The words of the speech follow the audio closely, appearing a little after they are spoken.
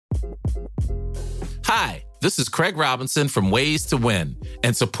Hi, this is Craig Robinson from Ways to Win,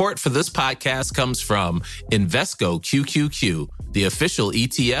 and support for this podcast comes from Invesco QQQ, the official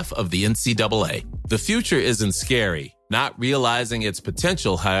ETF of the NCAA. The future isn't scary. Not realizing its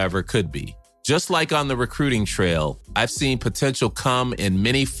potential, however, could be. Just like on the recruiting trail, I've seen potential come in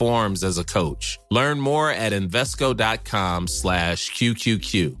many forms as a coach. Learn more at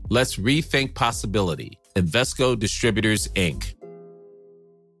Invesco.com/QQQ. Let's rethink possibility. Invesco Distributors, Inc.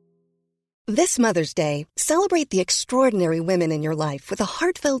 This Mother's Day, celebrate the extraordinary women in your life with a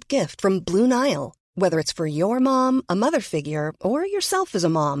heartfelt gift from Blue Nile. Whether it's for your mom, a mother figure, or yourself as a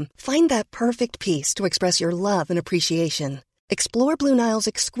mom, find that perfect piece to express your love and appreciation. Explore Blue Nile's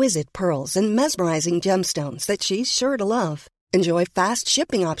exquisite pearls and mesmerizing gemstones that she's sure to love. Enjoy fast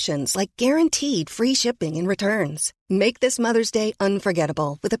shipping options like guaranteed free shipping and returns. Make this Mother's Day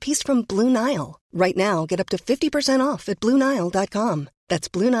unforgettable with a piece from Blue Nile. Right now, get up to 50% off at BlueNile.com. That's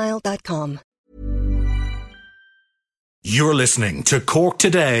BlueNile.com. You're listening to Cork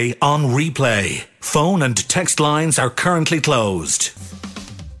Today on replay. Phone and text lines are currently closed.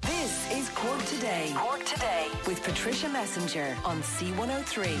 This is Cork Today. Cork Today with Patricia Messenger on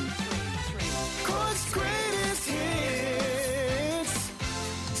C103. Cork's greatest hits,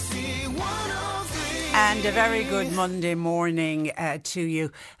 C103. And a very good Monday morning to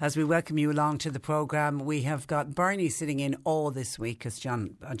you as we welcome you along to the programme. We have got Bernie sitting in all this week because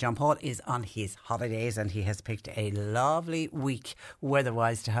John Paul is on his holidays and he has picked a lovely week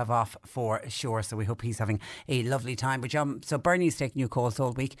weather-wise to have off for sure. So we hope he's having a lovely time. But so Bernie's taking your calls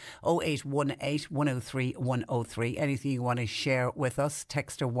all week. 0818 103 103. Anything you want to share with us,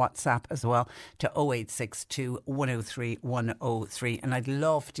 text or WhatsApp as well to 0862 103 103. And I'd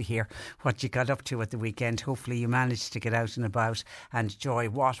love to hear what you got up to at the weekend. Hopefully you managed to get out and about and enjoy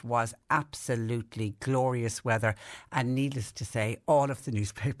what was absolutely glorious weather. And needless to say, all of the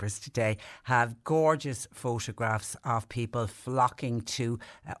newspapers today have gorgeous photographs of people flocking to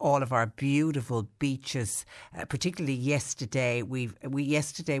all of our beautiful beaches. Particularly yesterday, we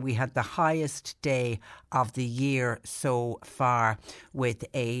had the highest day of the year so far, with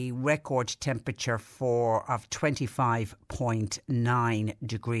a record temperature of 25.9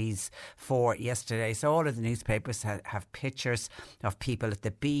 degrees for yesterday. So all of the newspapers have pictures of people at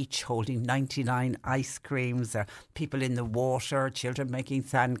the beach holding 99 ice creams, people in the water, children making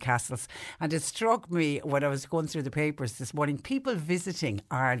sandcastles. And it struck me when I was going through the papers this morning, people visiting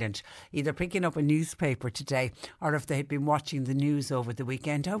Ireland, either picking up a newspaper today or if they had been watching the news over the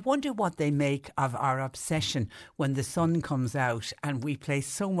weekend. I wonder what they make of our obsession when the sun comes out and we place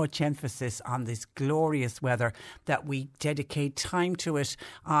so much emphasis on this glorious weather that we dedicate time to it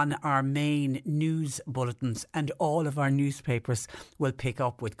on our main news bulletins, and all of our newspapers will pick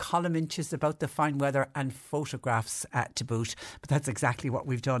up with column inches about the fine weather and photographs to boot. But that's exactly what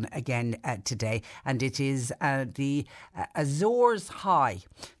we've done again today, and it is the Azores high.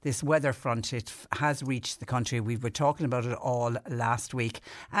 This weather front, it has reached the country. We were talking about it all last week,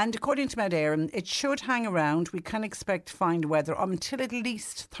 and according to Met Éireann, it should hang around. We can expect fine weather until at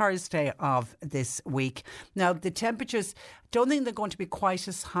least Thursday of this week. Now the temperatures, don't think they're going to be quite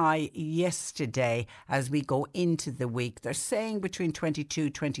as high yesterday as we go into the week. They're saying between 22,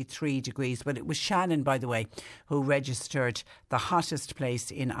 23 degrees, but it was Shannon, by the way, who registered the hottest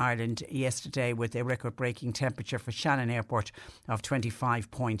place in Ireland yesterday with a record-breaking temperature for Shannon Airport of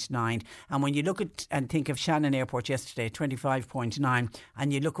 25.9. And when you look at and think of Shannon Airport yesterday, 25.9,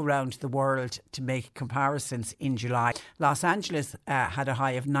 and you look around the world to make comparisons in July, Los Angeles had a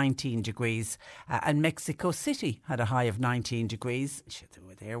high of 19 degrees and Mexico City had a high of 19 degrees.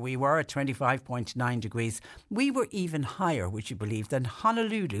 There we were at 25.9 degrees. We were even higher, would you believe, than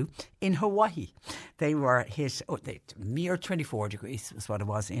Honolulu in Hawaii. They were hit, mere 24 degrees was what it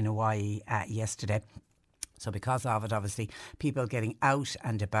was in Hawaii yesterday. So because of it, obviously, people getting out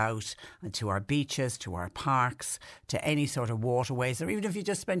and about to our beaches, to our parks, to any sort of waterways, or even if you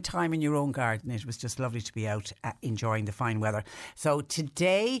just spend time in your own garden, it was just lovely to be out enjoying the fine weather. So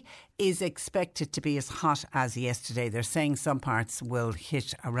today is expected to be as hot as yesterday. They're saying some parts will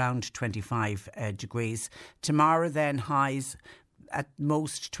hit around 25 degrees. Tomorrow then, highs at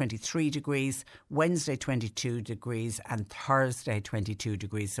most 23 degrees, Wednesday 22 degrees and Thursday 22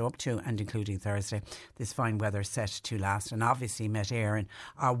 degrees, so up to and including Thursday. This fine weather set to last, and obviously Met Éireann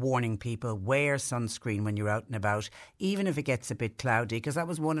are warning people, wear sunscreen when you're out and about, even if it gets a bit cloudy, because that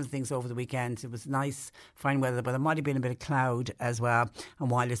was one of the things over the weekend. It was nice fine weather, but there might have been a bit of cloud as well, and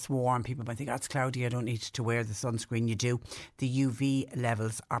while it's warm, people might think, oh, it's cloudy, I don't need to wear the sunscreen. You do. The UV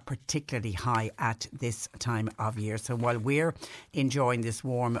levels are particularly high at this time of year, so while we're enjoying this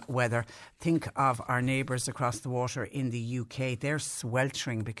warm weather. Think of our neighbours across the water in the UK. They're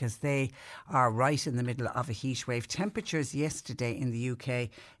sweltering because they are right in the middle of a heat wave. Temperatures yesterday in the UK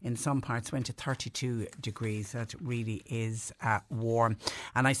in some parts went to 32 degrees. That really is warm.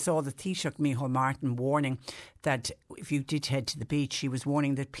 And I saw the Taoiseach Micheál Martin warning that if you did head to the beach, he was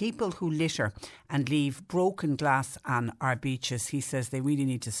warning that people who litter and leave broken glass on our beaches, he says they really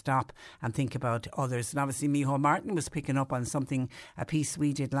need to stop and think about others. And obviously Micheál Martin was picking up on a piece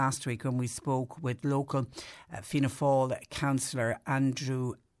we did last week when we spoke with local Fianna Fáil councillor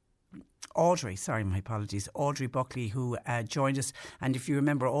Audrey Buckley, who joined us. And if you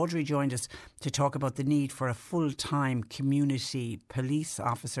remember, Audrey joined us to talk about the need for a full-time community police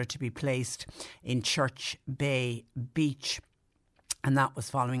officer to be placed in Church Bay Beach. And that was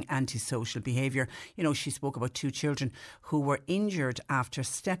following antisocial behaviour. You know, she spoke about 2 children who were injured after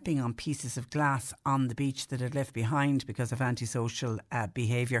stepping on pieces of glass on the beach that had left behind because of antisocial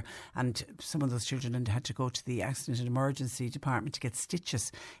behaviour. And some of those children had to go to the accident and emergency department to get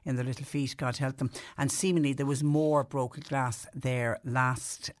stitches in their little feet, God help them. And seemingly there was more broken glass there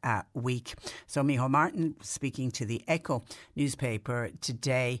last week. So Micheál Martin, speaking to the Echo newspaper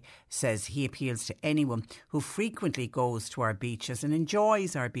today, says he appeals to anyone who frequently goes to our beaches and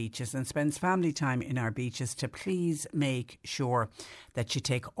enjoys our beaches and spends family time in our beaches to please make sure that you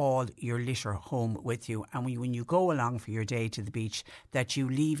take all your litter home with you, and when you go along for your day to the beach, that you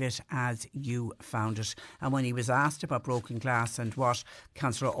leave it as you found it. And when he was asked about broken glass and what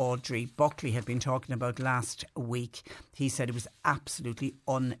Councillor Audrey Buckley had been talking about last week, he said it was absolutely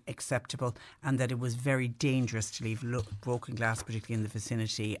unacceptable and that it was very dangerous to leave broken glass, particularly in the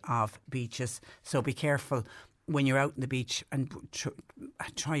vicinity of beaches. So be careful when you're out on the beach, and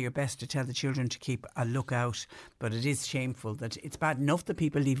try your best to tell the children to keep a lookout. But it is shameful that it's bad enough that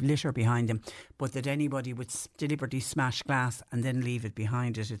people leave litter behind them, but that anybody would deliberately smash glass and then leave it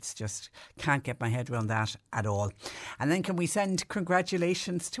behind it. It's just, can't get my head around that at all. And then can we send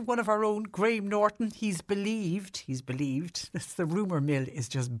congratulations to one of our own, Graham Norton. He's believed, the rumour mill is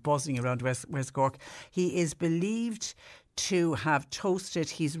just buzzing around West Cork. He is believed to have toasted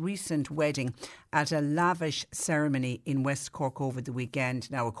his recent wedding at a lavish ceremony in West Cork over the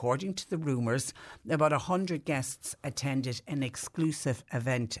weekend. Now, according to the rumours, about 100 guests attended an exclusive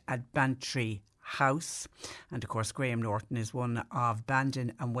event at Bantry House. And of course, Graham Norton is one of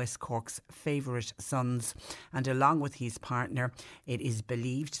Bandon and West Cork's favourite sons. And along with his partner, it is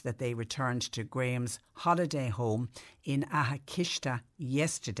believed that they returned to Graham's holiday home in Ahakishta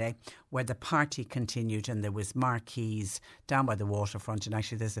yesterday, where the party continued, and there was marquees down by the waterfront. And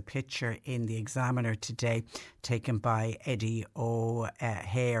actually there's a picture in the Examiner today taken by Eddie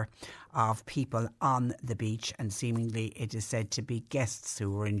O'Hare of people on the beach, and seemingly it is said to be guests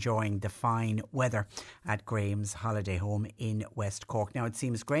who were enjoying the fine weather at Graham's holiday home in West Cork. Now, it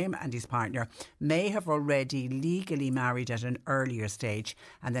seems Graham and his partner may have already legally married at an earlier stage,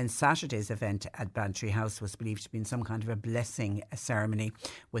 and then Saturday's event at Bantry House was believed to be in some kind of a blessing ceremony,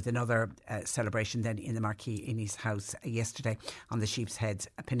 with another celebration then in the marquee in his house yesterday on the Sheep's Head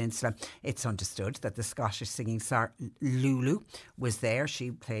Peninsula. It's understood that the Scottish singing star Lulu was there.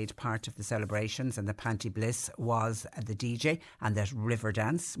 She played part of the celebrations, and the Panty Bliss was the DJ, and that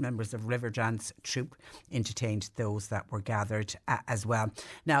Riverdance, members of Riverdance troupe, entertained those that were gathered as well.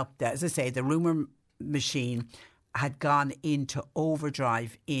 Now, as I say, the rumour machine had gone into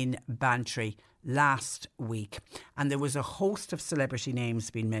overdrive in Bantry last week, and there was a host of celebrity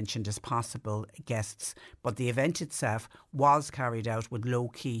names being mentioned as possible guests, but the event itself was carried out with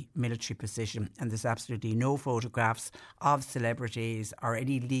low-key military precision, and there's absolutely no photographs of celebrities or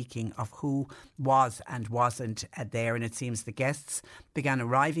any leaking of who was and wasn't there. And it seems the guests began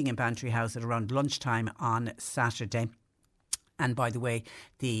arriving in Bantry House at around lunchtime on Saturday. And by the way,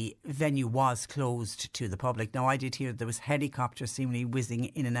 the venue was closed to the public. Now, I did hear there was helicopters seemingly whizzing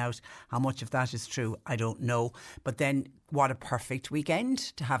in and out. How much of that is true, I don't know. But then, what a perfect weekend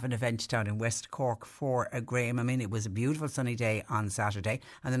to have an event down in West Cork for Graham. I mean, it was a beautiful sunny day on Saturday,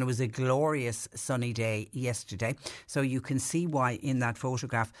 and then it was a glorious sunny day yesterday. So you can see why in that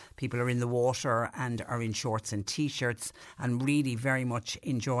photograph people are in the water and are in shorts and t-shirts and really very much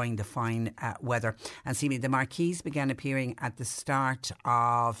enjoying the fine weather. And seemingly the marquees began appearing at the start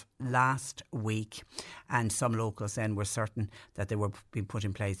of last week, and some locals then were certain that they were being put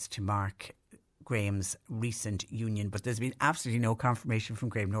in place to mark Graham's recent union. But there's been absolutely no confirmation from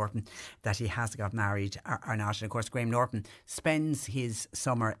Graham Norton that he has got married or not. And of course, Graham Norton spends his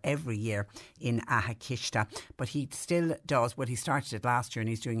summer every year in Ahakishta, but he still does, well, he started it last year and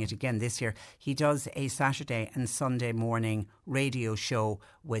he's doing it again this year. He does a Saturday and Sunday morning radio show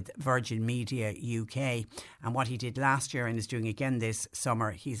with Virgin Media UK, and what he did last year and is doing again this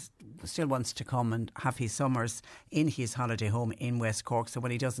summer, he still wants to come and have his summers in his holiday home in West Cork. So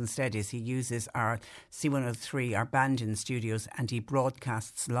what he does instead is he uses our C103, our Bandon studios, and he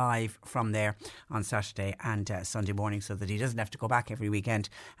broadcasts live from there on Saturday and Sunday morning, so that he doesn't have to go back every weekend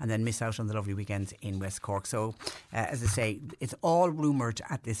and then miss out on the lovely weekends in West Cork. So as I say, it's all rumoured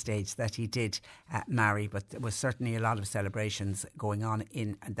at this stage that he did marry, but there was certainly a lot of celebrations going on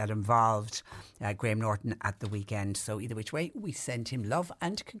in that involved Graham Norton at the weekend. So either which way, we send him love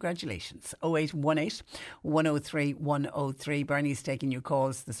and congratulations. 0818 103 103. Bernie's taking your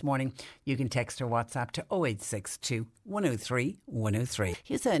calls this morning. You can text or WhatsApp to 0862 103 103.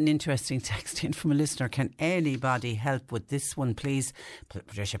 Here's an interesting text in from a listener. Can anybody help with this one, please?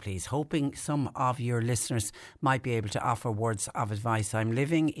 Patricia, please. Hoping some of your listeners might be able to offer words of advice. I'm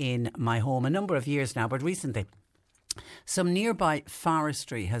living in my home a number of years now, but recently some nearby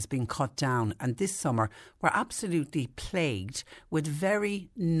forestry has been cut down, and this summer we're absolutely plagued with very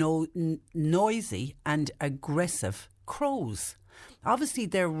noisy and aggressive crows. Obviously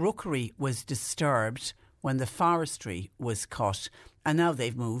their rookery was disturbed when the forestry was cut, and now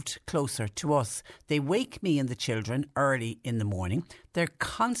they've moved closer to us. They wake me and the children early in the morning. They're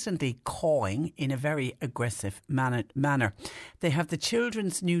constantly cawing in a very aggressive manner. They have the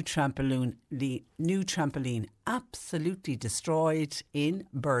children's new trampoline absolutely destroyed in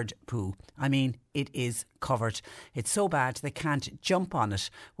bird poo. I mean, it is covered. It's so bad they can't jump on it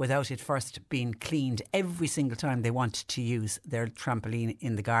without it first being cleaned every single time they want to use their trampoline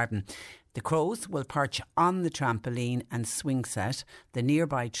in the garden. The crows will perch on the trampoline and swing set, the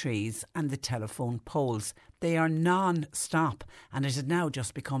nearby trees and the telephone poles. They are non-stop, and it has now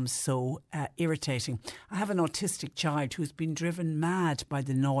just become so irritating. I have an autistic child who's been driven mad by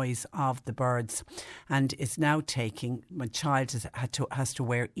the noise of the birds, and it's now taking, my child has to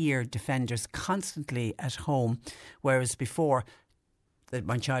wear ear defenders constantly at home, whereas before that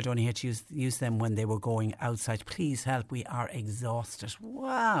my child only had to use them when they were going outside. Please help, we are exhausted.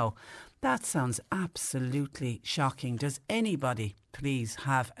 Wow, that sounds absolutely shocking. Does anybody please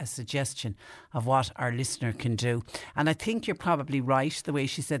have a suggestion of what our listener can do? And I think you're probably right, the way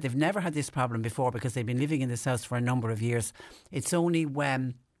she said they've never had this problem before because they've been living in this house for a number of years. It's only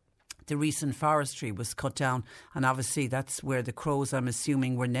when the recent forestry was cut down, and obviously that's where the crows, I'm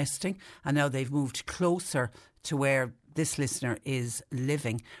assuming, were nesting, and now they've moved closer to where this listener is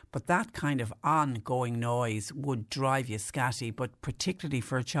living. But that kind of ongoing noise would drive you scatty, but particularly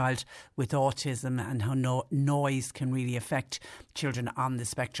for a child with autism and how noise can really affect children on the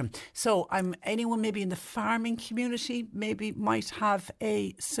spectrum. So anyone maybe in the farming community maybe might have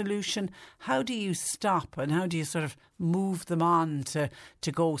a solution. How do you stop and how do you sort of move them on to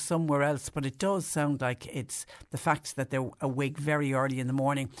go somewhere else? But it does sound like it's the fact that they're awake very early in the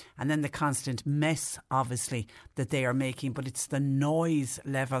morning, and then the constant mess obviously that they are making, but it's the noise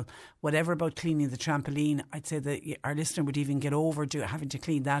level. Whatever about cleaning the trampoline, I'd say that our listener would even get over having to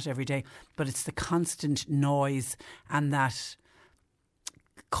clean that every day, but it's the constant noise and that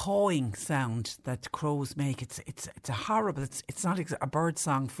cawing sound that crows make. It's a horrible, it's not a bird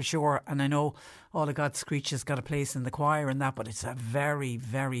song for sure, and I know All of God's Screeches got a place in the choir and that, but it's a very,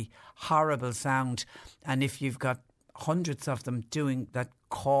 very horrible sound. And if you've got hundreds of them doing that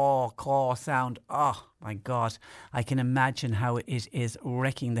caw sound, oh my God, I can imagine how it is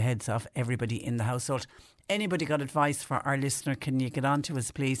wrecking the heads off everybody in the household. Anybody got advice for our listener? Can you get on to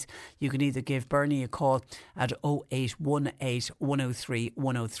us, please? You can either give Bernie a call at 0818 103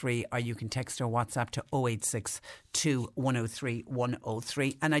 103, or you can text or WhatsApp to 0862 103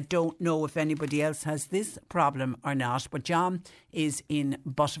 103. And I don't know if anybody else has this problem or not, but John is in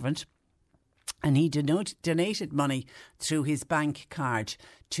Buttevant, and he donated money through his bank card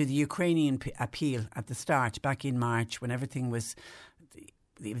to the Ukrainian appeal at the start, back in March, when everything was,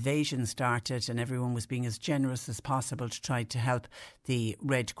 the invasion started and everyone was being as generous as possible to try to help the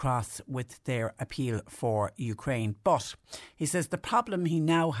Red Cross with their appeal for Ukraine. But he says the problem he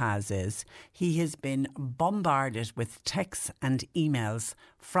now has is he has been bombarded with texts and emails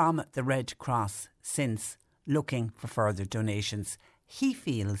from the Red Cross since, looking for further donations. He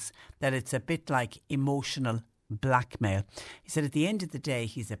feels that it's a bit like emotional blackmail. He said at the end of the day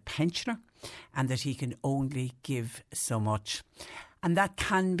he's a pensioner and that he can only give so much. And that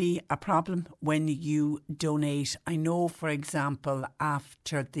can be a problem when you donate. I know, for example,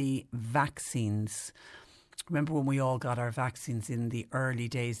 after the vaccines, remember when we all got our vaccines in the early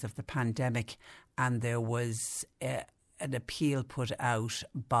days of the pandemic, and there was an appeal put out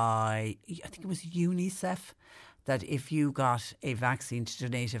by, I think it was UNICEF, that if you got a vaccine, to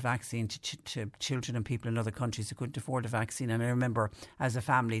donate a vaccine to children and people in other countries who couldn't afford a vaccine. And I remember as a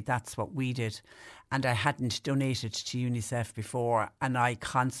family, that's what we did. And I hadn't donated to UNICEF before, and I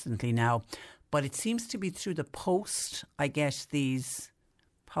constantly now. But it seems to be through the post. I get these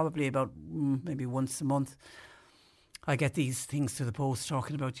probably about maybe once a month. I get these things to the post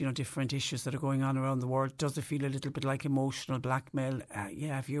talking about, different issues that are going on around the world. Does it feel a little bit like emotional blackmail?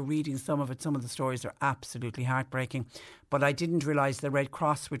 Yeah, if you're reading some of it, some of the stories are absolutely heartbreaking. But I didn't realise the Red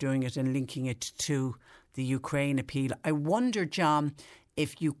Cross were doing it and linking it to the Ukraine appeal. I wonder, John,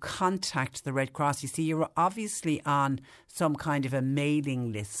 if you contact the Red Cross. You see, you're obviously on some kind of a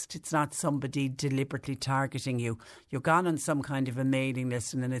mailing list. It's not somebody deliberately targeting you. You're gone on some kind of a mailing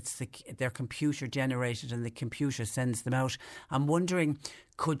list, and then they're computer generated and the computer sends them out. I'm wondering,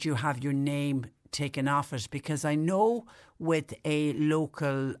 could you have your name taken off it? Because I know with a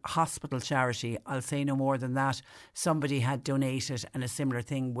local hospital charity, I'll say no more than that, somebody had donated and a similar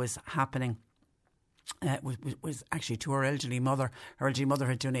thing was happening. Was actually to her elderly mother. Her elderly mother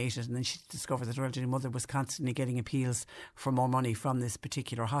had donated, and then she discovered that her elderly mother was constantly getting appeals for more money from this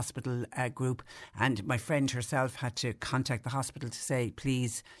particular hospital group. And my friend herself had to contact the hospital to say,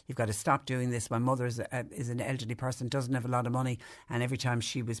 please, you've got to stop doing this. My mother is an elderly person, doesn't have a lot of money, and every time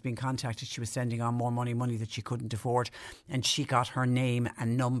she was being contacted, she was sending on more money that she couldn't afford. And she got her name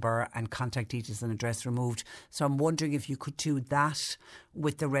and number and contact details and address removed. So I'm wondering if you could do that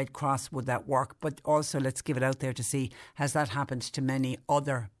with the Red Cross. Would that work? But also, let's give it out there to see, has that happened to many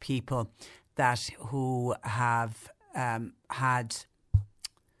other people who have had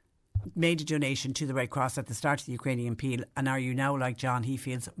made a donation to the Red Cross at the start of the Ukrainian appeal? And are you now, like John, he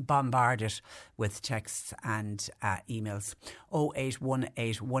feels bombarded with texts and emails?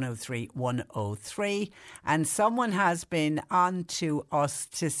 0818 103 103. And someone has been on to us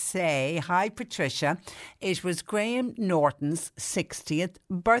to say, hi Patricia, it was Graham Norton's 60th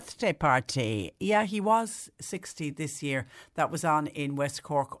birthday party. Yeah, he was 60 this year. That was on in West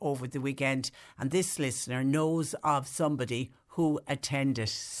Cork over the weekend. And this listener knows of somebody who attended.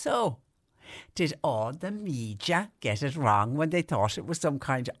 So, did all the media get it wrong when they thought it was some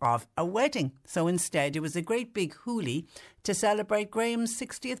kind of a wedding? So instead, it was a great big hoolie to celebrate Graham's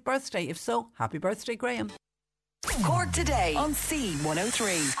 60th birthday. If so, happy birthday, Graham. Cork Today on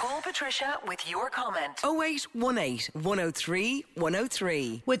C103. Call Patricia with your comment. 0818 103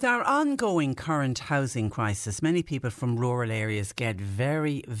 103. With our ongoing current housing crisis, many people from rural areas get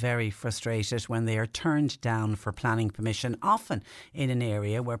very, very frustrated when they are turned down for planning permission, often in an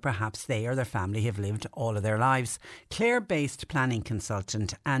area where perhaps they or their family have lived all of their lives. Clare-based planning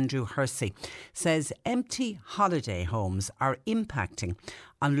consultant Andrew Hersey says empty holiday homes are impacting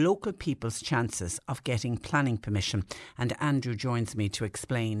on local people's chances of getting planning permission. And Andrew joins me to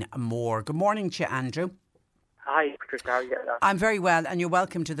explain more. Good morning to you, Andrew. Hi, Patricia. How are you? I'm very well, and you're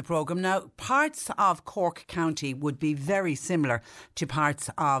welcome to the programme. Now, parts of Cork County would be very similar to parts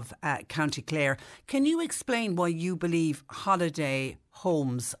of County Clare. Can you explain why you believe holiday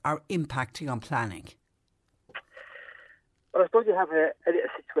homes are impacting on planning? Well, I suppose you have a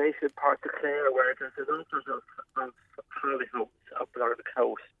situation in parts of Clare where there's a lot of holiday homes up along the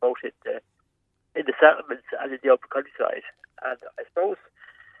coast, both in the settlements and in the open countryside. And I suppose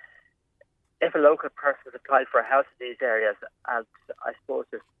if a local person has applied for a house in these areas, and I suppose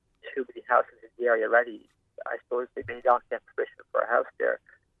there's too many houses in the area already, I suppose they may not get permission for a house there.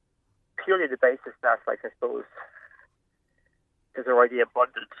 Purely the basis that, I suppose, there's already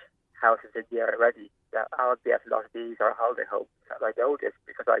abundant houses in the area already. RBF, a lot of these are holiday homes, and I know this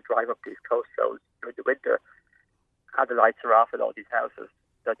because I drive up these coast roads during the winter, and the lights are off in all these houses,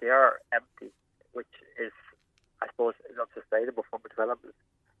 that they are empty, which is, I suppose, is unsustainable from a development.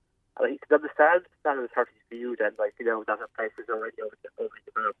 And you can understand Standard Authority's view then, that a place is already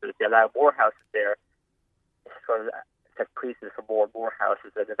overdeveloped, but if they allow more houses there, it's going to set precedent for more and more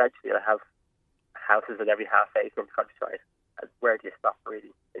houses, and eventually they'll have houses in every half acre of the countryside. And where do you stop,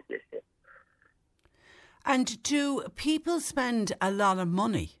 really, is the issue. And do people spend a lot of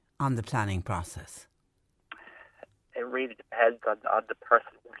money on the planning process? It really depends on the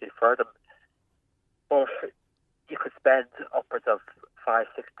person working for them. But you could spend upwards of 5,000-6,000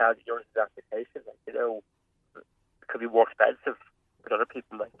 euros in the application. It could be more expensive with other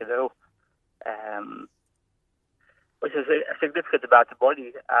people, which is a significant amount of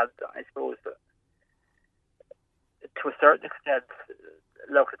money. And I suppose to a certain extent,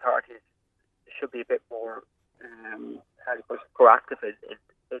 local authorities should be a bit more proactive in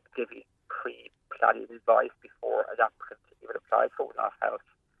giving pre-planning advice before an applicant even applies for one off house.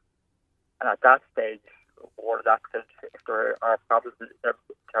 And at that stage, warn applicants if there are problems in terms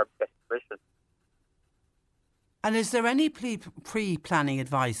of getting permission. And is there any pre-planning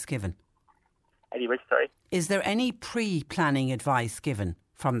advice given? Any which, sorry? Is there any pre-planning advice given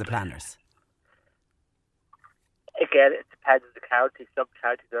from the planners? Again, it depends on the county. Some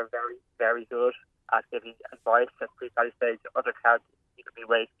counties are very, very good at giving advice at pre-planning stage. Other counties, you could be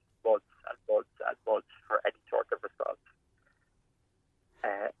waiting months and months and months for any sort of response.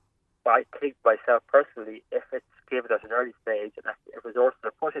 But I think myself personally, if it's given at an early stage and if resources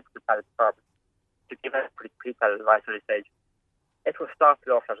are put into the planning department to give a pre-planning advice at early stage, it will stop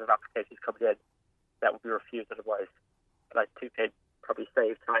the awful lot of applications coming in that would be refused otherwise. And I think they'd probably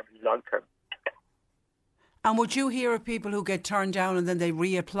save time in the long term. And would you hear of people who get turned down and then they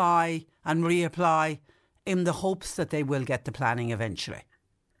reapply and reapply in the hopes that they will get the planning eventually?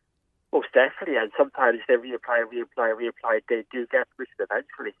 Most definitely, and sometimes they reapply, they do get permission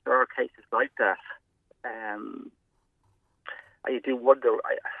eventually. There are cases like that. And you do wonder,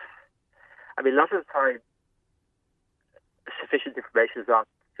 I mean, a lot of the time, sufficient information is not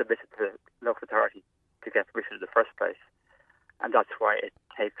submitted to the local authority to get permission in the first place. And that's why it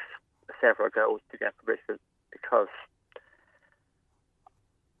takes several goes to get permission, because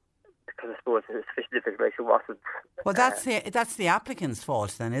I suppose sufficient information wasn't. Well, that's the applicant's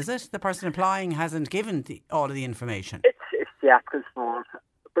fault then, is it? The person applying hasn't given all of the information. It's the applicant's fault.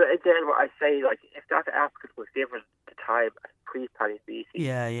 But again, what I say, like, if that applicant was given the time at pre-planning meeting,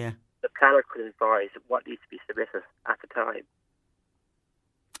 the planner could advise what needs to be submitted at the time.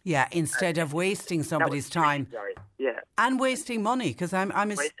 Yeah, instead of wasting somebody's time. Yeah. And wasting money, because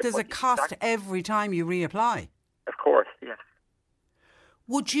there's a cost every time you reapply. Of course, yes.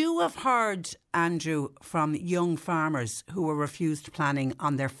 Would you have heard, Andrew, from young farmers who were refused planning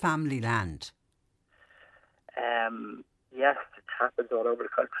on their family land? Yes, it happens all over the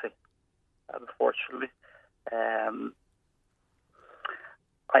country, unfortunately.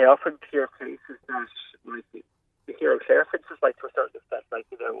 I often hear cases that, like, you hear of Clare, for instance, like, to a certain extent, like,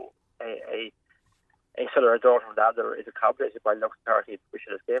 you know, a son or a daughter of landowner is accommodated by local authority and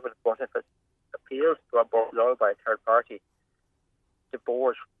permission is given, but if it appeals to a board law by a third party, the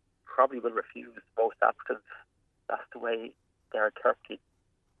board probably will refuse most applicants. That's the way they're interpreting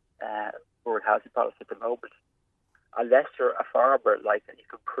rural housing policy at the moment. Unless you're a farmer, like, and you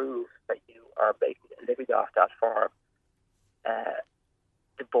can prove that you are making a living off that farm,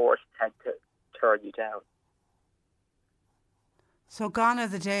 the boards tend to turn you down. So gone are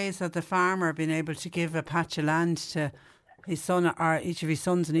the days of the farmer being able to give a patch of land to his son or each of his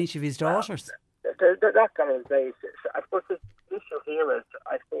sons and each of his daughters? They're not gone are the days. I suppose the issue here is,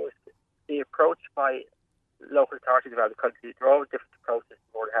 I suppose, the approach by local authorities around the country. They're all different approaches to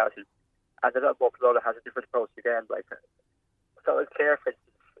rural housing, and the local law has a different approach again. Like, so in Clare, for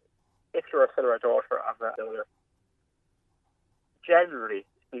instance, if you're a son or a daughter of a donor, generally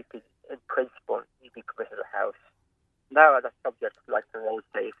speaking, in principle, you'd be permitted a house. Now that's subject to, like, the road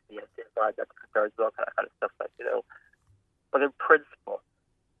safety and the environmental concerns and all that kind of stuff, like, you know. But in principle,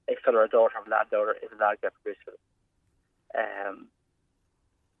 a son or a daughter of a landowner is allowed to get permission.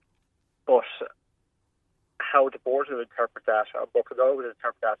 But how the board will interpret that, or local law will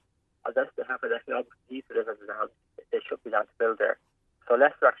interpret that, unless they have an economic need to live in the land, they should be allowed to build there. So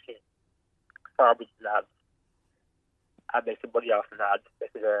unless they're actually farming the land and making money off the land,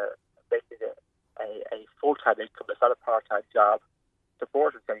 making a full-time income, it's not a part-time job, the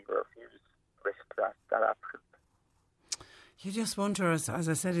board is going to refuse permission to that applicant. You just wonder, as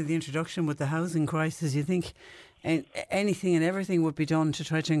I said in the introduction, with the housing crisis, you think anything and everything would be done to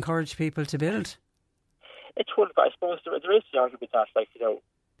try to encourage people to build. It would, but I suppose there is the argument that, like, you know,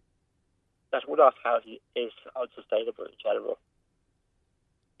 that one-off housing is unsustainable in general.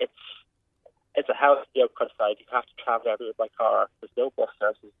 It's a house on the countryside. You have to travel everywhere by car. There's no bus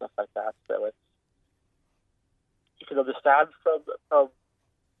services and stuff like that. So you can understand from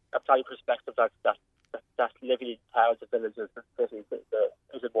a planning perspective that living in towns and villages and cities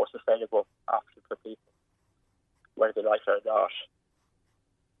is a more sustainable option for people, whether they like it or not.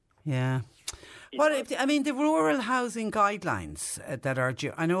 Yeah. Well, I mean, the rural housing guidelines that are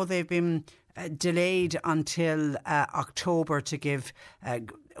due, I know they've been delayed until October to give.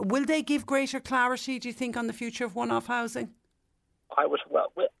 Will they give greater clarity, do you think, on the future of one-off housing? I would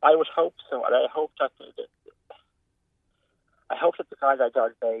hope so, and I hope that the guidelines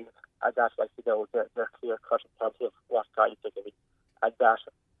are vague, and that, like, you know, they're clear cut in terms of what guidance they're giving, and that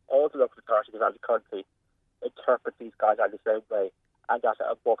all the local authorities around the country interpret these guidelines the same way, and that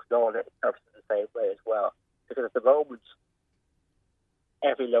both law interprets in the same way as well. Because at the moment,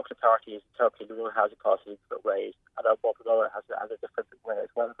 every local authority is interpreting the rural housing policy in different ways, and our both law has a different way as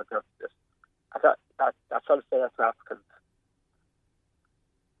well of interpreting this. And that's unfair to applicants.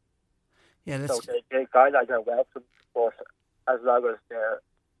 Yeah, so the guidelines are welcome, but as long as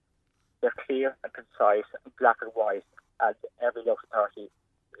they're clear and concise, and black and white, and every local authority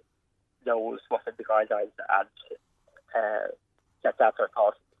knows what's in the guidelines and gets out their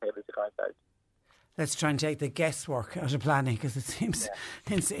thoughts in the guidelines. Let's try and take the guesswork out of planning, because it seems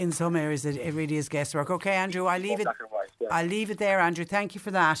in some areas it really is guesswork. Okay, Andrew, I'll leave it there, Andrew. Thank you for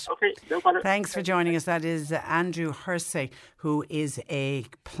that. Okay, no bother. Thanks for joining us. That is Andrew Hersey, who is a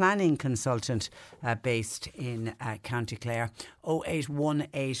planning consultant based in County Clare.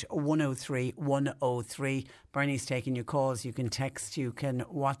 0818 103 103. Bernie's taking your calls. You can text, you can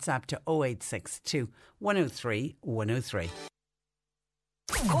WhatsApp to 0862 103 103.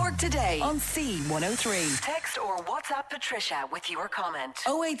 Cork Today on C103. Text or WhatsApp Patricia with your comment.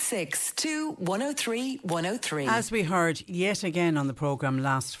 0862 103 103. As we heard yet again on the programme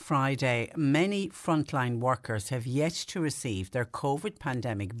last Friday, many frontline workers have yet to receive their COVID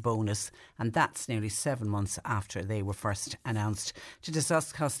pandemic bonus, and that's nearly 7 months after they were first announced. To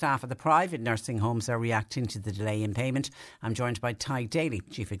discuss how staff at the private nursing homes are reacting to the delay in payment, I'm joined by Tig Daly,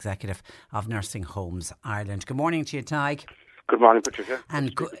 Chief Executive of Nursing Homes Ireland. Good morning to you, Tig. Good morning, Patricia.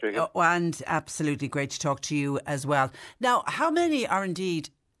 And absolutely great to talk to you as well. Now, how many are indeed,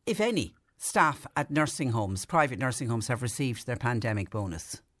 if any, staff at nursing homes, private nursing homes, have received their pandemic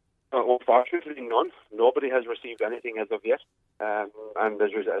bonus? Unfortunately, none. Nobody has received anything as of yet. And as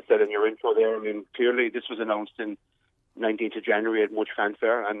I said in your intro there, I mean, clearly this was announced in 19th of January at much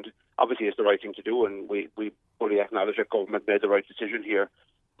fanfare, and obviously it's the right thing to do, and we fully acknowledge that government made the right decision here.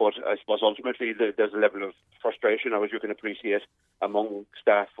 But I suppose ultimately there's a level of frustration, as you can appreciate, among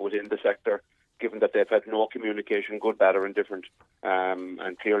staff within the sector, given that they've had no communication, good, bad or indifferent,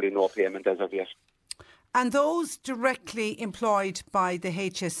 and clearly no payment as of yet. And those directly employed by the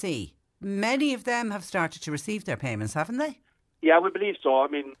HSE, many of them have started to receive their payments, haven't they? Yeah, we believe so. I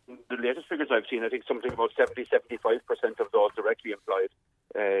mean, the latest figures I've seen, I think something about 70-75% of those directly employed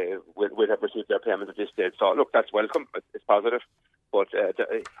will have received their payment at this stage. So, look, that's welcome. It's positive. But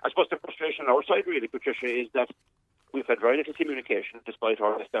I suppose the frustration on our side, really, Patricia, is that we've had very little communication despite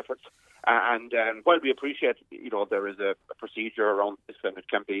our best efforts. And while we appreciate, there is a procedure around this, and it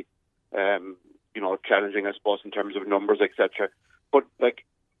can be, challenging, I suppose, in terms of numbers, etc. But,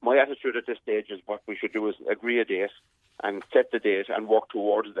 my attitude at this stage is what we should do is agree a date and set the date and work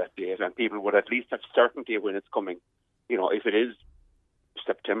towards that date. And people would at least have certainty when it's coming. If it is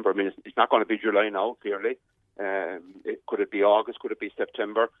September, I mean, it's not going to be July now, clearly. Could it be August? Could it be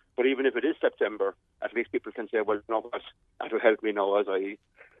September? But even if it is September, at least people can say, well, what? That will help me now as I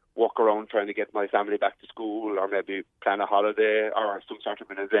walk around trying to get my family back to school, or maybe plan a holiday or some sort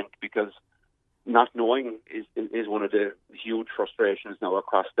of an event, because not knowing is one of the huge frustrations now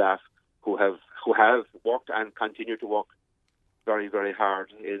across staff who have worked and continue to work very, very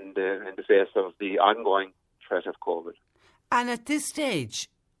hard in the face of the ongoing threat of COVID. And at this stage,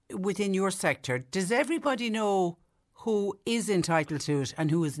 within your sector, does everybody know who is entitled to it and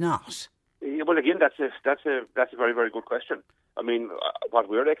who is not? Well, again, that's a very, very good question. I mean, what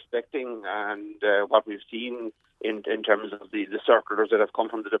we're expecting and what we've seen in terms of the circulars that have come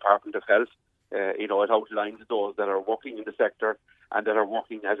from the Department of Health, it outlines those that are working in the sector and that are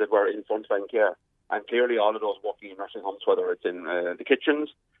working, as it were, in frontline care. And clearly all of those working in nursing homes, whether it's in the kitchens,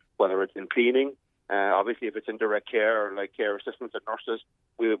 whether it's in cleaning, obviously if it's in direct care, like care assistants and nurses,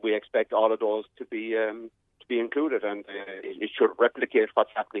 we expect all of those to be included, and it should replicate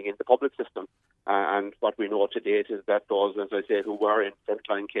what's happening in the public system. And what we know to date is that those, as I say, who were in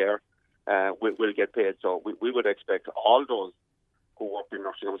frontline care will get paid. So we would expect all those who work in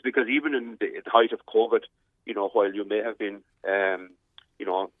nursing homes, because even in the height of COVID, while you may have been,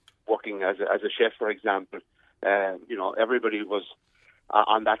 working as a chef, for example, everybody was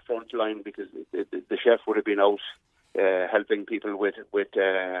on that front line, because the chef would have been out helping people with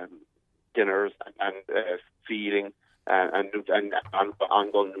dinners and feeding and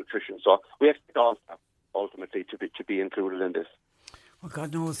ongoing nutrition. So we expect all staff ultimately to be included in this. Well,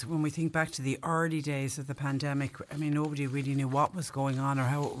 God knows, when we think back to the early days of the pandemic, I mean, nobody really knew what was going on or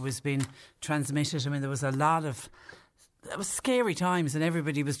how it was being transmitted. I mean, there was a lot of... It was scary times, and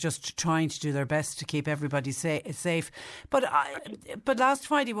everybody was just trying to do their best to keep everybody safe. But last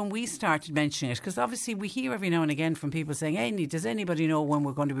Friday, when we started mentioning it, because obviously we hear every now and again from people saying, hey, does anybody know when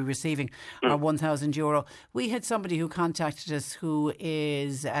we're going to be receiving our €1,000? We had somebody who contacted us who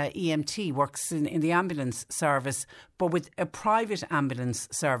is EMT, works in the ambulance service, but with a private ambulance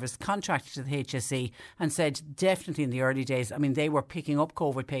service contracted to the HSE and said definitely in the early days, I mean, they were picking up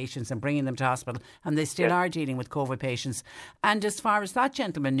COVID patients and bringing them to hospital, and they still are dealing with COVID patients. And as far as that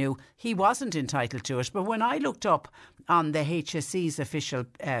gentleman knew, he wasn't entitled to it. But when I looked up on the HSE's official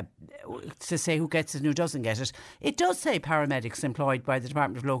to say who gets it and who doesn't get it, it does say paramedics employed by the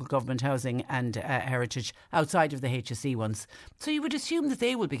Department of Local Government, Housing and Heritage outside of the HSE ones. So you would assume that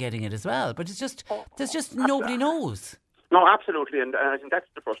they will be getting it as well, but it's just there's just nobody knows. No, absolutely, and I think that's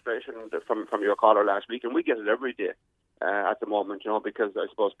the frustration from your caller last week, and we get it every day at the moment, because I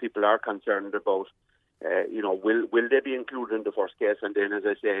suppose people are concerned about, will they be included in the first case, and then, as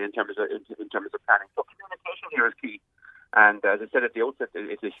I say, in terms of planning. So communication here is key, and as I said at the outset,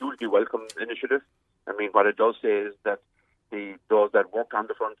 it's a hugely welcome initiative. I mean, what it does say is that those that work on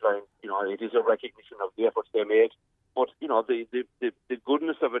the front line, it is a recognition of the efforts they made. But, the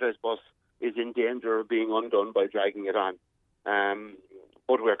goodness of it, I suppose, is in danger of being undone by dragging it on.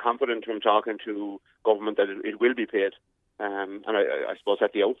 But we're confident from talking to government that it will be paid. And I suppose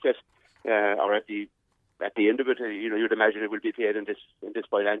at the outset, or at the end of it, you'd imagine it will be paid in this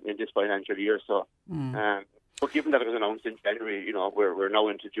financial year. So, but given that it was announced in January, we're now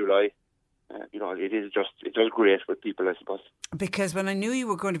into July. It does great with people, I suppose. Because when I knew you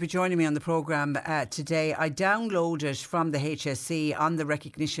were going to be joining me on the programme today, I downloaded from the HSE on the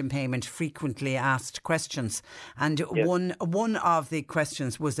recognition payment frequently asked questions. And one of the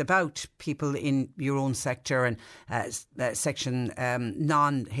questions was about people in your own sector and section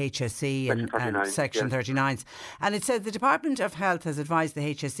non-HSE and section 39s. And it said the Department of Health has advised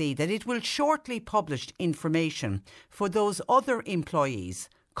the HSE that it will shortly publish information for those other employees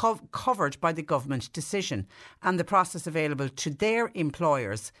covered by the government decision and the process available to their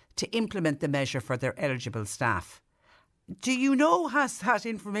employers to implement the measure for their eligible staff. Do you know, has that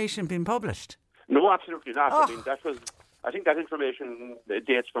information been published? No, absolutely not. I mean, I think that information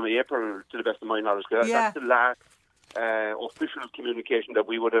dates from April, to the best of my knowledge. That's the last official communication that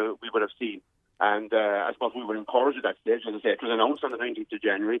we would have seen. And I suppose we were encouraged at that stage. As I say, it was announced on the 19th of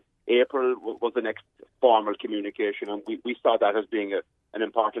January. April was the next formal communication, and we saw that as being an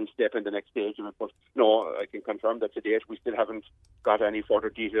important step in the next stage of it. But no, I can confirm that to date we still haven't got any further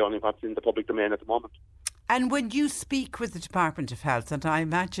detail on what's in the public domain at the moment. And when you speak with the Department of Health, and I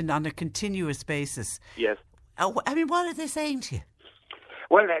imagine on a continuous basis, yes, I mean, what are they saying to you?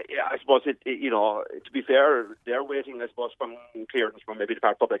 Well, I suppose, to be fair, they're waiting, I suppose, from clearance from maybe the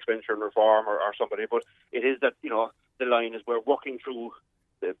Department of Public Expenditure and Reform or somebody, but it is that, the line is we're working through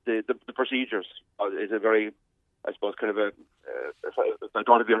the procedures. Is a very, I suppose, kind of a, I don't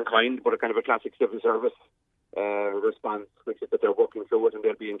want to be unkind, but a kind of a classic civil service response, which is that they're working through it and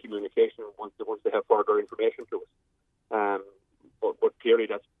they'll be in communication once they have further information to us. But clearly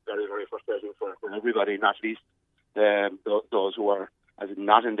that's very, very frustrating for everybody, not least those who are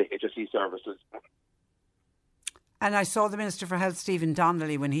not in the HSE services. And I saw the Minister for Health, Stephen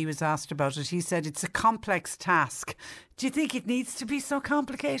Donnelly, when he was asked about it, he said it's a complex task. Do you think it needs to be so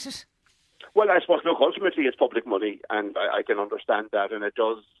complicated? Well, I suppose, look, ultimately it's public money, and I can understand that, and it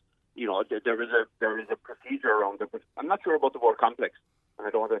does, there is a procedure around it, but I'm not sure about the word complex, and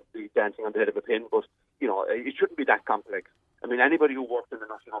I don't want to be dancing on the head of a pin, but, it shouldn't be that complex. I mean, anybody who worked in the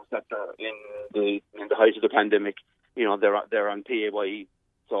nursing home sector in the height of the pandemic, they're on PAYE.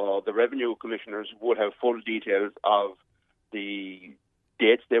 So the revenue commissioners would have full details of the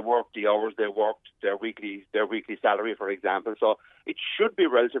dates they worked, the hours they worked, their weekly salary, for example. So it should be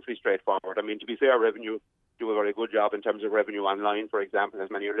relatively straightforward. I mean, to be fair, revenue do a very good job in terms of revenue online, for example, as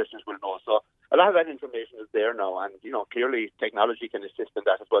many of your listeners will know. So a lot of that information is there now, and clearly technology can assist in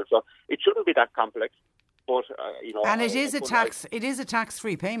that as well. So it shouldn't be that complex. But and it is a tax. It is a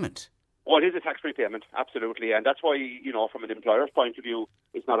tax-free payment. Well, it is a tax-free payment, absolutely, and that's why from an employer's point of view,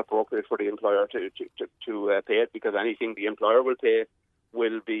 it's not appropriate for the employer to pay it, because anything the employer will pay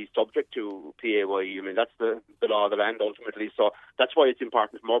will be subject to PAYE. I mean, that's the law of the land ultimately. So that's why it's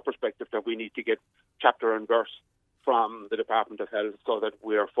important from our perspective that we need to get chapter and verse from the Department of Health so that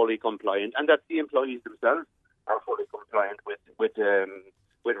we are fully compliant, and that the employees themselves are fully compliant with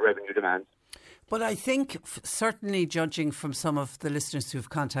revenue demands. But I think, certainly judging from some of the listeners who've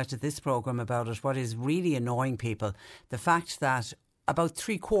contacted this programme about it, what is really annoying people, the fact that about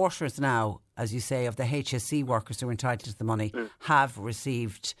 3/4 now, as you say, of the HSE workers who are entitled to the money have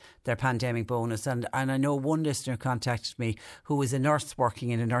received their pandemic bonus. And I know one listener contacted me who is a nurse working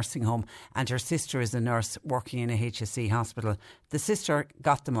in a nursing home, and her sister is a nurse working in a HSE hospital. The sister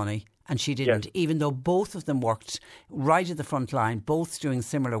got the money and she didn't, even though both of them worked right at the front line, both doing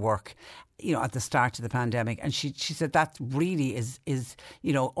similar work, you know, at the start of the pandemic. And she said that really is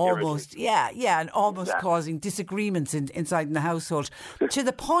you know, almost, and almost causing disagreements inside in the household to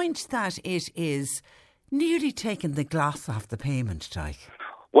the point that it is nearly taking the glass off the payment, Tyke.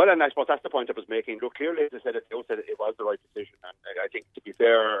 Well, and I suppose that's the point I was making. Look, clearly, as I said at the outset, it was the right decision. And I think, to be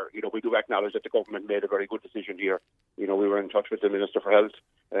fair, you know, we do acknowledge that the government made a very good decision here. You know, we were in touch with the Minister for Health,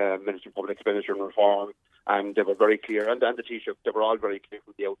 Minister of Public Expenditure and Reform, and they were very clear. And the Taoiseach, they were all very clear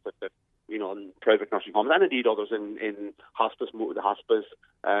from the outset that, you know, in private nursing homes, and indeed others in hospice, the hospice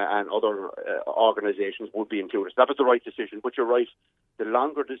and other organisations would be included. So that was the right decision. But you're right, the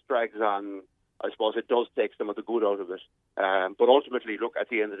longer this drags on, I suppose it does take some of the good out of it. But ultimately, look, at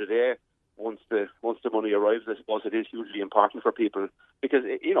the end of the day, once the money arrives, I suppose it is hugely important for people because,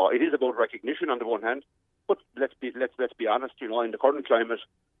 you know, it is about recognition on the one hand. But let's be honest, you know, in the current climate,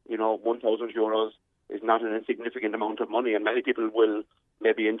 you know, €1,000 is not an insignificant amount of money, and many people will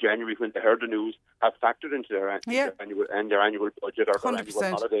maybe in January when they heard the news have factored into their annual budget or their annual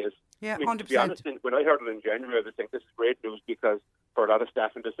holidays. Yeah, 100%. To be honest, when I heard it in January, I was thinking this is great news because for a lot of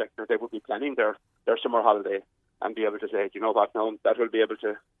staff in the sector, they would be planning their summer holiday and be able to say, you know what, now that will be able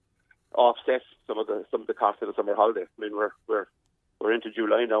to offset some of the cost of the summer holiday. I mean, we're into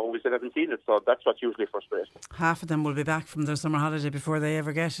July now and we still haven't seen it, so that's what's usually frustrating. Half of them will be back from their summer holiday before they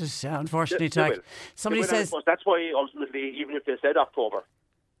ever get it, unfortunately. Somebody says that's why ultimately, even if they said October,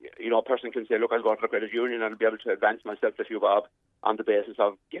 you know, a person can say, look, I'll go to the credit union and I'll be able to advance myself a few bob on the basis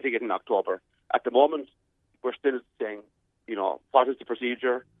of getting it in October. At the moment, we're still saying, you know, what is the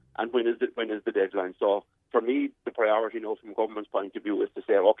procedure and when is the deadline? So for me, the priority, you know, from government's point of view is to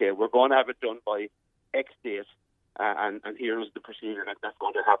say, okay, we're going to have it done by X date, and here's the procedure that's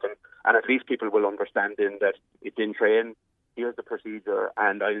going to happen. And at least people will understand then that it's in train. Here's the procedure,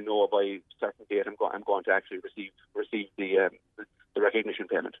 and I know by certain date I'm going to actually receive the recognition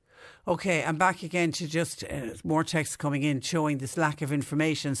payment. Okay, and back again to just more texts coming in showing this lack of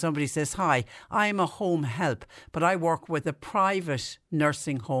information. Somebody says, hi, I'm a home help, but I work with a private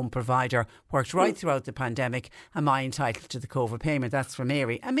nursing home provider, worked right throughout the pandemic. Am I entitled to the COVID payment? That's from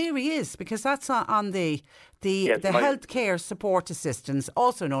Mary. And Mary is, because that's on the healthcare support assistance,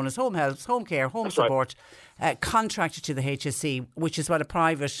 also known as home helps, home care, home that's support, contracted to the HSE, which is what a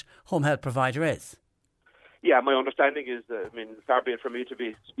private home help provider is. Yeah, my understanding is, far be it from me to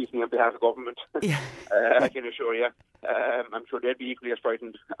be speaking on behalf of government. Yeah. I can assure you. I'm sure they'd be equally as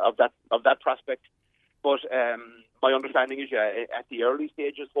frightened of that prospect. But my understanding is, at the early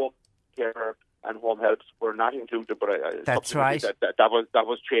stages, home care and home helps were not included. But that's right. That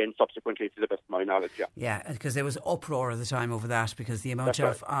was changed subsequently, to the best of my knowledge. Yeah, because there was uproar at the time over that, because the amount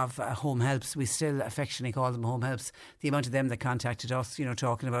of home helps, we still affectionately call them home helps, the amount of them that contacted us, you know,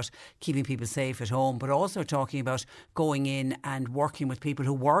 talking about keeping people safe at home, but also talking about going in and working with people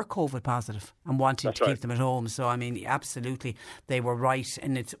who were COVID positive and wanting to keep them at home. So, I mean, absolutely, they were right,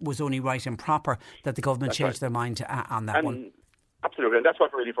 and it was only right and proper that the government changed their mind on that one. Absolutely, and that's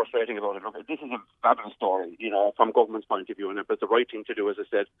what's really frustrating about it. Look, this is a fabulous story, you know, from government's point of view, and it was the right thing to do, as I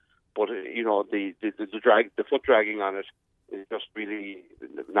said. But you know, the foot dragging on it is just really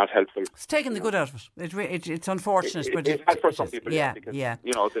not helpful. It's taking the good out of it. It's unfortunate, but it's bad for some people. Because, yeah.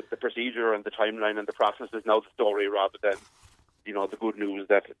 You know, the procedure and the timeline and the process is now the story, rather than, you know, the good news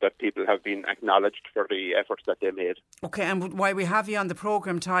that people have been acknowledged for the efforts that they made. Okay, and while we have you on the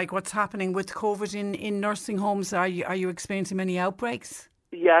programme, Tyke, what's happening with COVID in nursing homes? Are you experiencing many outbreaks?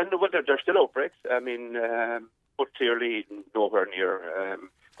 Yeah, no, well, there's still outbreaks. I mean, but clearly nowhere near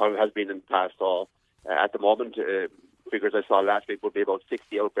how it has been in the past. So at the moment, figures I saw last week would be about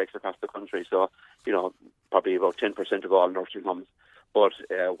 60 outbreaks across the country. So, you know, probably about 10% of all nursing homes. But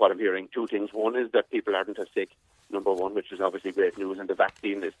what I'm hearing, two things. One is that people aren't as sick, number one, which is obviously great news, and the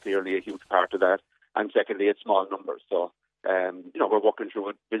vaccine is clearly a huge part of that. And secondly, it's small numbers. So, you know, we're working through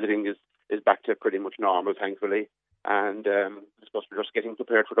it. Visiting is back to pretty much normal, thankfully. And I suppose we're just getting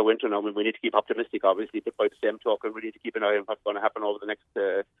prepared for the winter now. I mean, we need to keep optimistic, obviously, but by the same token, we need to keep an eye on what's going to happen over the next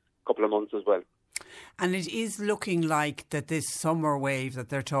couple of months as well. And it is looking like that this summer wave that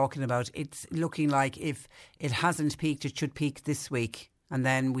they're talking about, it's looking like if it hasn't peaked, it should peak this week. And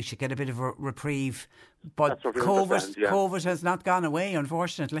then we should get a bit of a reprieve. But COVID has not gone away,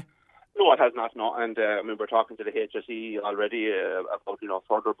 unfortunately. No, it has not, no. And I mean, we're talking to the HSE already about, you know,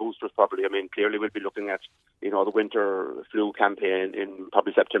 further boosters probably. I mean, clearly we'll be looking at, you know, the winter flu campaign in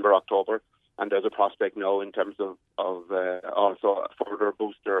probably September, October. And there's a prospect now in terms of also a further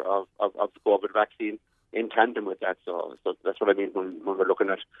booster of the COVID vaccine in tandem with that. So that's what I mean when we're looking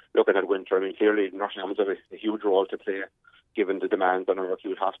at winter. I mean, clearly nursing homes have a huge role to play given the demands on our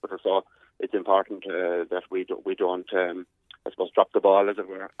acute hospital. So it's important that we don't I suppose, drop the ball, as it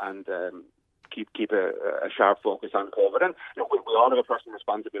were, and keep a sharp focus on COVID. And we all have a personal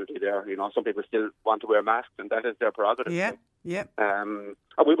responsibility there. Some people still want to wear masks, and that is their prerogative. Yeah. And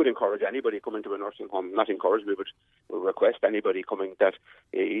we would encourage anybody coming to a nursing home, not encourage, we would request anybody coming that,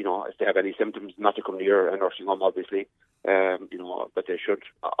 if they have any symptoms, not to come near a nursing home, obviously. But they should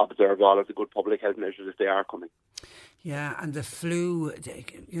observe all of the good public health measures if they are coming. Yeah, and the flu,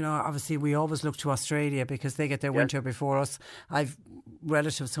 obviously we always look to Australia because they get their winter before us. I've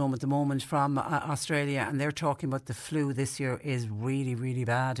relatives home at the moment from Australia, and they're talking about the flu this year is really, really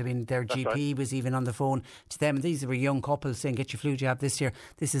bad. I mean, their GP was even on the phone to them, and these were young couples saying, get your flu jab this year.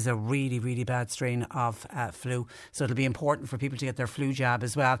 This is a really, really bad strain of flu. So it'll be important for people to get their flu jab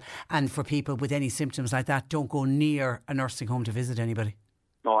as well. And for people with any symptoms like that, don't go near a nursing home to visit anybody.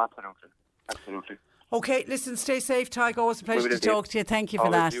 No, absolutely. OK, listen, stay safe, Tig. Always a pleasure to talk to you. Thank you for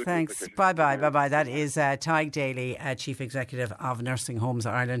that. Thanks. Bye-bye. That is Tig Daly, Chief Executive of Nursing Homes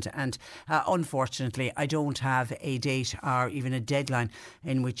Ireland. And unfortunately, I don't have a date or even a deadline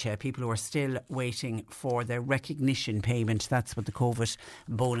in which people who are still waiting for their recognition payment, that's what the COVID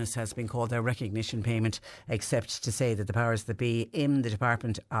bonus has been called, their recognition payment, except to say that the powers that be in the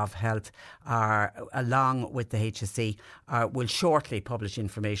Department of Health are, along with the HSE, will shortly publish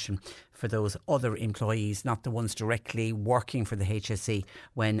information for those other employees, not the ones directly working for the HSE,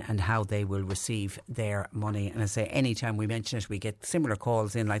 when and how they will receive their money. And I say, anytime we mention it, we get similar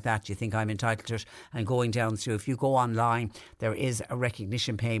calls in like that. Do you think I'm entitled to it? And going down through, if you go online, there is a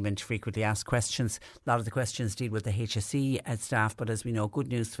recognition payment, frequently asked questions. A lot of the questions deal with the HSE staff, but as we know, good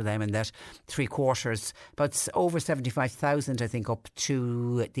news for them in that 3/4, but over 75,000, I think, up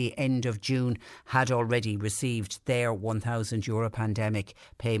to the end of June, had already received their €1,000 pandemic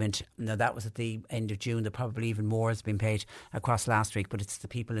payment. Now, that was at the end of June. There probably even more has been paid across last week, but it's the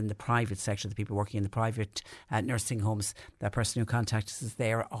people in the private sector, the people working in the private nursing homes. That person who contacts us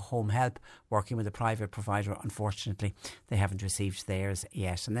there, a home help, working with a private provider. Unfortunately, they haven't received theirs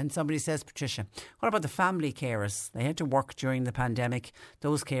yet. And then somebody says, Patricia, what about the family carers? They had to work during the pandemic.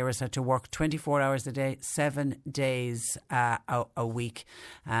 Those carers had to work 24 hours a day, 7 days a week.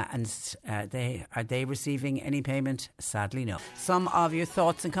 Are they receiving any payment? Sadly, no. Some of your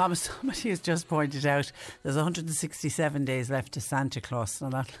thoughts and comments. Somebody has just pointed out there's 167 days left to Santa Claus. Now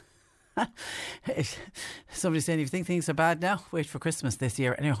that somebody saying, if you think things are bad now, wait for Christmas this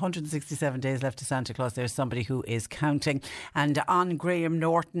year. And 167 days left to Santa Claus. There's somebody who is counting. And on Graham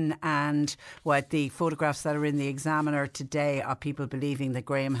Norton and what the photographs that are in the Examiner today are people believing that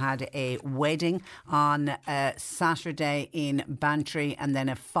Graham had a wedding on Saturday in Bantry, and then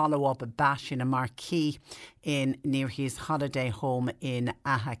a follow-up bash in a marquee near his holiday home in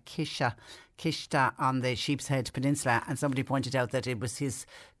Ahakishta on the Sheepshead Peninsula. And somebody pointed out that it was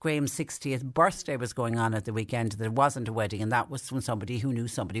Graham's 60th birthday was going on at the weekend. There wasn't a wedding, and that was from somebody who knew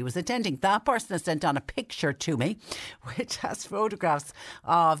somebody was attending. That person has sent on a picture to me which has photographs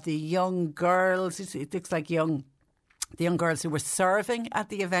of the young girls. It looks like the young girls who were serving at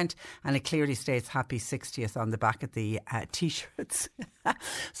the event, and it clearly states happy 60th on the back of the t-shirts.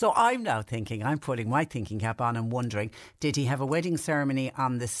 So I'm now thinking, I'm putting my thinking cap on and wondering, did he have a wedding ceremony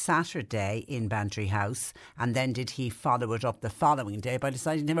on the Saturday in Bantry House, and then did he follow it up the following day by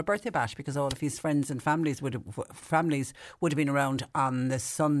deciding to have a birthday bash, because all of his friends and families would have been around on the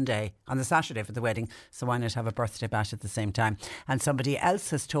Saturday for the wedding, so why not have a birthday bash at the same time? And somebody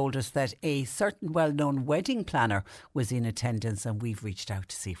else has told us that a certain well-known wedding planner was in attendance, and we've reached out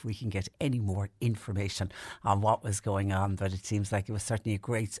to see if we can get any more information on what was going on. But it seems like it was certainly a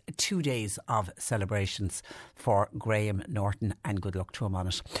great 2 days of celebrations for Graham Norton, and good luck to him on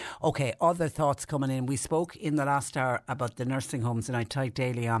it. OK, other thoughts coming in. We spoke in the last hour about the nursing homes, and I Tig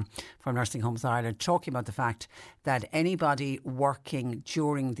Daly on from Nursing Homes Ireland, talking about the fact that anybody working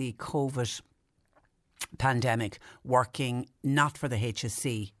during the COVID pandemic, working not for the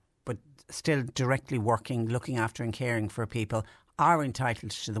HSE, but still directly working, looking after and caring for people, are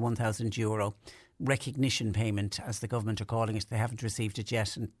entitled to the €1,000 recognition payment, as the government are calling it. They haven't received it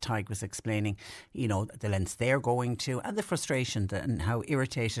yet, and Tig was explaining, the lengths they're going to, and the frustration and how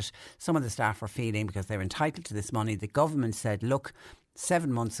irritated some of the staff are feeling because they're entitled to this money. The government said, look,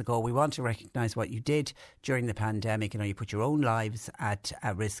 7 months ago, we want to recognise what you did during the pandemic. You put your own lives at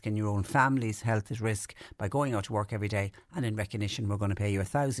risk and your own family's health at risk by going out to work every day, and in recognition we're going to pay you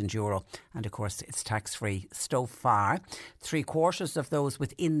 €1,000, and of course it's tax-free. So far, 3/4 of those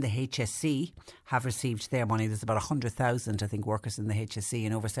within the HSE have received their money. There's about 100,000, I think, workers in the HSE,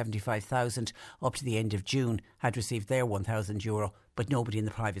 and over 75,000 up to the end of June had received their €1,000 but nobody in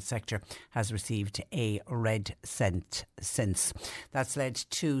the private sector has received a red cent since. That's led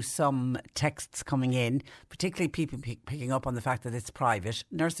to some texts coming in, particularly people picking up on the fact that it's private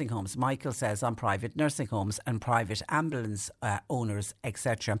nursing homes. Michael says on private nursing homes and private ambulance owners,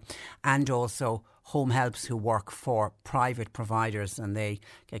 etc. And also home helps who work for private providers and they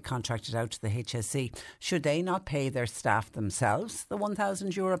get contracted out to the HSE. Should they not pay their staff themselves the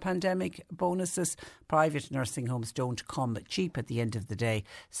 €1,000 pandemic bonuses? Private nursing homes don't come cheap at the end of the day,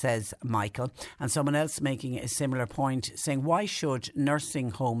 says Michael. And someone else making a similar point, saying, why should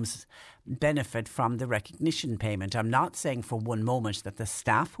nursing homes benefit from the recognition payment? I'm not saying for one moment that the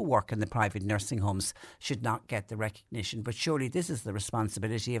staff who work in the private nursing homes should not get the recognition, but surely this is the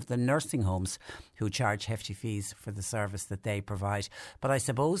responsibility of the nursing homes who charge hefty fees for the service that they provide. But I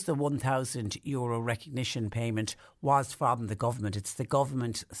suppose the €1,000 recognition payment was from the government. It's the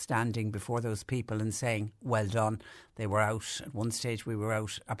government standing before those people and saying, well done. They were out. At one stage we were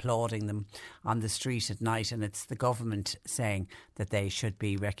out applauding them on the street at night, and it's the government saying that they should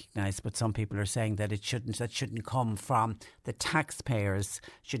be recognised. But some people are saying that it shouldn't. That shouldn't come from the taxpayers,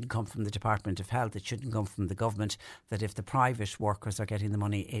 shouldn't come from the Department of Health, it shouldn't come from the government. That if the private workers are getting the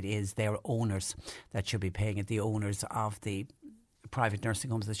money, it is their owners that should be paying it, the owners of the private nursing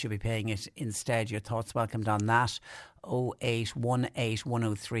homes that should be paying it instead. Your thoughts welcomed on that. 0818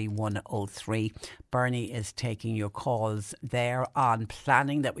 103 103. Bernie is taking your calls there on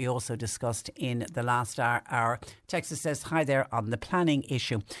planning that we also discussed in the last hour. Texas says, hi there, on the planning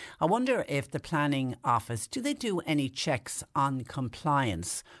issue. I wonder if the planning office, do they do any checks on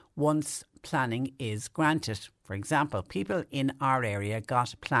compliance once planning is granted? For example, people in our area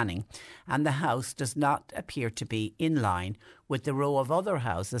got planning and the house does not appear to be in line with the row of other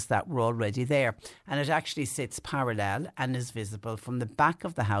houses that were already there, and it actually sits parallel and is visible from the back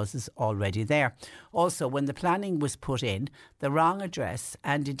of the houses already there. Also, when the planning was put in, the wrong address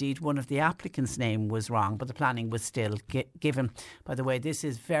and indeed one of the applicant's name was wrong, but the planning was still given. By the way, this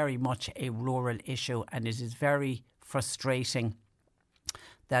is very much a rural issue and it is very frustrating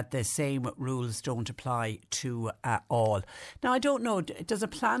that the same rules don't apply to all. Now, I don't know, does a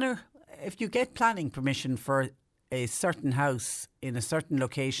planner, if you get planning permission for a certain house in a certain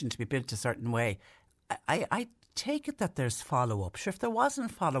location to be built a certain way, I take it that there's follow-up. Sure, if there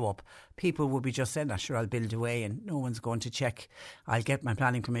wasn't follow-up, people would be just saying, sure, I'll build away and no one's going to check. I'll get my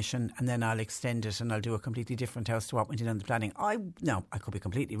planning permission and then I'll extend it and I'll do a completely different house to what went in on the planning. I could be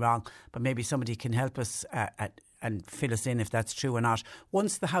completely wrong, but maybe somebody can help us and fill us in if that's true or not.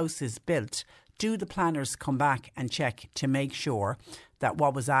 Once the house is built, do the planners come back and check to make sure that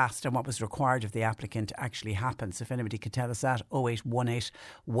what was asked and what was required of the applicant actually happens? If anybody could tell us that, 0818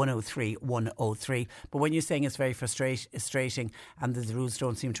 103 103. But when you're saying it's very frustrating and that the rules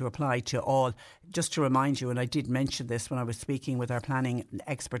don't seem to apply to all, just to remind you, and I did mention this when I was speaking with our planning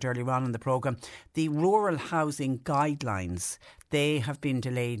expert earlier on in the programme, the rural housing guidelines, they have been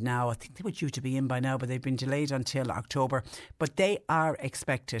delayed now. I think they were due to be in by now, but they've been delayed until October. But they are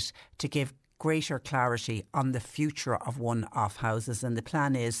expected to give greater clarity on the future of one-off houses, and the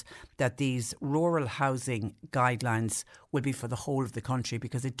plan is that these rural housing guidelines will be for the whole of the country,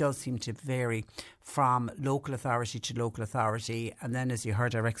 because it does seem to vary from local authority to local authority. And then, as you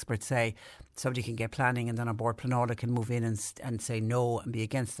heard our experts say, somebody can get planning and then a board planola can move in and say no and be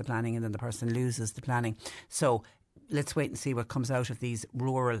against the planning, and then the person loses the planning. So let's wait and see what comes out of these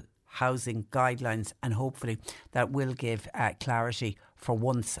rural housing guidelines, and hopefully that will give clarity for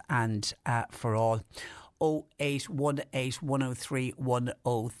once and for all. 0818 103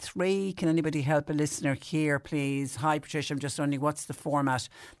 103. Can anybody help a listener here, please? Hi Patricia, I'm just wondering, what's the format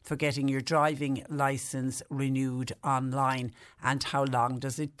for getting your driving licence renewed online, and how long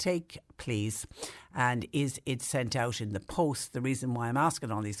does it take, please? And is it sent out in the post? The reason why I'm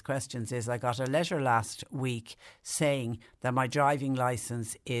asking all these questions is I got a letter last week saying that my driving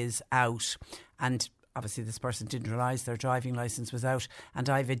licence is out, and obviously this person didn't realise their driving licence was out, and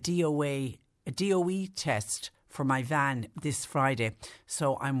I have a DOE test for my van this Friday.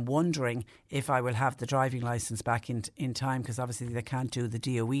 So I'm wondering if I will have the driving licence back in time, because obviously they can't do the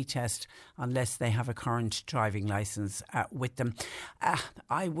DOE test unless they have a current driving licence with them. I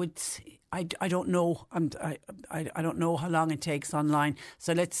don't know. I don't know how long it takes online.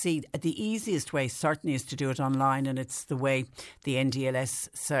 So let's see. The easiest way certainly is to do it online, and it's the way the NDLS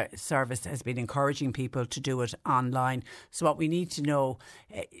service has been encouraging people to do it online. So what we need to know,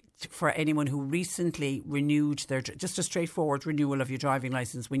 for anyone who recently renewed just a straightforward renewal of your driving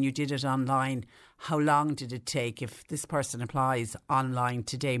licence, when you did it online, online, how long did it take? If this person applies online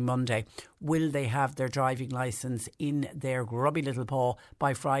today, Monday, will they have their driving licence in their grubby little paw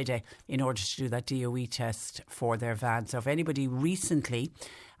by Friday in order to do that DOE test for their van? So if anybody recently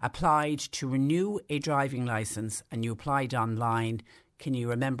applied to renew a driving licence and you applied online, can you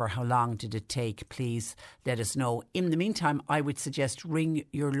remember how long did it take? Please let us know. In the meantime, I would suggest ring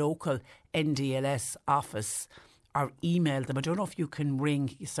your local NDLS office or email them. I don't know if you can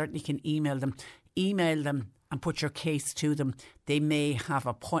ring. You certainly can email them. Email them and put your case to them. They may have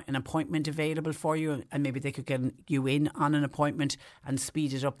an appointment available for you, and maybe they could get you in on an appointment and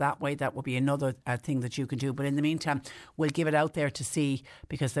speed it up that way. That would be another thing that you can do. But in the meantime, we'll give it out there to see,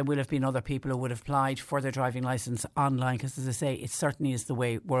 because there will have been other people who would have applied for their driving licence online, because as I say, it certainly is the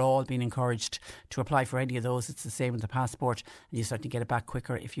way we're all being encouraged to apply for any of those. It's the same with the passport, and you certainly get it back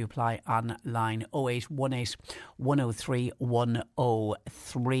quicker if you apply online. 0818 103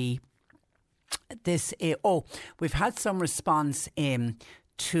 103. We've had some response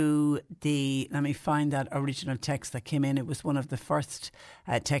to the, let me find that original text that came in. It was one of the first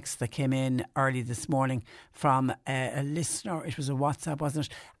texts that came in early this morning from a listener. It was a WhatsApp, wasn't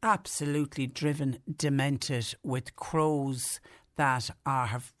it? Absolutely driven, demented, with crows that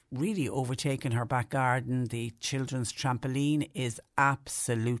have really overtaken her back garden. The children's trampoline is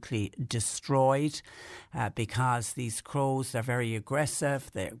absolutely destroyed because these crows are very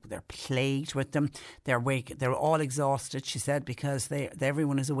aggressive. They're plagued with them. They're awake. They're all exhausted, she said, because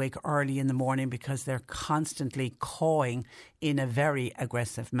everyone is awake early in the morning because they're constantly cawing in a very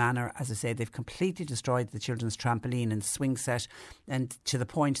aggressive manner. As I say, they've completely destroyed the children's trampoline and swing set, and to the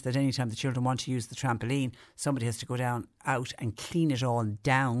point that anytime the children want to use the trampoline, somebody has to go out and clean it all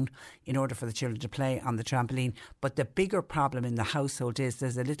down in order for the children to play on the trampoline. But the bigger problem in the household is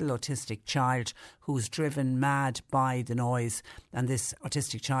there's a little autistic child who's driven mad by the noise, and this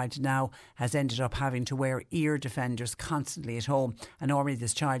autistic child now has ended up having to wear ear defenders constantly at home. And normally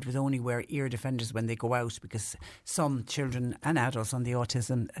this child would only wear ear defenders when they go out, because some children and adults on the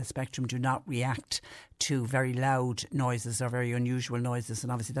autism spectrum do not react to very loud noises or very unusual noises,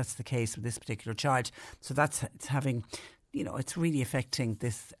 and obviously that's the case with this particular child. So it's having, it's really affecting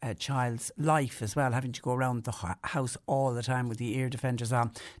this child's life as well, having to go around the house all the time with the ear defenders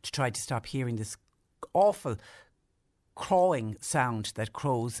on to try to stop hearing this awful crowing sound that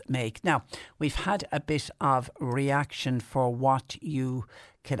crows make. Now, we've had a bit of reaction for what you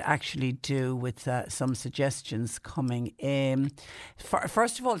could actually do with some suggestions coming in.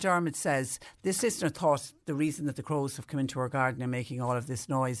 First of all, Dermot says this listener thought the reason that the crows have come into her garden and making all of this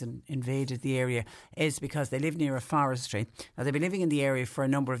noise and invaded the area is because they live near a forestry. Now, they've been living in the area for a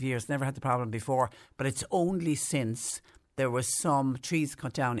number of years, never had the problem before, but it's only since there were some trees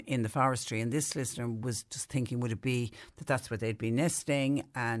cut down in the forestry, and this listener was just thinking, would it be that that's where they'd be nesting,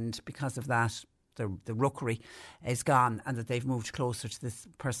 and because of that the rookery is gone and that they've moved closer to this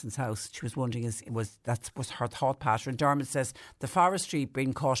person's house. She was wondering, that was her thought pattern. Dermot says the forestry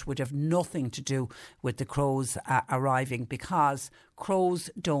being cut would have nothing to do with the crows arriving, because crows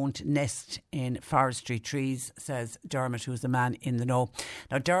don't nest in forestry trees, says Dermot, who's a man in the know.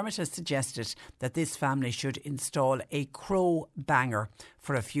 Now, Dermot has suggested that this family should install a crow banger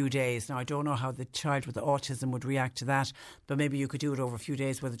for a few days. Now, I don't know how the child with the autism would react to that, but maybe you could do it over a few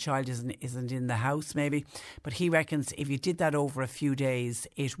days where the child isn't in the house, maybe. But he reckons if you did that over a few days,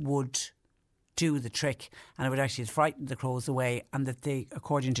 it would do the trick, and it would actually frighten the crows away, and that they,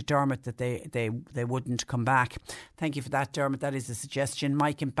 according to Dermot, that they wouldn't come back. Thank you for that, Dermot. That is a suggestion.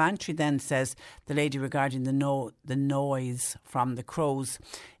 Mike in Bantry then says the lady regarding the noise from the crows,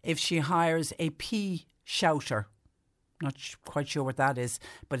 if she hires a pea shouter, not quite sure what that is,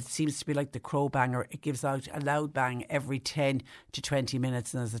 but it seems to be like the crow banger. It gives out a loud bang every 10 to 20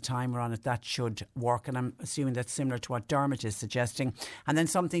 minutes, and there's a timer on it. That should work, and I'm assuming that's similar to what Dermot is suggesting. And then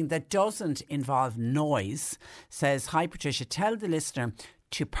something that doesn't involve noise says, hi Patricia, tell the listener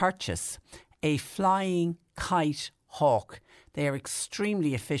to purchase a flying kite hawk. They are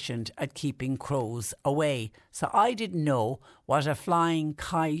extremely efficient at keeping crows away. So I didn't know what a flying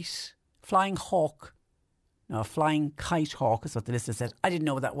hawk is what the listener said. I didn't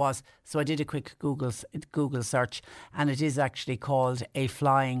know what that was, so I did a quick Google search, and it is actually called a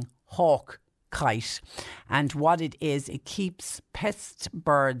flying hawk kite. And what it is, it keeps pest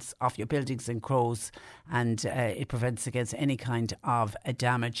birds off your buildings and crows, and it prevents against any kind of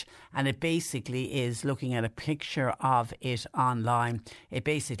damage. And it basically is, looking at a picture of it online, it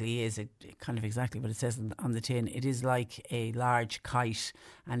basically is kind of exactly what it says on the tin. It is like a large kite,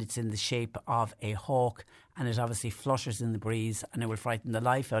 and it's in the shape of a hawk, and it obviously flutters in the breeze, and it will frighten the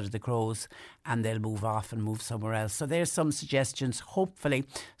life out of the crows, and they'll move off and move somewhere else. So there's some suggestions. Hopefully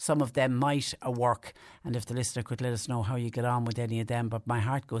some of them might work, and if the listener could let us know how you get on with any of them. But my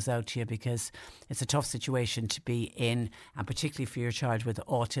heart goes out to you, because it's a tough situation to be in, and particularly for your child with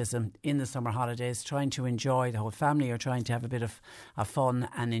autism in the summer holidays, trying to enjoy, the whole family are trying to have a bit of fun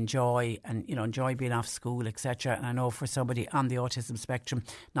and enjoy being off school, etc. And I know for somebody on the autism spectrum,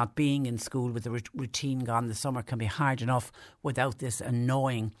 not being in school with the routine gone, the summer can be hard enough without this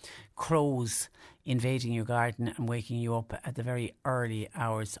annoying crows invading your garden and waking you up at the very early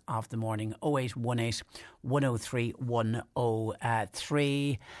hours of the morning. 0818 103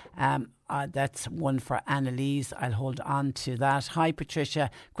 103. That's one for Annalise. I'll hold on to that. Hi, Patricia.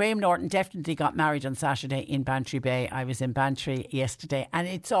 Graham Norton definitely got married on Saturday in Bantry Bay. I was in Bantry yesterday, and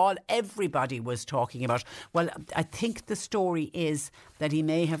it's all everybody was talking about. Well, I think the story is that he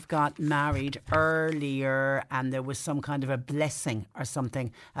may have got married earlier, and there was some kind of a blessing or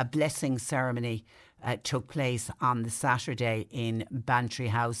something, a blessing ceremony took place on the Saturday in Bantry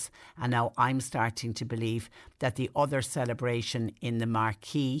House, and now I'm starting to believe that the other celebration in the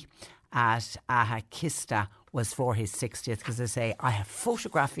Marquee at Ahakista was for his 60th, because I say I have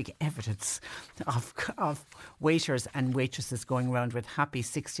photographic evidence of waiters and waitresses going around with happy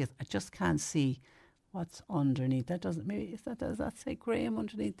 60th. I just can't see what's underneath. That doesn't, maybe does that say Graham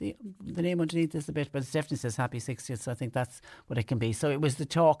underneath the name underneath this a bit, but it definitely says happy 60th, so I think that's what it can be. So it was the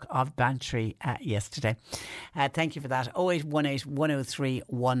talk of Bantry yesterday. Thank you for that. 0818 103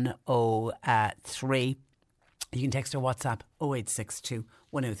 103. You can text or WhatsApp 0862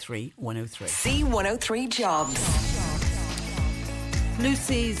 103 103. C103 Jobs.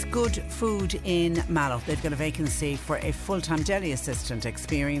 Lucy's Good Food in Mallow. They've got a vacancy for a full-time deli assistant.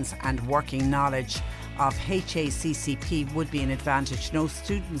 Experience and working knowledge of HACCP would be an advantage. No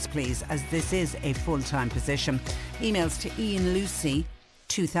students, please, as this is a full-time position. Emails to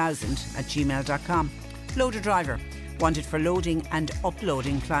ianlucy2000@gmail.com. Loader driver. Wanted for loading and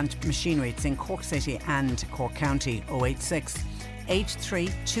uploading plant machinery. It's in Cork City and Cork County. 086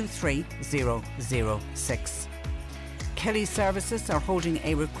 8323 006. Kelly Services are holding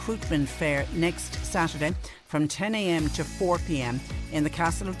a recruitment fair next Saturday from 10 a.m. to 4 p.m. in the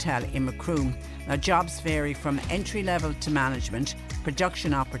Castle Hotel in Macroom. Now, jobs vary from entry level to management,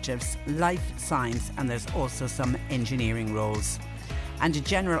 production operatives, life science, and there's also some engineering roles. And a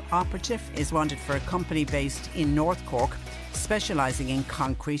general operative is wanted for a company based in North Cork, specialising in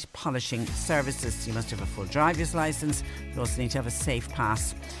concrete polishing services. You must have a full driver's licence. You also need to have a safe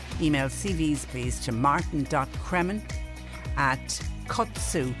pass. Email CVs, please, to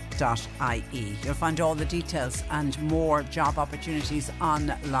martin.kremen@kutsu.ie. You'll find all the details and more job opportunities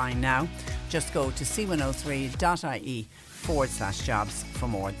online now. Just go to c103.ie/jobs for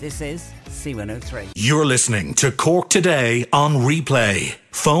more. This is C103. You're listening to Cork Today on replay.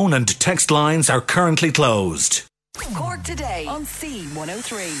 Phone and text lines are currently closed. Cork Today on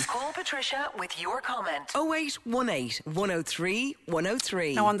C103. Call Patricia with your comment. 0818 103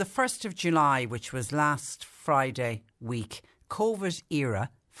 103. Now, on the 1st of July, which was last Friday week, COVID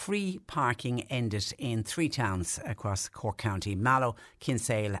era, free parking ended in 3 towns across Cork County: Mallow,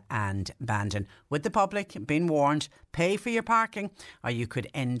 Kinsale and Bandon. With the public being warned, pay for your parking or you could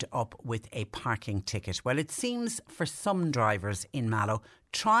end up with a parking ticket. Well, it seems for some drivers in Mallow,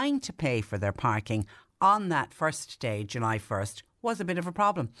 trying to pay for their parking on that first day, July 1st, was a bit of a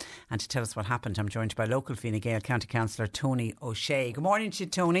problem. And to tell us what happened, I'm joined by local Fine Gael County Councillor Tony O'Shea. Good morning to you,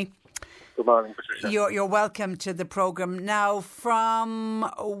 Tony. Good morning, Patricia. You're welcome to the programme. Now, from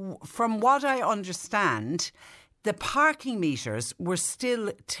what I understand, the parking meters were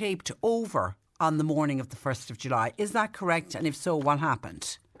still taped over on the morning of the 1st of July. Is that correct? And if so, what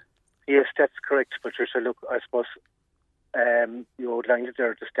happened? Yes, that's correct, Patricia. Look, I suppose you outlined it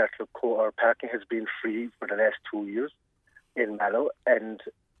there at the start. Look, our parking has been free for the last 2 years in Mallow, and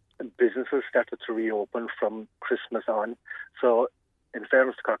businesses started to reopen from Christmas on. So, in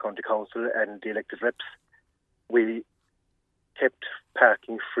fairness to Cork County Council and the elected reps, we kept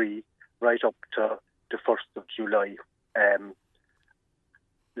parking free right up to the 1st of July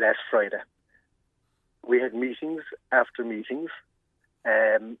last Friday. We had meetings after meetings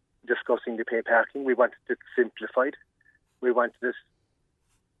discussing the pay parking. We wanted it simplified. We wanted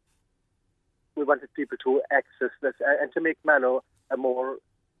people to access this and to make Mallow a more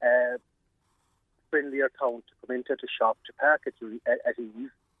friendlier town to come into the shop, to park at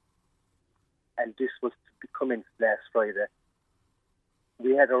ease. And this was to come in last Friday.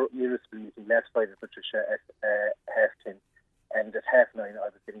 We had our municipal meeting last Friday, Patricia, at 10:30, and at 9:30 I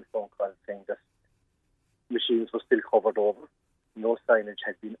was getting phone calls saying that machines were still covered over, no signage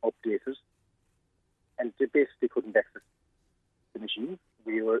had been updated, and they basically couldn't access the machines.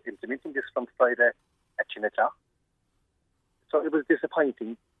 We were implementing this from Friday at 10 o'clock. So it was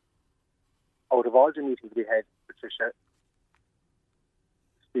disappointing. Out of all the meetings we had, Patricia,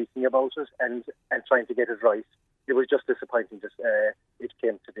 speaking about it and trying to get it right, it was just disappointing that it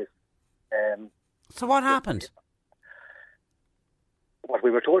came to this. So what happened? What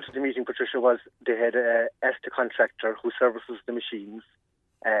we were told at the meeting, Patricia, was they had asked the contractor who services the machines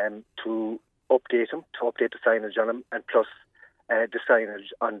to update them, to update the signage on them, and plus the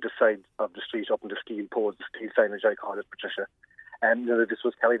signage on the side of the street up in the steel poles, the steel signage, I call it, Patricia. None of this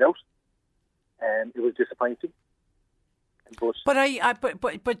was carried out. It was disappointing.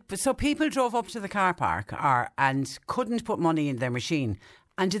 But so people drove up to the car park and couldn't put money in their machine,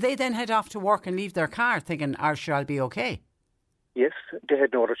 and did they then head off to work and leave their car thinking, sure, I'll be okay? Yes, they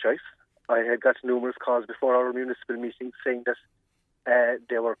had no other choice. I had got numerous calls before our municipal meeting saying that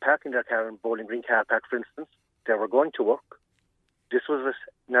they were parking their car in Bowling Green car park, for instance. They were going to work. This was at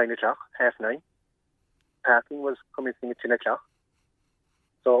 9 o'clock, 9:30. Parking was commencing at 10 o'clock.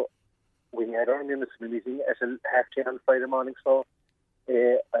 So we had our municipal meeting at 10:30 on Friday morning. So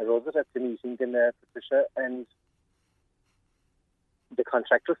I rose it at the meeting in Patricia, and the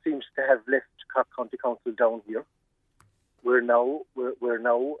contractor seems to have left Cork County Council down here. We're now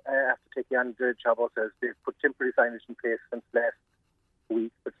after taking on the job ourselves. They've put temporary signage in place since last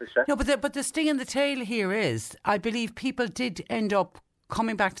week, Patricia. No, but the sting in the tail here is, I believe people did end up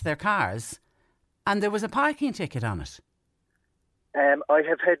coming back to their cars, and there was a parking ticket on it. I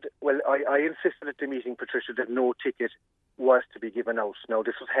insisted at the meeting, Patricia, that no ticket was to be given out. Now,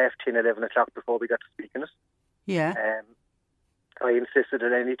 this was 10:30, 11 o'clock before we got to speak on it. Yeah. I insisted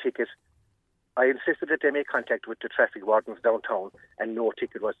that they make contact with the traffic wardens downtown, and no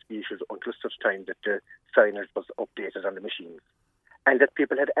ticket was to be issued until such time that the signage was updated on the machines. And that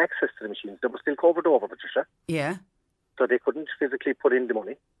people had access to the machines. They were still covered over, Patricia. Yeah. So they couldn't physically put in the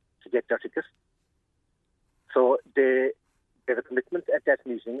money to get their ticket. So they gave a commitment at that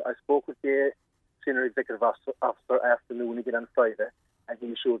meeting. I spoke with the senior executive officer afternoon again on Friday, and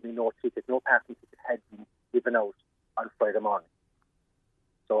he assured me no parking ticket had been given out on Friday morning.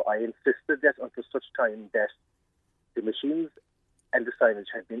 So I insisted that until such time that the machines and the signage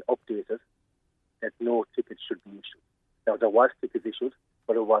had been updated, that no ticket should be issued. Now, there was tickets issued,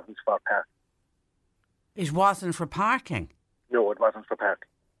 but it wasn't for parking. It wasn't for parking? No, it wasn't for parking.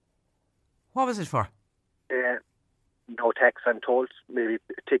 What was it for? No tax, I'm told. Maybe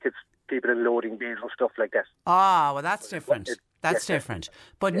tickets, people in loading bays and stuff like that. Ah, well, that's different. That's different.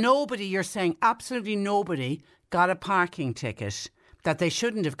 But nobody, you're saying absolutely nobody got a parking ticket that they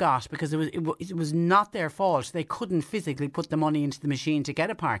shouldn't have got because it was not their fault. They couldn't physically put the money into the machine to get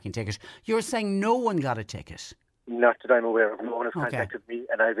a parking ticket. You're saying no one got a ticket? Not that I'm aware of. No one has contacted me,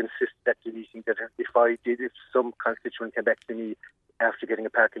 and I've insisted at the meeting that if some constituent came back to me after getting a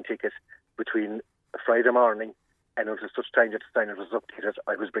parking ticket between Friday morning and until such time that the sign was updated,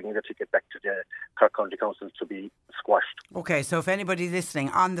 I was bringing the ticket back to the Cork County Council to be squashed. OK, so if anybody listening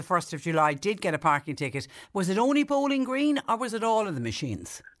on the 1st of July did get a parking ticket, was it only Bowling Green or was it all of the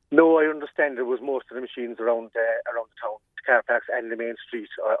machines? No, I understand it was most of the machines around the town, the car parks and the main street.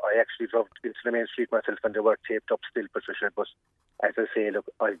 I actually drove into the main street myself and they were taped up still, Patricia. But as I say, look,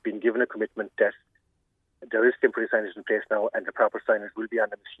 I've been given a commitment that there is temporary signage in place now and the proper signage will be on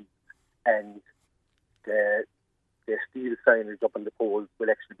the machine. And the steel signage up on the poles will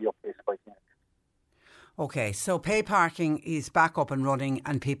actually be updated by the end. OK, so pay parking is back up and running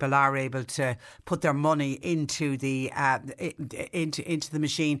and people are able to put their money into the into the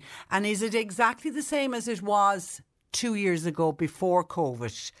machine. And is it exactly the same as it was 2 years ago before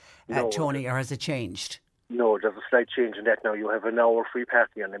COVID, Tony, or has it changed? No, there's a slight change in that now. You have an hour free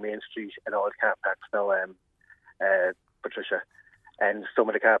parking on the main street and all car parks now, Patricia. And some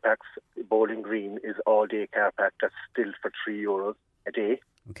of the car parks, Bowling Green is all-day car park that's still for €3 a day.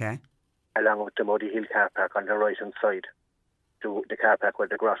 Okay. Along with the Muddy Hill car park on the right-hand side. The car park where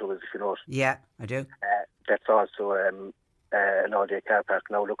the grotto is, if you know it. Yeah, I do. That's also an all-day car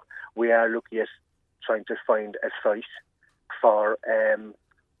park. Now, look, we are looking at trying to find a site for an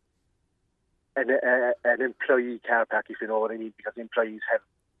employee car park, if you know what I mean, because employees have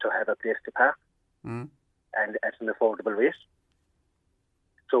to have a place to park and at an affordable rate.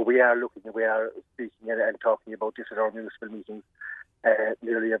 So we are speaking and talking about this at our municipal meetings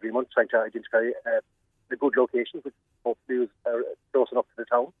nearly every month, trying to identify a good location, which hopefully is close enough to the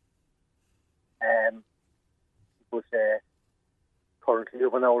town. But currently we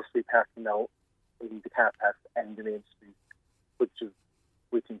have an hour free parking now in the car parks and the main street, which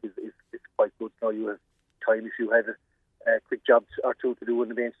we think is quite good. Now you have time if you have a quick job or two to do in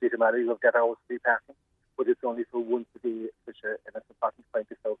the main street of Mallow, you have that hour free parking. but it's only for once a day, and it's important to find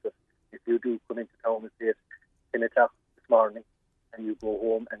this out that if you do come into town at say 10 o'clock this morning and you go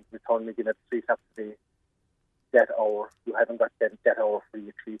home and return again at 3 o'clock today, that hour, you haven't got that hour free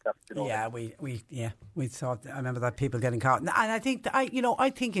at 3 o'clock. Yeah, we thought. I remember that people getting caught, and I think I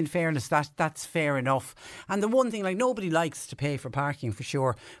think in fairness that's fair enough. And the one thing, like, nobody likes to pay for parking for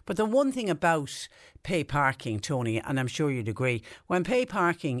sure, but the one thing about pay parking, Tony, and I'm sure you'd agree, when pay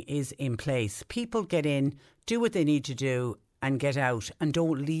parking is in place, people get in, do what they need to do, and get out, and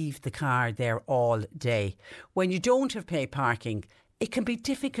don't leave the car there all day. When you don't have pay parking, it can be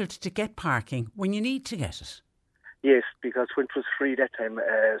difficult to get parking when you need to get it. Yes, because when it was free that time,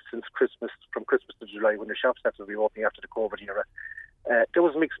 since Christmas, from Christmas to July, when the shops started to reopen after the COVID era, there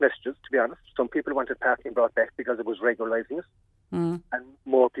was mixed messages, to be honest. Some people wanted parking brought back because it was regularising it, and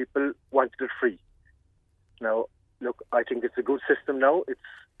more people wanted it free. Now, look, I think it's a good system now. It's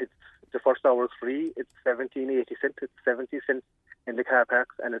the first hour is free. It's 17.80 cents. It's 70 cents in the car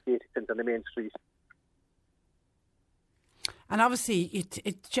parks, and it's 80 cents on the main street. And obviously,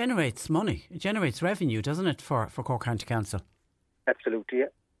 it generates money. It generates revenue, doesn't it, for Cork County Council? Absolutely, yeah.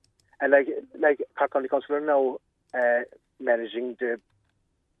 And like Cork County Council are now managing the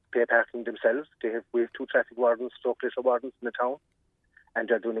pay parking themselves. We have 2 traffic wardens, stroke leisure wardens in the town, and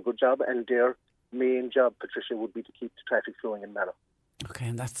they're doing a good job. And their main job, Patricia, would be to keep the traffic flowing in Mallow. Okay,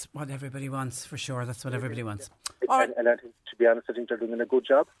 and that's what everybody wants, for sure. That's what everybody wants. And I think, to be honest, I think they're doing a good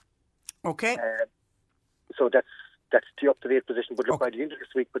job. Okay. So that's the up-to-date position. But look, by the end of this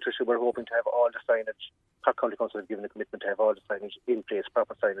week, Patricia, we're hoping to have all the signage. Cork County Council have given a commitment to have all the signage in place,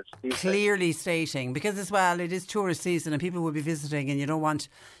 proper signage. Clearly stating, because as well, it is tourist season and people will be visiting, and you don't want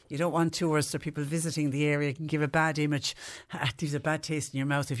tourists or people visiting the area. It can give a bad image. It leaves a bad taste in your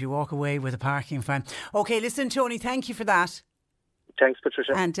mouth if you walk away with a parking fine. Okay, listen, Tony, thank you for that. Thanks,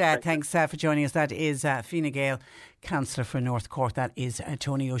 Patricia. And thanks for joining us. That is Fine Gael, Councillor for North Cork. That is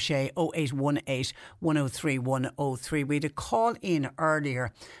Tony O'Shea. 0818 103 103. We had a call in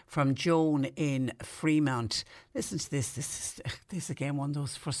earlier from Joan in Fremont. Listen to this. This is again one of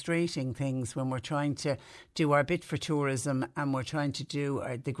those frustrating things when we're trying to do our bit for tourism, and we're trying to do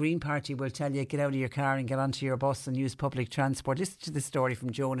the Green Party will tell you get out of your car and get onto your bus and use public transport. Listen to the story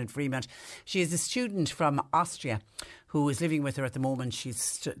from Joan in Fremont. She is a student from Austria who is living with her at the moment.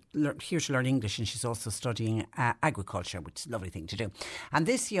 She's here to learn English, and she's also studying agriculture, which is a lovely thing to do. And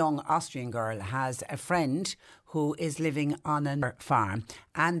this young Austrian girl has a friend who is living on a farm,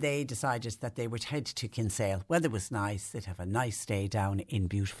 and they decided that they would head to Kinsale. Weather was nice. They'd have a nice day down in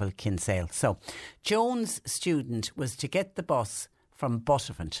beautiful Kinsale. So Joan's student was to get the bus from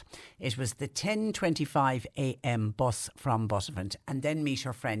Buttevant. It was the 10:25 a.m. bus from Buttevant, and then meet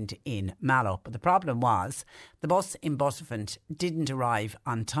her friend in Mallow. But the problem was the bus in Buttevant didn't arrive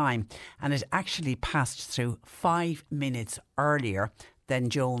on time, and it actually passed through 5 minutes earlier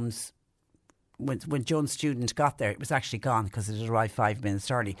than Joan's. When Joan's student got there, it was actually gone because it had arrived 5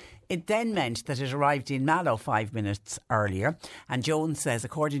 minutes early. It then meant that it arrived in Mallow 5 minutes earlier. And Joan says,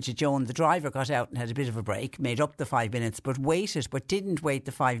 according to Joan, the driver got out and had a bit of a break, made up the 5 minutes, but didn't wait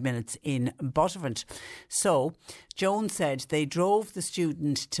the 5 minutes in Buttevant. So Joan said they drove the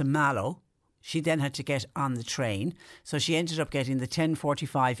student to Mallow. She then had to get on the train. So she ended up getting the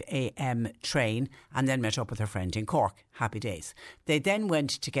 10:45 a.m. train and then met up with her friend in Cork. Happy days. They then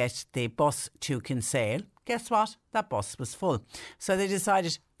went to get the bus to Kinsale. Guess what? That bus was full. So they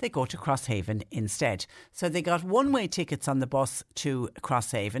decided they'd go to Crosshaven instead. So they got one-way tickets on the bus to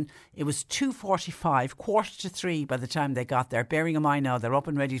Crosshaven. It was 2:45, 2:45 by the time they got there. Bearing in mind now they're up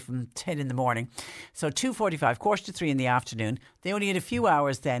and ready from 10 in the morning. So 2:45, 2:45 in the afternoon. They only had a few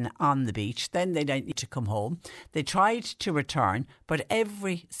hours then on the beach. Then they need to come home. They tried to return, but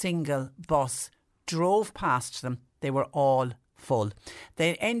every single bus drove past them. They were all full.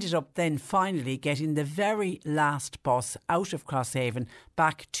 They ended up then finally getting the very last bus out of Crosshaven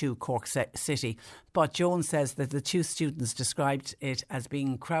back to Cork City. But Joan says that the two students described it as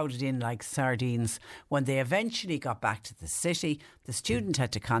being crowded in like sardines. When they eventually got back to the city, the student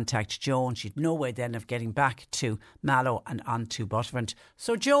had to contact Joan. She'd no way then of getting back to Mallow and on to Buttevant.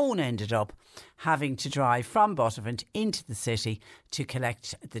 So Joan ended up having to drive from Buttevant into the city to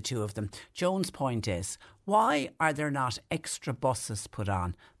collect the two of them. Joan's point is, why are there not extra buses put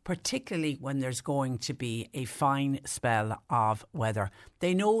on, particularly when there's going to be a fine spell of weather?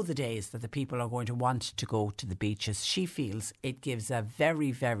 They know the days that the people are going to want to go to the beaches. She feels it gives a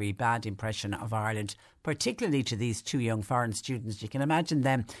very, very bad impression of Ireland particularly to these two young foreign students. You can imagine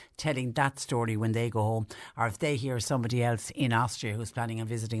them telling that story when they go home, or if they hear somebody else in Austria who's planning on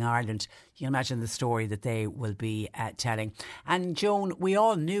visiting Ireland, you can imagine the story that they will be telling. And Joan, we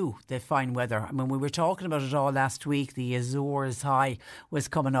all knew the fine weather. I mean, we were talking about it all last week. The Azores high was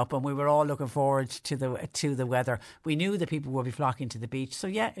coming up, and we were all looking forward to the weather. We knew that people would be flocking to the beach. So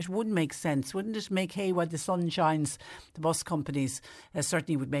yeah, it would make sense, wouldn't it? Make hay while the sun shines. The bus companies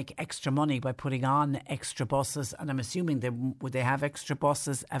certainly would make extra money by putting on extra buses, and I'm assuming they have extra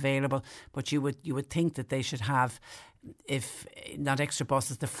buses available. But you would think that they should have, if not extra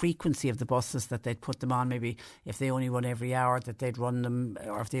buses, the frequency of the buses that they'd put them on. Maybe if they only run every hour, that they'd run them,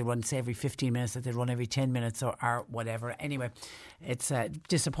 or if they run, say, every 15 minutes, that they'd run every 10 minutes or whatever. Anyway, it's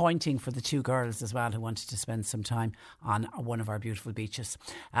disappointing for the two girls as well who wanted to spend some time on one of our beautiful beaches.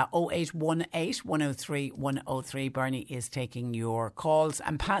 0818 103 103. Bernie is taking your calls.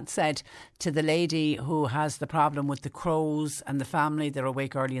 And Pat said to the lady who has the problem with the crows and the family, they're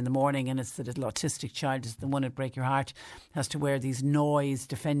awake early in the morning, and it's the little autistic child, is the one that break your heart, has to wear these noise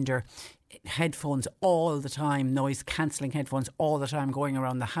defender headphones all the time, noise cancelling headphones all the time, going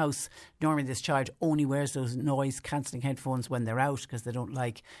around the house. Normally this child only wears those noise cancelling headphones when they're out, because they don't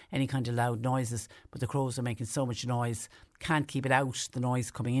like any kind of loud noises, but the crows are making so much noise, can't keep it out, the noise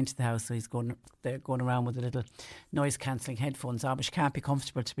coming into the house, so they're going around with the little noise cancelling headphones on, but she can't be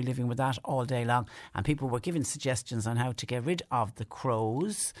comfortable to be living with that all day long. And people were giving suggestions on how to get rid of the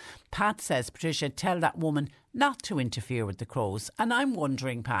crows. Pat says, Patricia, tell that woman not to interfere with the crows. And I'm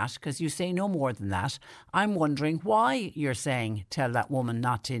wondering, Pat, because you say no more than that, I'm wondering why you're saying tell that woman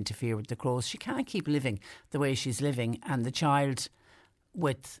not to interfere with the crows. She can't keep living the way she's living, and the child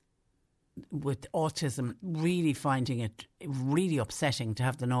with autism really finding it really upsetting to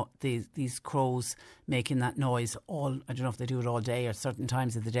have these crows making that noise all, I don't know if they do it all day or certain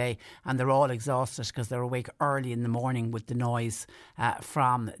times of the day, and they're all exhausted because they're awake early in the morning with the noise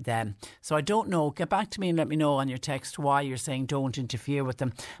from them. So I don't know, get back to me and let me know on your text why you're saying don't interfere with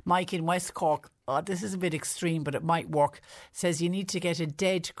them. Mike in West Cork, this is a bit extreme but it might work, says you need to get a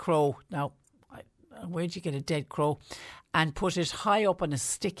dead crow. Now, where'd you get a dead crow? And put it high up on a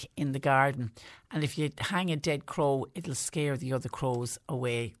stick in the garden. And if you hang a dead crow, it'll scare the other crows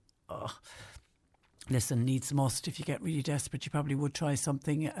away. Oh. Listen, needs must. If you get really desperate, you probably would try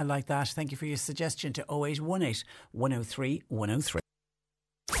something like that. Thank you for your suggestion to 0818 103 103.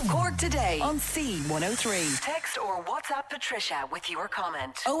 Cork Today on C103. Text or WhatsApp Patricia with your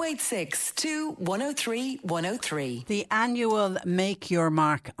comment. 0862 103 103. The annual Make Your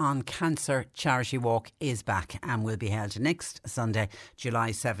Mark on Cancer charity walk is back and will be held next Sunday,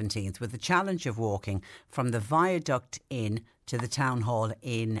 July 17th, with the challenge of walking from the Viaduct Inn to the Town Hall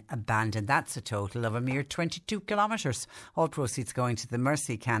in Bandon. That's a total of a mere 22 kilometres. All proceeds going to the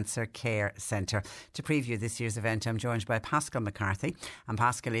Mercy Cancer Care Centre. To preview this year's event, I'm joined by Pascal McCarthy, and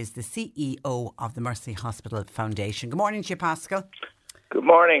Pascal is the CEO of the Mercy Hospital Foundation. Good morning to you, Pascal. Good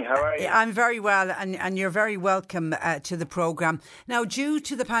morning, how are you? I'm very well, and you're very welcome to the programme. Now, due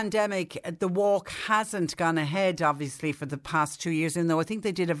to the pandemic, the walk hasn't gone ahead, obviously, for the past 2 years, even though I think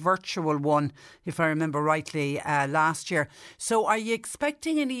they did a virtual one, if I remember rightly, last year. So are you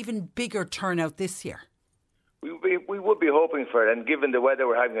expecting an even bigger turnout this year? We would be hoping for it, and given the weather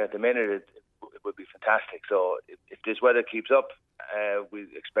we're having at the minute, it would be fantastic. So if this weather keeps up, we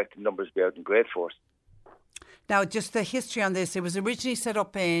expect the numbers to be out in great force. Now, just the history on this, it was originally set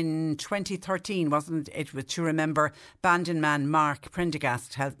up in 2013, wasn't it? With, to remember, Bandon man Mark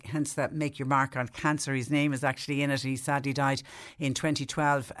Prendergast, hence that Make Your Mark on Cancer. His name is actually in it. He sadly died in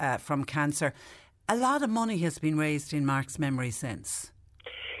 2012 from cancer. A lot of money has been raised in Mark's memory since.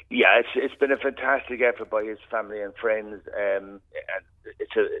 Yeah, it's been a fantastic effort by his family and friends. And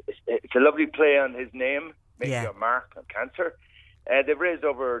it's a lovely play on his name, Make Your Mark on Cancer. They've raised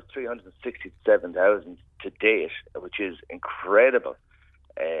over 367,000 to date, which is incredible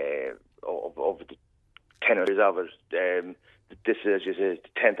over the 10 years of it. This is, as you say,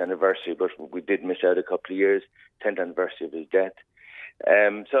 the 10th anniversary, but we did miss out a couple of years, 10th anniversary of his death.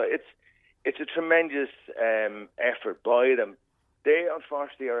 So it's a tremendous effort by them. They,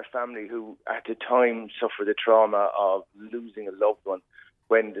 unfortunately, are a family who, at the time, suffered the trauma of losing a loved one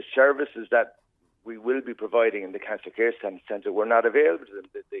when the services that we will be providing in the Cancer Care Centre were not available to them,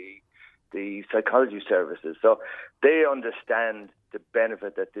 the psychology services. So they understand the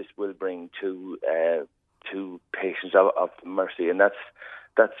benefit that this will bring to patients of Mercy, and that's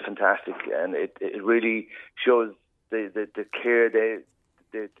fantastic. And it really shows the care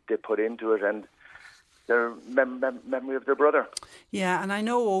they put into it, and their memory of their brother. Yeah, and I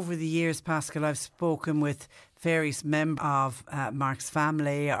know over the years, Pascal, I've spoken with various members of Mark's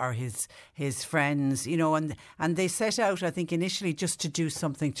family or his friends, you know, and they set out, I think, initially just to do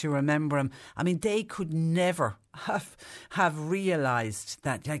something to remember him. I mean, they could never have realised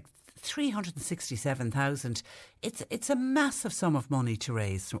that, like, 367,000. It's a massive sum of money to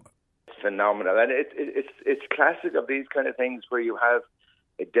raise. Phenomenal, and it's classic of these kind of things where you have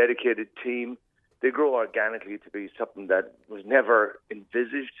a dedicated team. They grow organically to be something that was never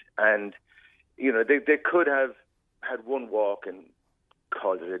envisaged, and you know they could have had one walk and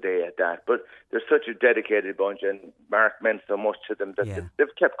called it a day at that. But they're such a dedicated bunch, and Mark meant so much to them that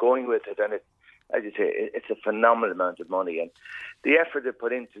they've kept going with it, and as you say, it's a phenomenal amount of money, and the effort they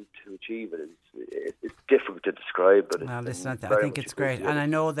put into to achieve it is difficult to describe. But well, listen, I think it's great, and I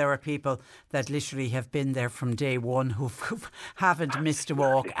know there are people that literally have been there from day one who haven't missed a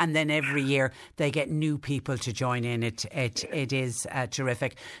walk, and then every year they get new people to join in. It is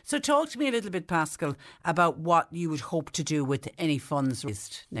terrific. So, talk to me a little bit, Pascal, about what you would hope to do with any funds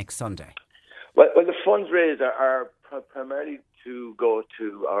raised next Sunday. Well, the funds raised are primarily to go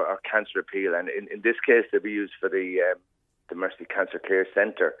to our cancer appeal, and in this case they'll be used for the Mercy Cancer Care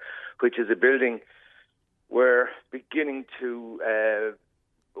Centre, which is a building we're beginning to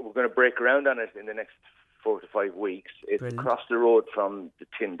we're going to break ground on it in the next 4 to 5 weeks. It's Brilliant. Across the road from the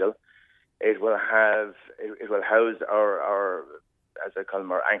Tyndall. It will house our as I call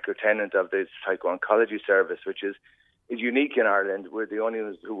them, our anchor tenant of the psycho-oncology service, which is unique in Ireland. We're the only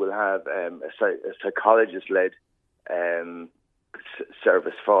ones who will have a psychologist-led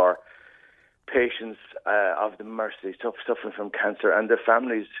service for patients of the Mercy suffering from cancer and their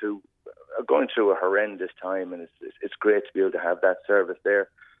families who are going through a horrendous time, and it's great to be able to have that service there.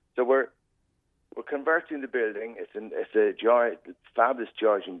 So we're converting the building. It's a fabulous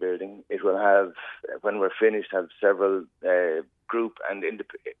Georgian building. It will have, when we're finished, have several group and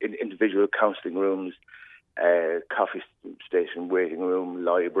individual counselling rooms, coffee station, waiting room,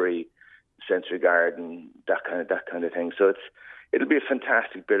 library, sensory garden, that kind of thing. So it'll be a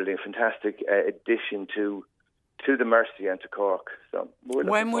fantastic building, a fantastic addition to the Mercy and to Cork. So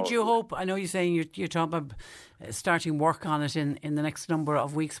when would you hope? I know you're saying you're talking about starting work on it in the next number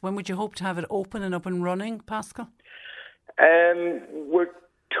of weeks. When would you hope to have it open and up and running, Pascal? We're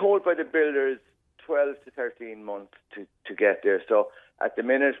told by the builders 12 to 13 months to get there. So at the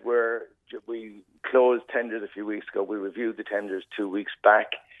minute we closed tenders a few weeks ago. We reviewed the tenders 2 weeks back.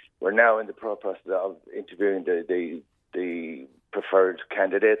 We're now in the process of interviewing the preferred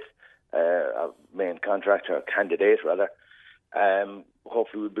candidates, main contractor, candidate rather.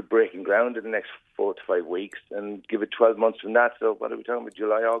 Hopefully we'll be breaking ground in the next 4 to 5 weeks and give it 12 months from that. So what are we talking about,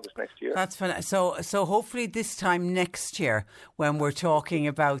 July, August next year? That's fun. So hopefully this time next year, when we're talking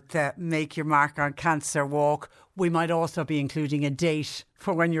about Make Your Mark on Cancer Walk, we might also be including a date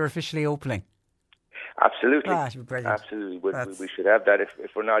for when you're officially opening. Absolutely. Brilliant. Absolutely. We should have that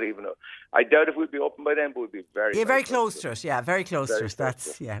if we're not even... I doubt if we'll be open by then, but we'll be very close to it. Yeah, very close to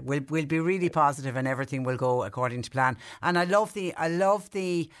it. We'll be really positive and everything will go according to plan. And I love the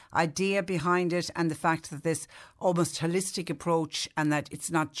idea behind it and the fact that this almost holistic approach, and that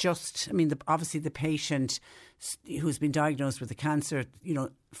it's not just... I mean, obviously the patient who's been diagnosed with the cancer, you know,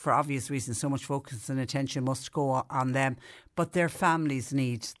 for obvious reasons, so much focus and attention must go on them, but their families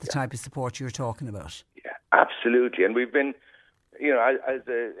need the type of support you're talking about. Yeah, absolutely. And we've been, you know, as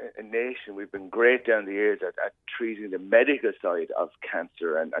a nation, we've been great down the years at treating the medical side of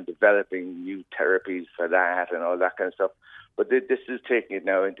cancer and developing new therapies for that and all that kind of stuff. But this is taking it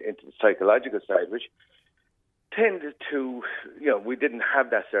now into the psychological side, which tended to, you know, we didn't have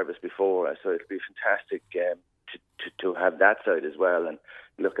that service before, so it'd be fantastic to have that side as well and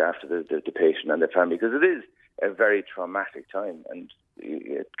look after the patient and the family, because it is a very traumatic time, and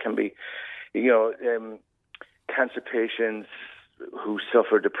it can be, you know, cancer patients who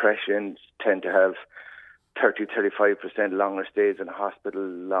suffer depression tend to have 30-35% longer stays in hospital,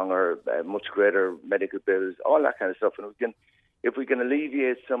 longer, much greater medical bills, all that kind of stuff. And if we can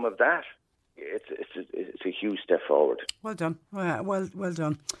alleviate some of that, it's a huge step forward. Well done. Well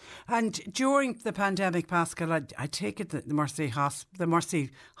done. And during the pandemic, Pascal, I take it that the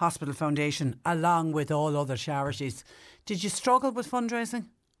Mercy Hospital Foundation, along with all other charities, did you struggle with fundraising?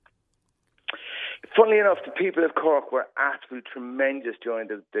 Funnily enough, the people of Cork were absolutely tremendous during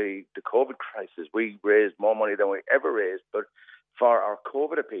the COVID crisis. We raised more money than we ever raised, but for our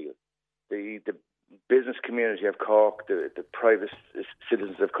COVID appeal, the business community of Cork, the private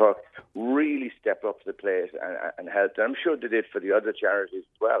citizens of Cork really stepped up to the plate and helped. And I'm sure they did for the other charities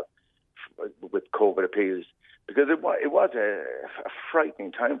as well with COVID appeals, because it was a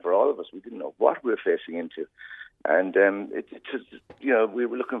frightening time for all of us. We didn't know what we were facing into. And it's just, you know, we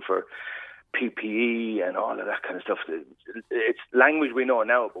were looking for PPE and all of that kind of stuff. It's language we know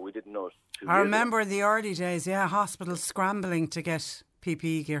now, but we didn't know it 2 years ago. I remember in the early days, hospitals scrambling to get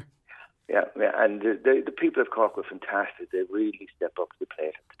PPE gear. Yeah, and the people of Cork were fantastic. They really stepped up to the plate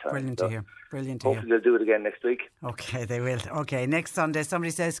at the time. Brilliant to hear. Hopefully they'll do it again next week. Okay, they will. Okay, next Sunday.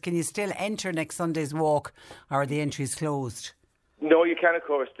 Somebody says, can you still enter next Sunday's walk, or are the entries closed? No, you can, of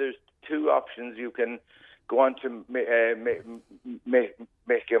course. There's two options. You can go on to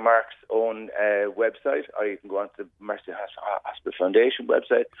Make Your Mark's own website, or you can go on to the Mercy Hospital Foundation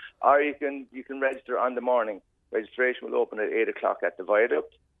website, or you can register on the morning. Registration will open at 8 o'clock at the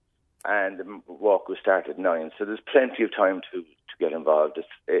Viaduct, and the walk will start at 9. So there's plenty of time to get involved.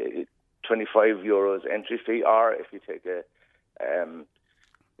 It's €25 entry fee, or if you take a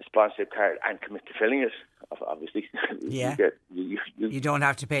sponsorship card and commit to filling it, obviously. Yeah. You don't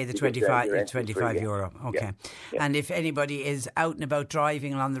have to pay the €25. Okay. Yeah. And if anybody is out and about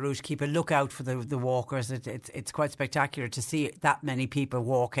driving along the route, keep a lookout for the walkers. It's quite spectacular to see that many people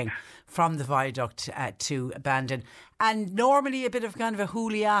walking from the Viaduct to Bandon. And normally a bit of kind of a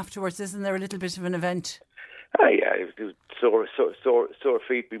hoolie afterwards, isn't there? A little bit of an event? Yeah, sore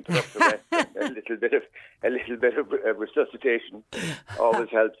feet being put up to rest. a little bit of resuscitation always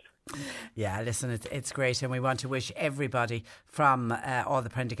helps. Yeah, listen, it's great, and we want to wish everybody from all the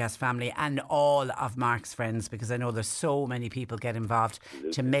Prendergast family and all of Mark's friends, because I know there's so many people get involved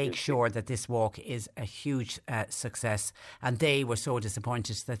to make sure that this walk is a huge success, and they were so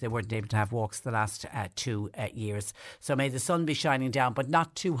disappointed that they weren't able to have walks the last 2 years. So may the sun be shining down, but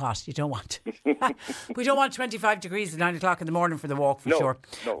not too hot. You don't want we don't want 25 degrees at 9 o'clock in the morning for the walk, for sure.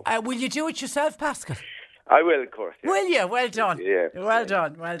 No. Will you do it yourself, Pascal? I will, of course. Yeah. Will you? Well done. Yeah. Well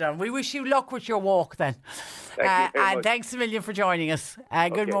done. We wish you luck with your walk then. Thank you very much. Thanks a million for joining us.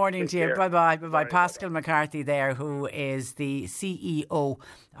 Good morning to you. Bye-bye. Pascal McCarthy there, who is the CEO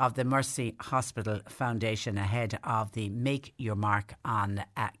of the Mercy Hospital Foundation, ahead of the Make Your Mark on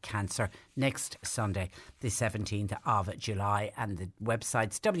Cancer next Sunday, the 17th of July. And the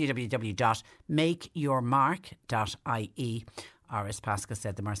website's www.makeyourmark.ie. Or as Pascal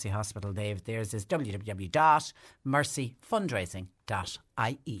said, the Mercy Hospital, theirs is www.mercyfundraising.ie.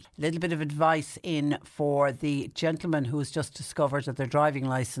 A little bit of advice in for the gentleman who's just discovered that their driving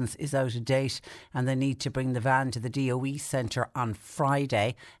licence is out of date, and they need to bring the van to the DOE centre on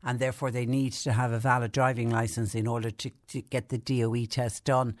Friday, and therefore they need to have a valid driving licence in order to get the DOE test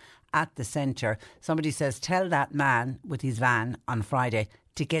done at the centre. Somebody says, tell that man with his van on Friday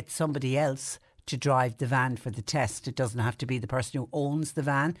to get somebody else to drive the van for the test. It doesn't have to be the person who owns the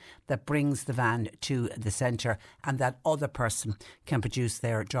van that brings the van to the centre, and that other person can produce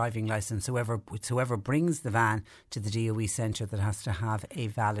their driving licence. Whoever brings the van to the DOE centre that has to have a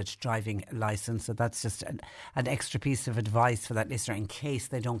valid driving licence. So that's just an extra piece of advice for that listener in case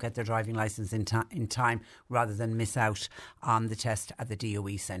they don't get their driving licence in time, rather than miss out on the test at the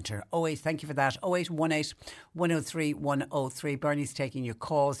DOE centre. 08, thank you for that. 0818 103 103. Bernie's taking your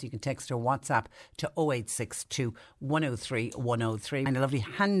calls. You can text or WhatsApp to 0862 103 103. And a lovely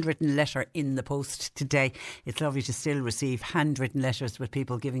handwritten letter in the post today. It's lovely to still receive handwritten letters with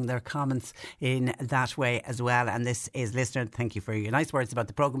people giving their comments in that way as well. And this is listener, thank you for your nice words about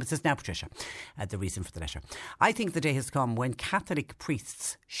the programme. It says, now Patricia, the reason for the letter. I think the day has come when Catholic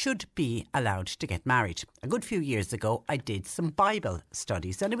priests should be allowed to get married. A good few years ago I did some Bible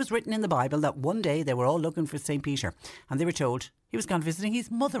studies, and it was written in the Bible that one day they were all looking for St. Peter, and they were told he was gone visiting his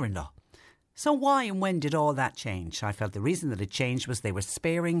mother-in-law. So why and when did all that change? I felt the reason that it changed was they were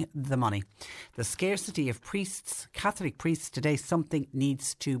sparing the money. The scarcity of priests, Catholic priests today, something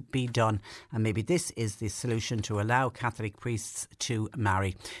needs to be done. And maybe this is the solution to allow Catholic priests to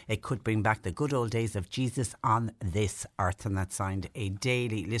marry. It could bring back the good old days of Jesus on this earth. And that signed a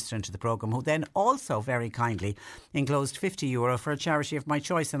daily listener to the programme, who then also very kindly enclosed €50 for a charity of my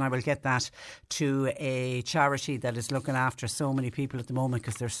choice. And I will get that to a charity that is looking after so many people at the moment,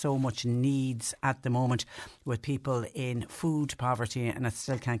 because there's so much need at the moment with people in food poverty, and I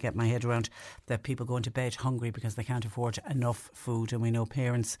still can't get my head around that people going to bed hungry because they can't afford enough food. And we know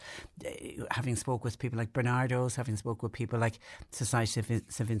parents, having spoke with people like Bernardo's, having spoke with people like Society of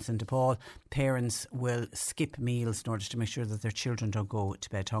St Vincent de Paul, parents will skip meals in order to make sure that their children don't go to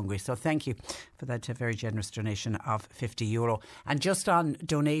bed hungry. So thank you for that very generous donation of €50. And just on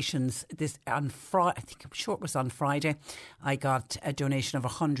donations, I think I'm sure it was on Friday, I got a donation of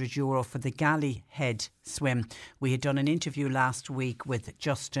 €100 for the Galley Head Swim. We had done an interview last week with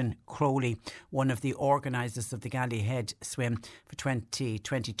Justin Crowley, one of the organisers of the Galley Head Swim for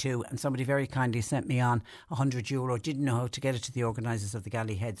 2022, and somebody very kindly sent me on €100. Didn't know how to get it to the organisers of the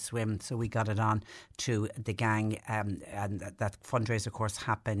Galley Head Swim, so we got it on to the gang, and that fundraiser, of course,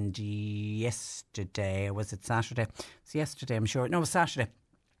 happened yesterday. Or was it Saturday? It's yesterday, I'm sure. No, it was Saturday.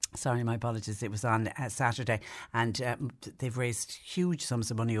 Sorry, my apologies. It was on Saturday, and they've raised huge sums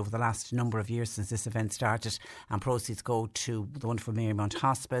of money over the last number of years since this event started, and proceeds go to the wonderful Marymount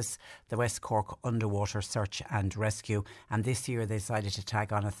Hospice, the West Cork Underwater Search and Rescue, and this year they decided to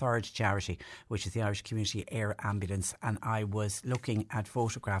tag on a third charity, which is the Irish Community Air Ambulance. And I was looking at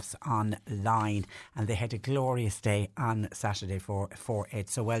photographs online, and they had a glorious day on Saturday for it.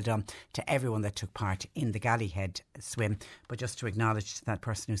 So well done to everyone that took part in the Galley Head Swim. But just to acknowledge that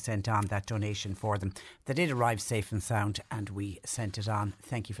person who sent on that donation for them, they did arrive safe and sound, and we sent it on.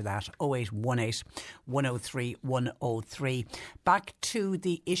 Thank you for that. 0818 103 103. Back to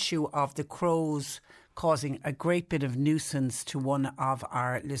the issue of the crows causing a great bit of nuisance to one of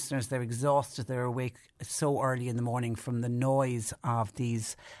our listeners. They're exhausted. They're awake so early in the morning from the noise of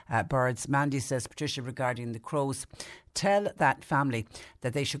these birds. Mandy says, Patricia, regarding the crows, tell that family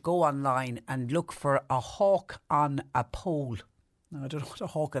that they should go online and look for a hawk on a pole. Now, I don't know what a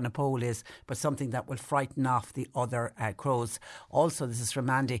hawk on a pole is, but something that will frighten off the other crows. Also, this is from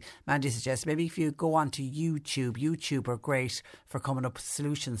Mandy. Mandy suggests maybe if you go on to YouTube are great for coming up with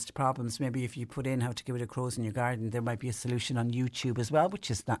solutions to problems. Maybe if you put in how to get rid of crows in your garden, there might be a solution on YouTube as well,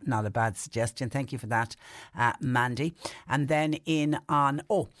 which is not a bad suggestion. Thank you for that, Mandy. And then do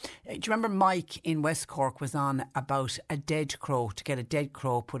you remember Mike in West Cork was on about a dead crow, to get a dead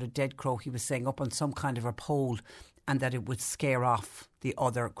crow, put a dead crow, he was saying, up on some kind of a pole, and that it would scare off the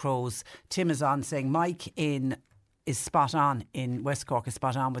other crows. Tim is on saying Mike is spot on in West Cork, is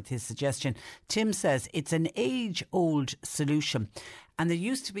spot on with his suggestion. Tim says it's an age-old solution, and they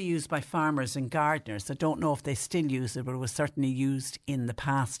used to be used by farmers and gardeners. I don't know if they still use it, but it was certainly used in the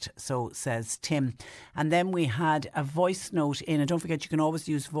past, so says Tim. And then we had a voice note in, and don't forget you can always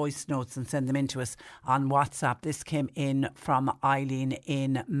use voice notes and send them in to us on WhatsApp. This came in from Eileen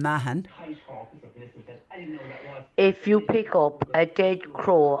in Mahon. If you pick up a dead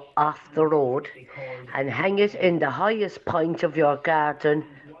crow off the road and hang it in the highest point of your garden,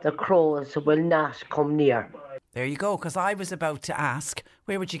 the crows will not come near. There you go, because I was about to ask,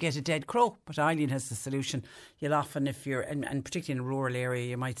 where would you get a dead crow? But Eileen has the solution. You'll often, if you're, and particularly in a rural area,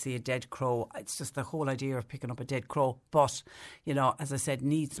 you might see a dead crow. It's just the whole idea of picking up a dead crow. But, you know, as I said,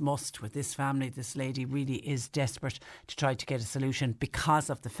 needs must with this family. This lady really is desperate to try to get a solution because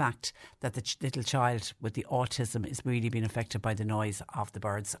of the fact that the little child with the autism is really being affected by the noise of the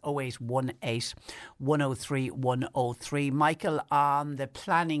birds. 0818 103 103. Michael, on the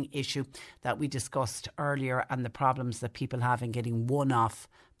planning issue that we discussed earlier and the problems that people have in getting one-off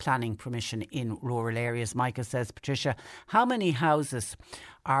planning permission in rural areas. Michael says, Patricia, how many houses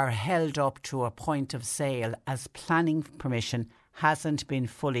are held up to a point of sale as planning permission hasn't been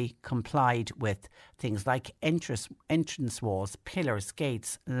fully complied with? Things like entrance walls, pillars,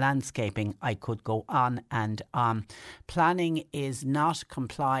 gates, landscaping. I could go on and on. Planning is not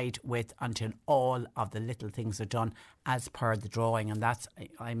complied with until all of the little things are done as per the drawing, and that's,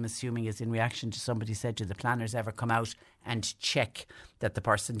 I'm assuming, is in reaction to somebody said, do the planners ever come out and check that the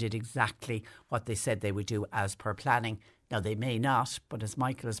person did exactly what they said they would do as per planning? Now, they may not, but as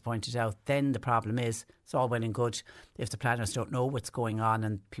Michael has pointed out, then the problem is, it's all well and good if the planners don't know what's going on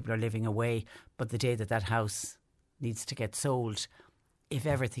and people are living away, but the day that that house needs to get sold, if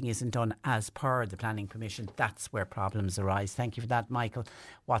everything isn't done as per the planning permission, that's where problems arise. Thank you for that, Michael.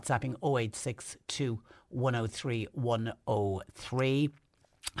 WhatsApping 0862 103 103.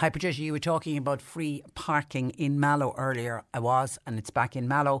 Hi Patricia, you were talking about free parking in Mallow earlier. I was, and it's back in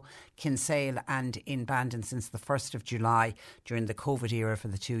Mallow, Kinsale and in Bandon since the 1st of July. During the COVID era for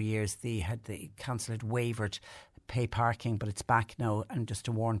the 2 years, the council had waived pay parking, but it's back now. And just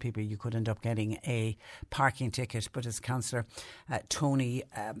to warn people, you could end up getting a parking ticket. But as Councillor Tony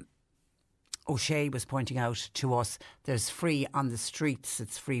O'Shea was pointing out to us, there's free on the streets.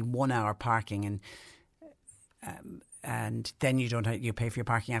 It's free 1 hour parking, and then you pay for your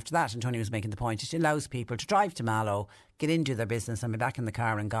parking after that. And Tony was making the point, it allows people to drive to Mallow, get into their business and be back in the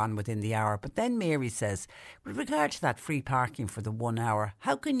car and gone within the hour. But then Mary says, with regard to that free parking for the 1 hour,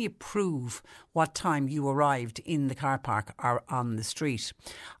 how can you prove what time you arrived in the car park or on the street?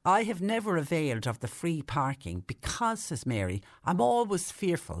 I have never availed of the free parking because, says Mary, I'm always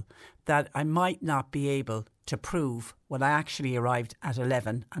fearful that I might not be able to prove when I actually arrived at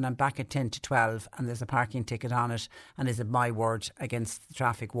 11 and I'm back at 10 to 12 and there's a parking ticket on it, and is it my word against the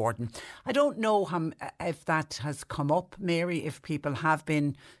traffic warden? I don't know if that has come up, Mary, if people have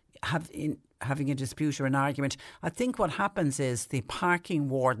been having a dispute or an argument. I think what happens is the parking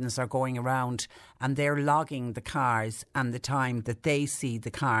wardens are going around and they're logging the cars and the time that they see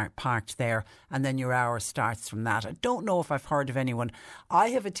the car parked there, and then your hour starts from that. I don't know if I've heard of anyone. I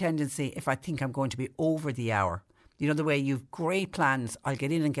have a tendency, if I think I'm going to be over the hour, you know, the way you've great plans, I'll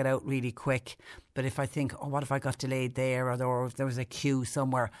get in and get out really quick. But if I think, oh, what if I got delayed there, or if there was a queue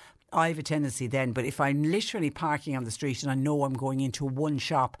somewhere, I have a tendency then. But if I'm literally parking on the street and I know I'm going into one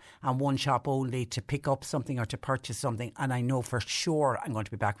shop and one shop only to pick up something or to purchase something, and I know for sure I'm going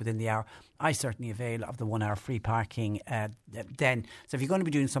to be back within the hour, I certainly avail of the 1 hour free parking then. So if you're going to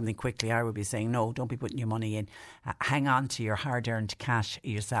be doing something quickly, I would be saying no, don't be putting your money in. Hang on to your hard-earned cash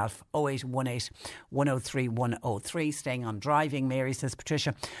yourself. 0818 103 103. Staying on driving, Mary says,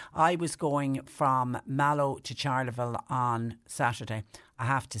 Patricia, I was going from Mallow to Charleville on Saturday. I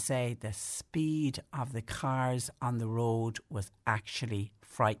have to say the speed of the cars on the road was actually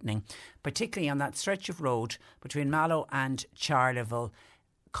frightening, particularly on that stretch of road between Mallow and Charleville,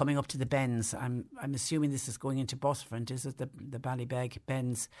 coming up to the bends. I'm assuming this is going into Busfront. Is it the Ballybeg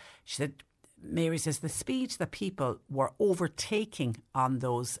bends? She said, Mary says, the speed that people were overtaking on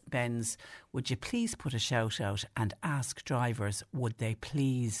those bends, would you please put a shout out and ask drivers, would they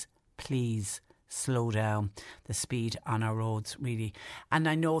please slow down the speed on our roads, really. And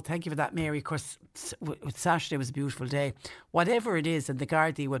I know, thank you for that, Mary. Of course, Saturday was a beautiful day. Whatever it is, and the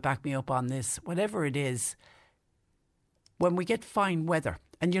Gardaí will back me up on this, whatever it is, when we get fine weather,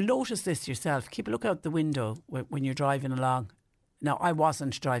 and you'll notice this yourself, keep a look out the window when you're driving along. Now, I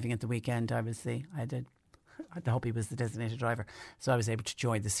wasn't driving at the weekend, I hope he was the designated driver, so I was able to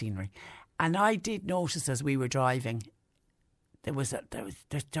enjoy the scenery. And I did notice as we were driving, there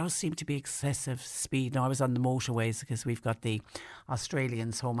does seem to be excessive speed. Now, I was on the motorways because we've got the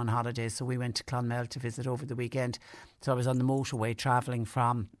Australians home on holidays, so we went to Clonmel to visit over the weekend. So I was on the motorway travelling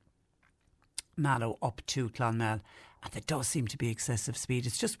from Mallow up to Clonmel, and there does seem to be excessive speed.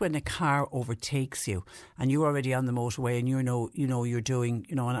 It's just when a car overtakes you and you're already on the motorway and you know you're doing,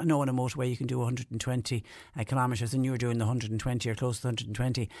 and I know on a motorway you can do 120 kilometres and you're doing the 120 or close to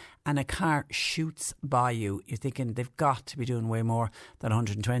 120, and a car shoots by you, you're thinking they've got to be doing way more than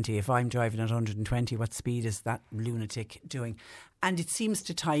 120. If I'm driving at 120, what speed is that lunatic doing? And it seems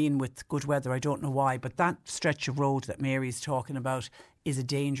to tie in with good weather. I don't know why, but that stretch of road that Mary's talking about is a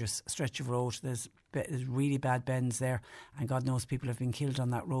dangerous stretch of road. There's really bad bends there, and God knows people have been killed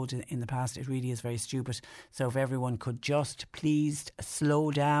on that road in the past. It really is very stupid. So if everyone could just please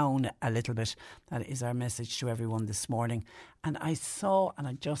slow down a little bit, that is our message to everyone this morning. And I saw, and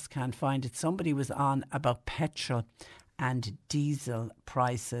I just can't find it, somebody was on about petrol and diesel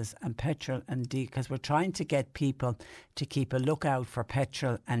prices, and because we're trying to get people to keep a lookout for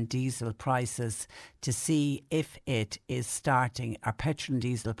petrol and diesel prices to see if it is starting, our petrol and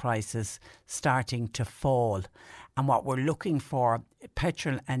diesel prices starting to fall. And what we're looking for,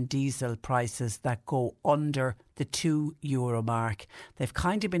 petrol and diesel prices that go under the €2 mark. They've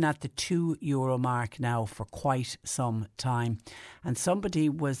kind of been at the €2 mark now for quite some time. And somebody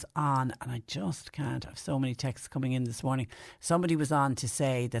was on, and I just can't, I have so many texts coming in this morning. Somebody was on to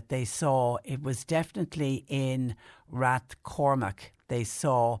say that they saw, it was definitely in Rathcormac, they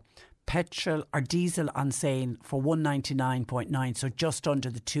saw petrol or diesel on sale for 199.9, so just under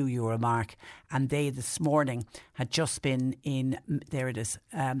the €2 mark. And they this morning had just been in, there it is,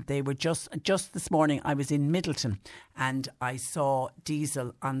 they were just this morning I was in Middleton and I saw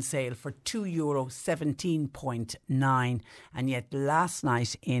diesel on sale for €2.17.9, and yet last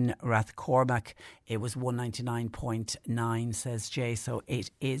night in Rathcormac it was 199.9, says Jay. So it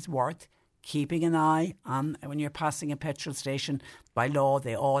is worth keeping an eye on when you're passing a petrol station. By law,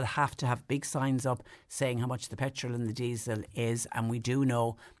 they all have to have big signs up saying how much the petrol and the diesel is, and we do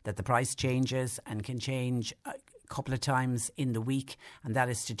know that the price changes and can change a couple of times in the week, and that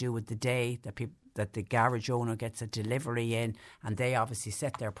is to do with the day that the garage owner gets a delivery in, and they obviously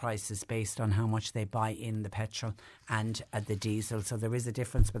set their prices based on how much they buy in the petrol and the diesel. So there is a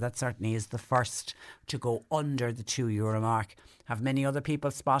difference, but that certainly is the first to go under the €2 mark. Have many other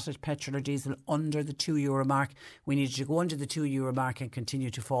people spotted petrol or diesel under the €2 mark? We need to go under the €2 mark and continue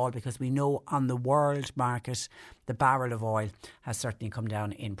to fall, because we know on the world market the barrel of oil has certainly come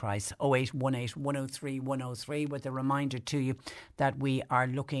down in price. 0818 103 103, with a reminder to you that we are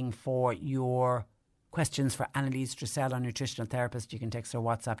looking for your questions for Annalise Dressel, our nutritional therapist, you can text or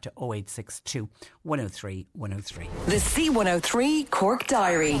WhatsApp to 0862 103 103. The C103 Cork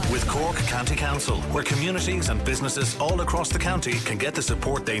Diary. With Cork County Council, where communities and businesses all across the county can get the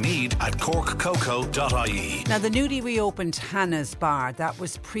support they need at corkcoco.ie. Now, the newly reopened Hannah's Bar, that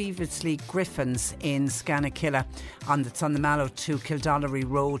was previously Griffin's in Scanakilla, it's on the Mallow to Kildallery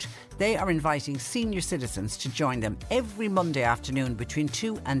Road. They are inviting senior citizens to join them every Monday afternoon between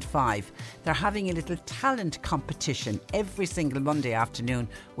 2 and 5. They're having a little talent competition every single Monday afternoon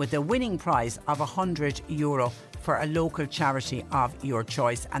with a winning prize of €100 for a local charity of your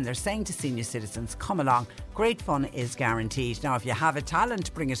choice. And they're saying to senior citizens, come along, great fun is guaranteed. Now, if you have a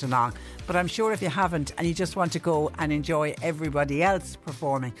talent, bring it along, but I'm sure if you haven't and you just want to go and enjoy everybody else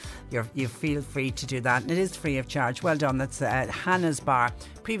performing, you feel free to do that, and it is free of charge. Well done. That's Hannah's Bar,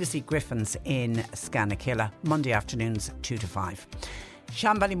 previously Griffin's in Scanakilla, Monday afternoons 2 to 5.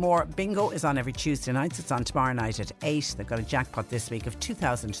 Shanballymore Bingo is on every Tuesday night. It's on tomorrow night at 8. They've got a jackpot this week of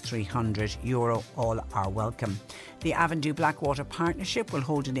 €2,300. All are welcome. The Avondhu Blackwater Partnership will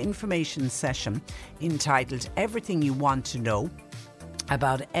hold an information session entitled Everything You Want to Know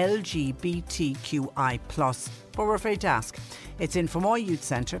about LGBTQI+, but we're afraid to ask. It's in Fermoy Youth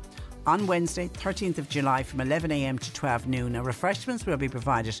Centre on Wednesday, 13th of July from 11am to 12 noon. Now, refreshments will be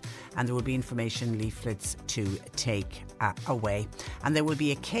provided and there will be information leaflets to take away. And there will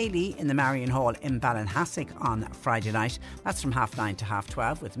be a Kaylee in the Marion Hall in Ballinhassig on Friday night. That's from 9:30 to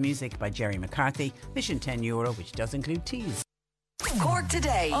 12:30 with music by Jerry McCarthy. Admission €10, which does include teas. Cork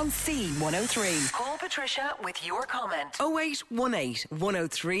Today on C103. Call Patricia with your comment. 0818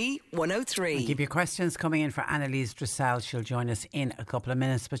 103 103. Keep your questions coming in for Annalise Dressel. She'll join us in a couple of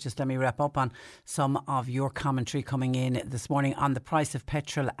minutes, but just let me wrap up on some of your commentary coming in this morning on the price of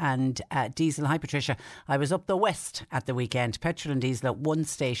petrol and diesel. Hi Patricia, I was up the west at the weekend. Petrol and diesel at one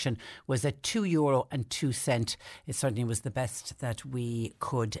station was at €2.02. It certainly was the best that we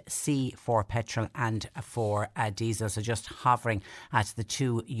could see for petrol and for diesel, so just hovering at the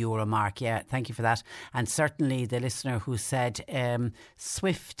 €2 mark. Yeah, thank you for that. And certainly the listener who said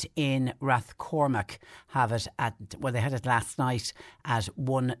Swift in Rathcormac have it at, well, they had it last night at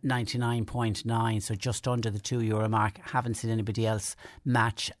 199.9, so just under the €2 mark. Haven't seen anybody else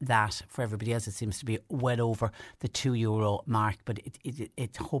match that. For everybody else it seems to be well over the €2 mark, but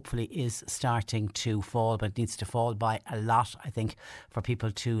it hopefully is starting to fall, but it needs to fall by a lot, I think, for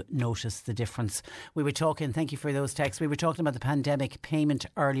people to notice the difference. We were talking, thank you for those texts, we were talking about the pandemic payment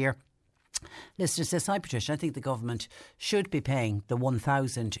earlier. Listener says, hi Patricia, I think the government should be paying the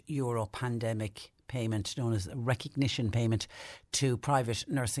 €1,000 pandemic payment, known as a recognition payment, to private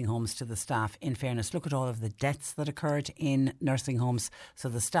nursing homes, to the staff. In fairness, look at all of the deaths that occurred in nursing homes. So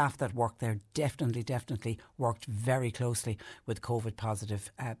the staff that worked there definitely worked very closely with COVID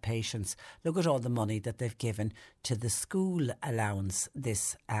positive patients. Look at all the money that they've given to the school allowance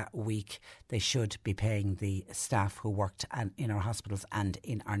this week. They should be paying the staff who worked in our hospitals and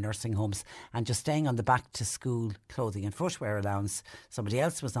in our nursing homes. And just staying on the back to school clothing and footwear allowance, somebody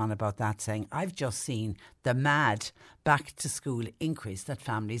else was on about that, saying, I've just seen the mad back to school increase that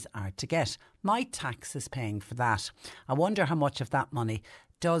families are to get. My tax is paying for that. I wonder how much of that money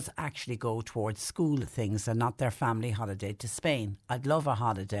does actually go towards school things and not their family holiday to Spain. I'd love a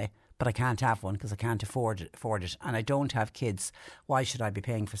holiday, but I can't have one because I can't afford it, and I don't have kids. Why should I be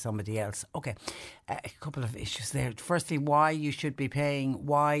paying for somebody else? Okay, a couple of issues there. Firstly, why you should be paying,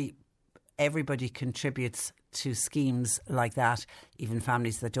 why everybody contributes to schemes like that, even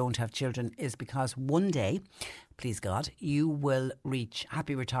families that don't have children, is because one day, please God, you will reach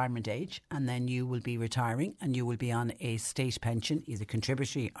happy retirement age, and then you will be retiring and you will be on a state pension, either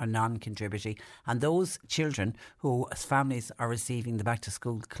contributory or non-contributory. And those children whose families are receiving the back to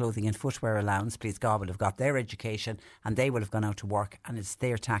school clothing and footwear allowance, please God, will have got their education and they will have gone out to work, and it's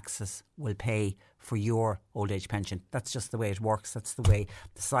their taxes will pay for your old age pension. That's just the way it works. That's the way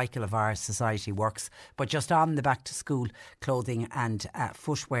the cycle of our society works. But just on the back to school clothing and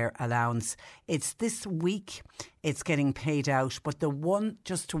footwear allowance, it's this week it's getting paid out, but the one,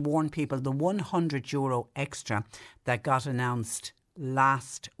 just to warn people, the €100 extra that got announced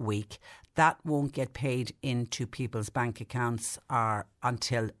last week, that won't get paid into people's bank accounts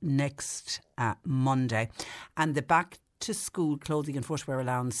until next Monday. And the back to school clothing and footwear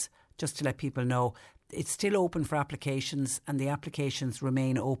allowance, just to let people know, it's still open for applications, and the applications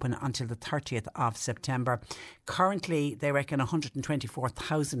remain open until the 30th of September. Currently, they reckon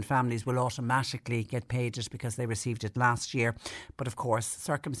 124,000 families will automatically get paid it because they received it last year. But of course,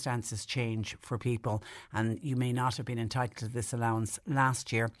 circumstances change for people, and you may not have been entitled to this allowance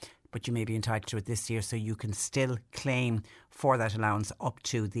last year. but you may be entitled to it this year, so you can still claim for that allowance up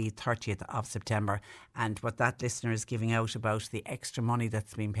to the 30th of September. And what that listener is giving out about the extra money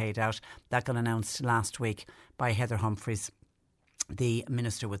that's been paid out, that got announced last week by Heather Humphreys, the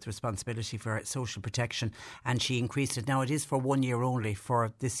Minister with responsibility for social protection, and she increased it. Now it is for 1 year only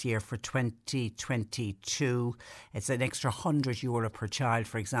for this year, for 2022. It's an extra €100 per child.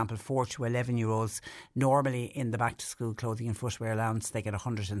 For example, 4 to 11 year olds, normally in the back to school clothing and footwear allowance, they get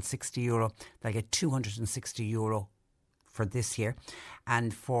 €160. They get €260 for this year.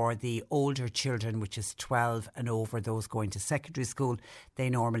 And for the older children, which is 12 and over, those going to secondary school, they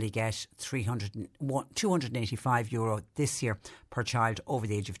normally get €285 this year per child over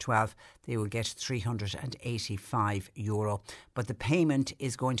the age of 12. They will get €385. But the payment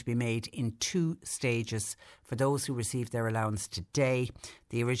is going to be made in 2 stages. For those who receive their allowance today,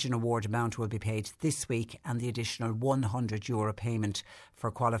 the original award amount will be paid this week, and the additional €100 payment for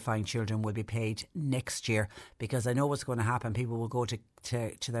qualifying children will be paid next year. Because I know what's going to happen. People will go to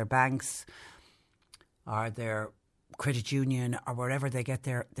their banks or their credit union or wherever they get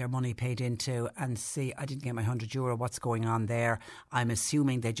their money paid into and see, I didn't get my €100, what's going on there? I'm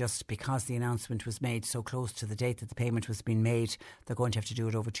assuming they just, because the announcement was made so close to the date that the payment was being made, they're going to have to do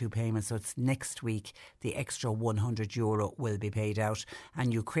it over 2 payments. So it's next week the extra €100 will be paid out.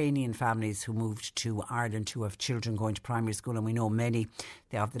 And Ukrainian families who moved to Ireland who have children going to primary school, and we know many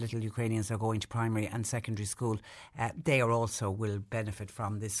of the little Ukrainians are going to primary and secondary school, they are also will benefit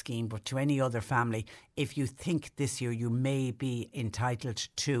from this scheme. But to any other family, if you think this year you may be entitled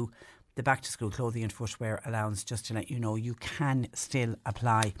to the back to school clothing and footwear allowance, just to let you know, you can still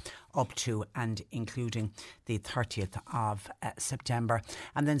apply up to and including the 30th of September.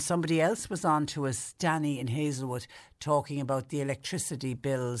 And then somebody else was on to us, Danny in Hazelwood, talking about the electricity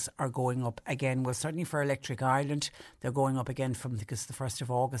bills are going up again. Well, certainly for Electric Ireland, they're going up again from, because the 1st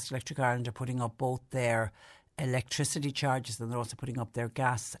of August, Electric Ireland are putting up both their electricity charges, and they're also putting up their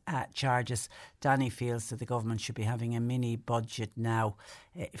gas charges. Danny feels that the government should be having a mini budget now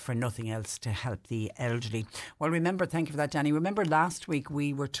for nothing else to help the elderly. Well, remember, thank you for that, Danny. Remember last week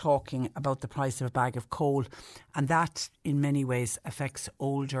we were talking about the price of a bag of coal, and that in many ways affects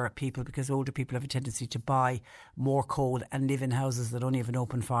older people, because older people have a tendency to buy more coal and live in houses that only have an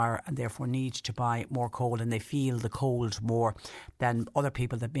open fire and therefore need to buy more coal, and they feel the cold more than other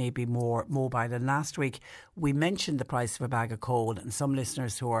people that may be more mobile. And last week we mentioned the price of a bag of coal, and some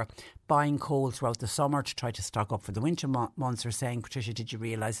listeners who are buying coal throughout the summer to try to stock up for the winter months are saying, Patricia, did you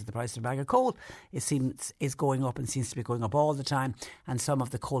realise that the price of a bag of coal is going up and seems to be going up all the time? And some of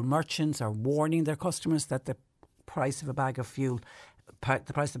the coal merchants are warning their customers that the price of a bag of fuel,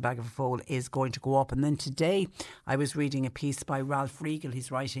 the price of a bag of coal is going to go up. And then today I was reading a piece by Ralph Riegel.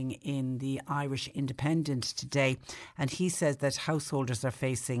 He's writing in the Irish Independent today, and he says that householders are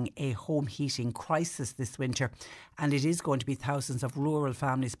facing a home heating crisis this winter, and it is going to be thousands of rural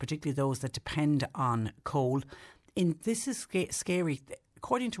families, particularly those that depend on coal. This is scary.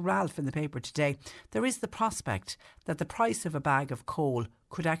 According to Ralph in the paper today, there is the prospect that the price of a bag of coal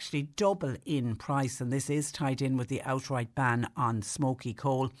could actually double in price, and this is tied in with the outright ban on smoky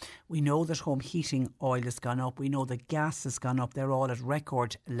coal. We know that home heating oil has gone up. We know that gas has gone up. They're all at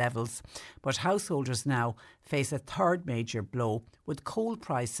record levels. But householders now face a third major blow, with coal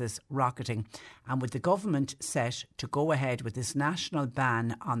prices rocketing, and with the government set to go ahead with this national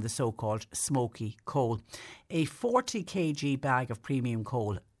ban on the so-called smoky coal. A 40 kg bag of premium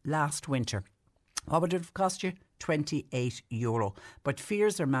coal last winter, what would it have cost you? €28. But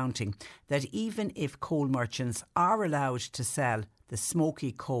fears are mounting that even if coal merchants are allowed to sell the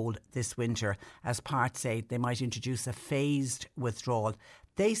smoky coal this winter, as parts say they might introduce a phased withdrawal,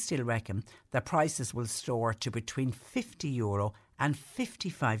 they still reckon that prices will soar to between €50 and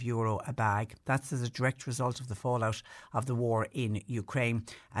 €55 a bag. That's as a direct result of the fallout of the war in Ukraine.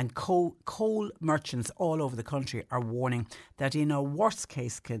 And coal merchants all over the country are warning that in a worst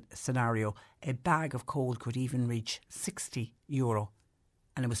case scenario, a bag of coal could even reach €60.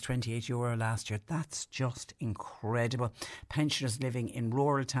 And it was €28 last year. That's just incredible. Pensioners living in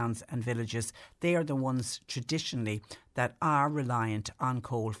rural towns and villages, they are the ones traditionally that are reliant on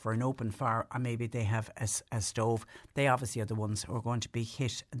coal for an open fire, or maybe they have a stove. They obviously are the ones who are going to be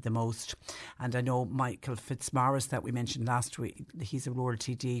hit the most. And I know Michael Fitzmaurice that we mentioned last week, he's a rural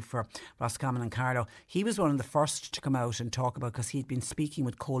TD for Roscommon and Carlow. He was one of the first to come out and talk about, because he'd been speaking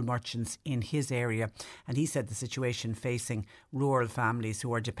with coal merchants in his area, and he said the situation facing rural families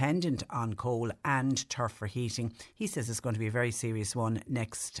who are dependent on coal and turf for heating, he says it's going to be a very serious one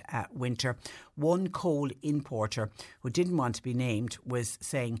next winter. One coal importer who didn't want to be named, was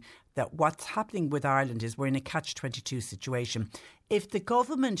saying that what's happening with Ireland is we're in a catch-22 situation. If the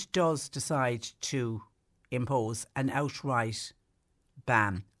government does decide to impose an outright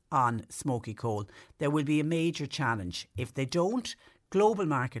ban on smoky coal, there will be a major challenge. If they don't, global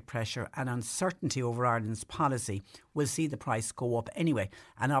market pressure and uncertainty over Ireland's policy will see the price go up anyway.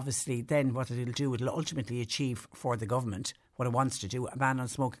 And obviously then what it'll do, it'll ultimately achieve for the government what it wants to do, a ban on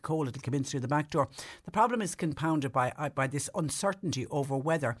smoky coal. It'll come in through the back door. The problem is compounded by this uncertainty over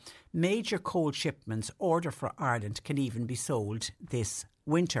whether major coal shipments ordered for Ireland can even be sold this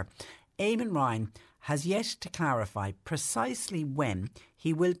winter. Eamon Ryan has yet to clarify precisely when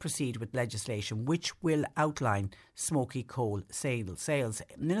he will proceed with legislation which will outline smoky coal sales.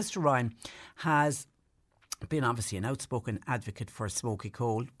 Minister Ryan has been obviously an outspoken advocate for smoky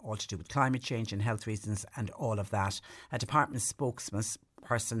coal, all to do with climate change and health reasons and all of that. A department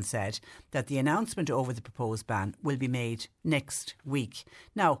spokesperson said that the announcement over the proposed ban will be made next week.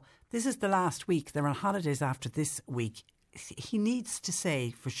 Now, this is the last week. They're on holidays after this week. He needs to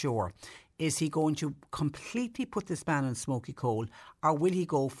say for sure, is he going to completely put this ban on smoky coal, or will he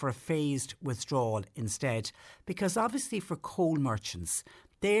go for a phased withdrawal instead? Because obviously for coal merchants,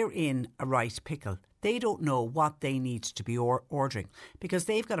 they're in a right pickle. They don't know what they need to be ordering because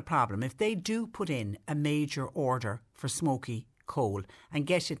they've got a problem. If they do put in a major order for smoky coal and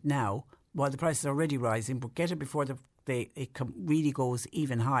get it now, while the price is already rising, but get it before it really goes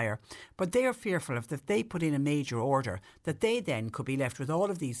even higher. But they're fearful of that they put in a major order, that they then could be left with all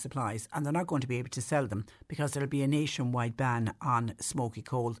of these supplies and they're not going to be able to sell them because there'll be a nationwide ban on smoky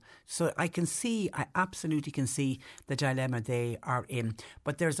coal. So I absolutely can see the dilemma they are in.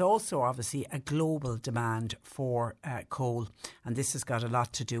 But there's also obviously a global demand for coal, and this has got a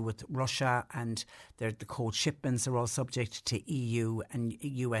lot to do with Russia, and the coal shipments are all subject to EU and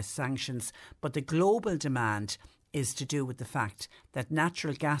US sanctions. But the global demand is to do with the fact that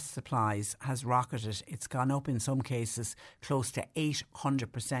natural gas supplies has rocketed. It's gone up in some cases close to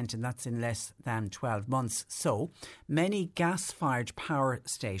 800%, and that's in less than 12 months. So many gas-fired power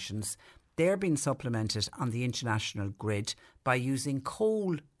stations, they're being supplemented on the international grid by using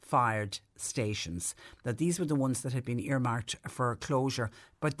coal-fired stations. Now, these were the ones that had been earmarked for closure,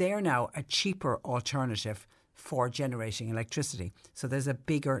 but they're now a cheaper alternative for generating electricity. So there's a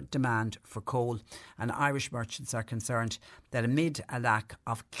bigger demand for coal, and Irish merchants are concerned that amid a lack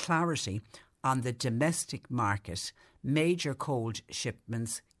of clarity on the domestic market, major coal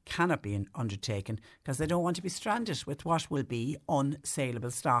shipments cannot be undertaken because they don't want to be stranded with what will be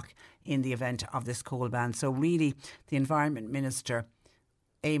unsaleable stock in the event of this coal ban. So really the Environment Minister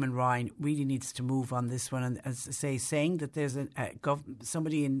Eamon Ryan really needs to move on this one, and as I say, saying that there's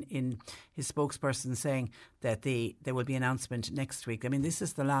somebody in his spokesperson saying that there will be an announcement next week. I mean, this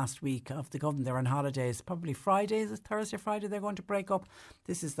is the last week of the government. They're on holidays, probably Friday, is it Thursday, Friday they're going to break up.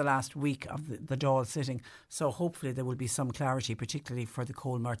 This is the last week of the Dáil sitting, so hopefully there will be some clarity, particularly for the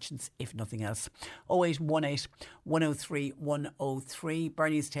coal merchants, if nothing else. 0818 103 103.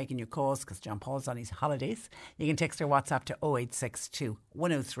 Bernie's taking your calls because John Paul's on his holidays. You can text or WhatsApp to 0862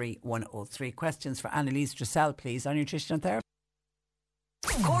 103 103. Questions for Annalise Dressel, please, on nutrition and therapy.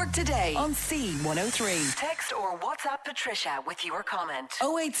 Cork Today on C103. Text or WhatsApp Patricia with your comment.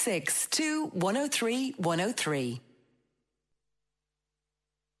 0862 103 103.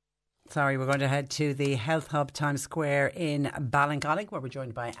 Sorry, we're going to head to the Health Hub Times Square in Ballincollig, where we're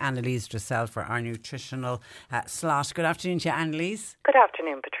joined by Annalise Dressel for our nutritional slot. Good afternoon to you, Annalise. Good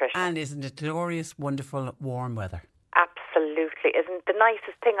afternoon, Patricia. And isn't it glorious, wonderful, warm weather? Absolutely. Isn't the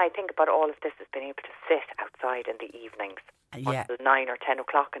nicest thing I think about all of this is being able to sit outside in the evenings until 9 or 10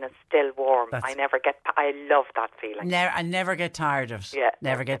 o'clock and it's still warm. I love that feeling. I never get tired of it. Yeah,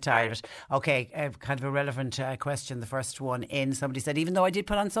 never get tired of it. Okay, kind of a relevant question. The first one in, somebody said, even though I did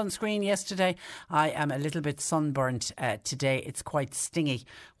put on sunscreen yesterday, I am a little bit sunburnt today. It's quite stingy.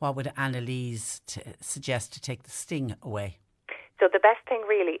 What would Annalise suggest to take the sting away? So the best thing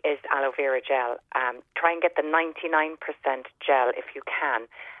really is aloe vera gel. Try and get the 99% gel if you can.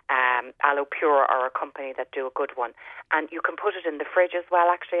 Aloe Pure are a company that do a good one. And you can put it in the fridge as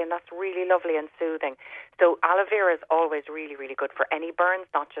well, actually, and that's really lovely and soothing. So aloe vera is always really, really good for any burns,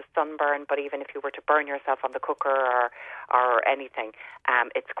 not just sunburn, but even if you were to burn yourself on the cooker or anything,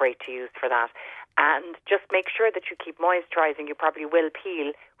 it's great to use for that. And just make sure that you keep moisturising. You probably will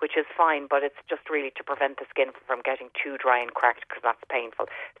peel, which is fine, but it's just really to prevent the skin from getting too dry and cracked because that's painful.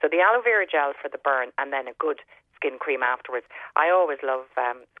 So the aloe vera gel for the burn and then a good skin cream afterwards. I always love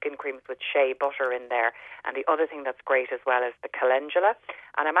skin creams with shea butter in there. And the other thing that's great as well is the calendula.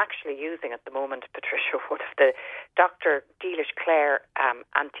 And I'm actually using at the moment, Patricia, one of the Dr. Dealish Clare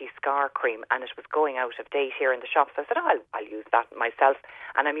anti-scar cream, and it was going out of date here in the shop. So I said, I'll use that myself,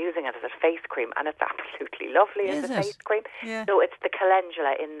 and I'm using it as a face cream, and it's absolutely lovely as a face cream. Yeah. So it's the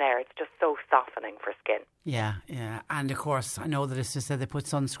calendula in there. It's just so softening for skin. Yeah. And of course, I know that it's just that they put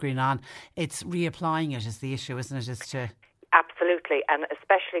sunscreen on. It's reapplying it is the issue, isn't it? Absolutely, and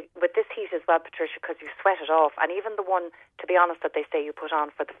especially with this heat as well, Patricia, because you sweat it off. And even the one, to be honest, that they say you put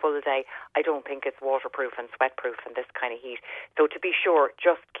on for the full day, I don't think it's waterproof and sweatproof in this kind of heat. So to be sure,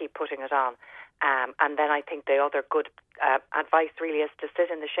 just keep putting it on. And then I think the other good advice really is to sit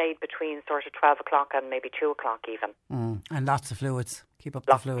in the shade between sort of 12 o'clock and maybe 2 o'clock even. And lots of fluids. Keep up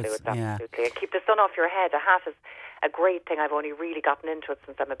lots the fluids. Absolutely. And keep the sun off your head. A hat is a great thing. I've only really gotten into it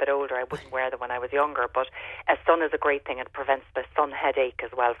since I'm a bit older. I wouldn't wear them when I was younger, but a sun is a great thing. It prevents the sun headache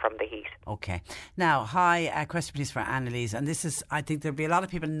as well from the heat. Okay. Now, hi, question please for Annalise, and this is, I think there'll be a lot of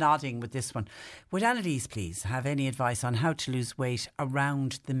people nodding with this one. Would Annalise please have any advice on how to lose weight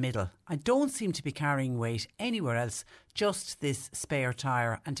around the middle? I don't seem to be carrying weight anywhere else, just this spare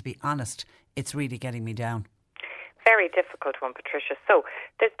tyre, and to be honest, it's really getting me down. Very difficult one, Patricia. So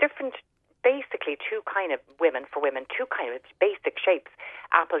there's basically two kind of two kind of basic shapes,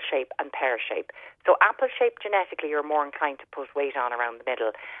 apple shape and pear shape. So apple shape, genetically, you're more inclined to put weight on around the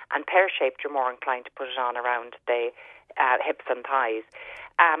middle, and pear shaped, you're more inclined to put it on around the hips and thighs.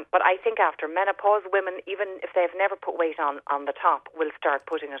 But I think after menopause, women, even if they've never put weight on the top, will start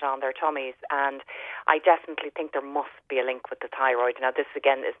putting it on their tummies. And I definitely think there must be a link with the thyroid. Now, this,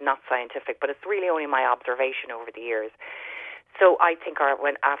 again, is not scientific, but it's really only my observation over the years. So I think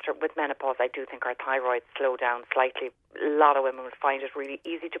with menopause, I do think our thyroid slow down slightly. A lot of women will find it really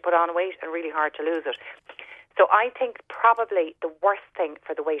easy to put on weight and really hard to lose it. So I think probably the worst thing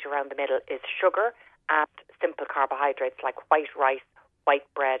for the weight around the middle is sugar and simple carbohydrates like white rice, white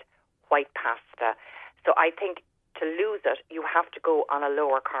bread, white pasta. So I think to lose it, you have to go on a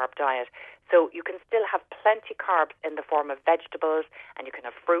lower carb diet. So you can still have plenty carbs in the form of vegetables, and you can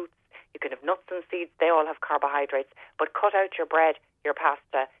have fruits, you can have nuts and seeds, they all have carbohydrates, but cut out your bread, your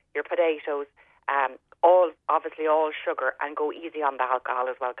pasta, your potatoes, all sugar, and go easy on the alcohol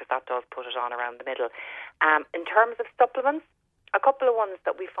as well, because that does put it on around the middle. In terms of supplements, a couple of ones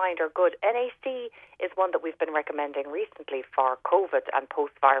that we find are good. NAC is one that we've been recommending recently for COVID and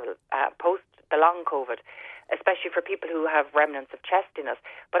post the long COVID, especially for people who have remnants of chestiness.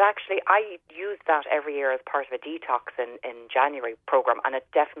 But actually, I use that every year as part of a detox in January program, and it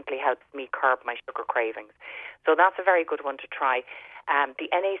definitely helps me curb my sugar cravings. So that's a very good one to try.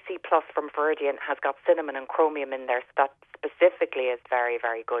 The NAC Plus from Viridian has got cinnamon and chromium in there, so that specifically is very,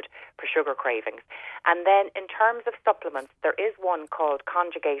 very good for sugar cravings. And then in terms of supplements, there is one called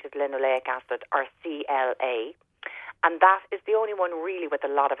conjugated linoleic acid, or CLA, and that is the only one really with a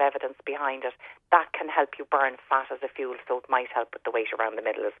lot of evidence behind it that can help you burn fat as a fuel, so it might help with the weight around the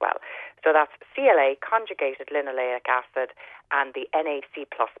middle as well. So that's CLA, conjugated linoleic acid, and the NAC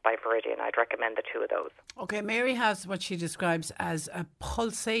Plus by Viridian. I'd recommend the two of those. Okay, Mary has what she describes as a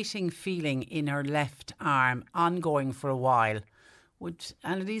pulsating feeling in her left arm, ongoing for a while. Would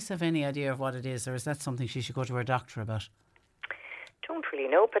Annalise have any idea of what it is, or is that something she should go to her doctor about? Don't really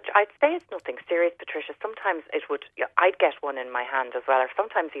know, but I'd say it's nothing serious, Patricia. Sometimes I'd get one in my hand as well, or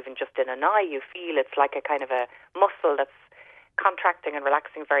sometimes even just in an eye. You feel it's like a kind of a muscle that's contracting and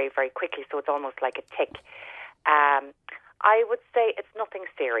relaxing very, very quickly, so it's almost like a tick. I would say it's nothing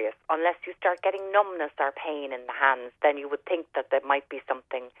serious. Unless you start getting numbness or pain in the hands, then you would think that there might be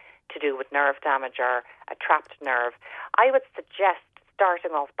something to do with nerve damage or a trapped nerve. I would suggest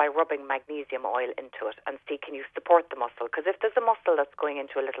starting off by rubbing magnesium oil into it and see, can you support the muscle? Because if there's a muscle that's going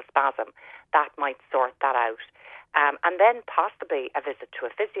into a little spasm, that might sort that out. And then possibly a visit to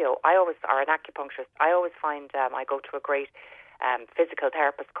a physio. Or an acupuncturist. I always find I go to a great physical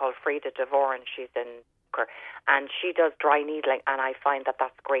therapist called Frida Devoren. She's in Cork, and she does dry needling, and I find that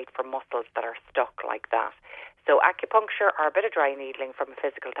that's great for muscles that are stuck like that. So acupuncture or a bit of dry needling from a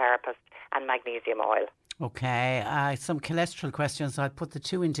physical therapist, and magnesium oil. Okay, some cholesterol questions. I'll put the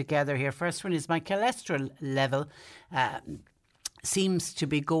two in together here. First one is my cholesterol level seems to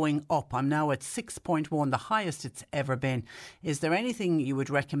be going up. I'm now at 6.1, the highest it's ever been. Is there anything you would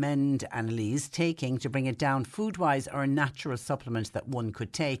recommend, Annalise, taking to bring it down food-wise, or a natural supplement that one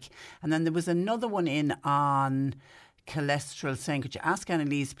could take? And then there was another one in on cholesterol saying, could you ask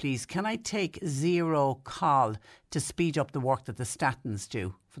Annalise, please, can I take Zero-Col to speed up the work that the statins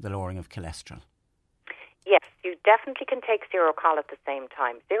do for the lowering of cholesterol? Yes, you definitely can take Zero-Col at the same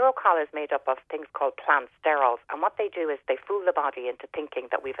time. Zero-Col is made up of things called plant sterols, and what they do is they fool the body into thinking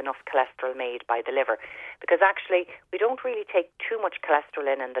that we've enough cholesterol made by the liver, because actually we don't really take too much cholesterol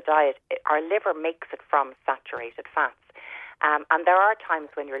in the diet. Our liver makes it from saturated fats. And there are times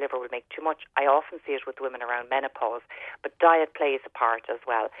when your liver will make too much. I often see it with women around menopause, but diet plays a part as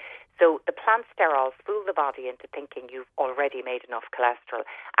well. So the plant sterols fool the body into thinking you've already made enough cholesterol.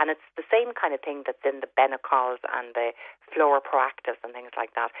 And it's the same kind of thing that's in the Benecols and the Fluoroproactives and things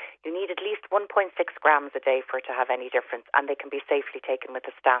like that. You need at least 1.6 grams a day for it to have any difference, and they can be safely taken with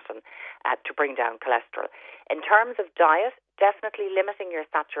a statin to bring down cholesterol. In terms of diet, definitely limiting your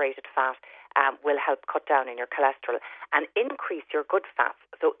saturated fat will help cut down in your cholesterol and increase your good fats.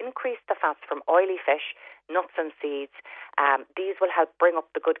 So increase the fats from oily fish, nuts and seeds. These will help bring up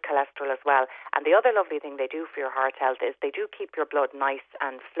the good cholesterol as well. And the other lovely thing they do for your heart health is they do keep your blood nice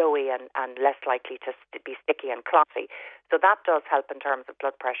and flowy and less likely to be sticky and clotty. So that does help in terms of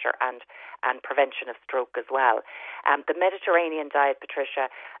blood pressure and prevention of stroke as well. The Mediterranean diet, Patricia,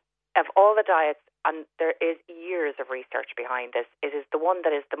 of all the diets, and there is years of research behind this, it is the one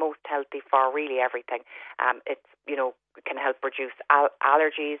that is the most healthy for really everything. It's, it can help reduce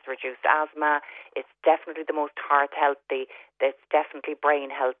allergies, reduce asthma. It's definitely the most heart healthy. It's definitely brain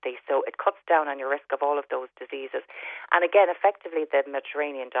healthy. So it cuts down on your risk of all of those diseases. And again, effectively, the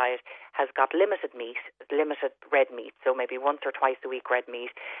Mediterranean diet has got limited meat, limited red meat, so maybe once or twice a week red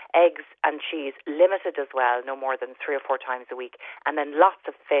meat, eggs and cheese, limited as well, no more than 3 or 4 times a week, and then lots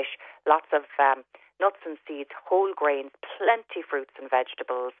of fish, lots of nuts and seeds, whole grains, plenty fruits and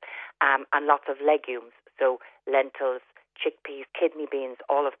vegetables, and lots of legumes, so lentils, chickpeas, kidney beans,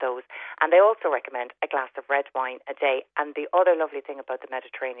 all of those. And they also recommend a glass of red wine a day. And the other lovely thing about the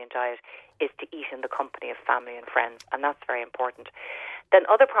Mediterranean diet is to eat in the company of family and friends, and that's very important. Then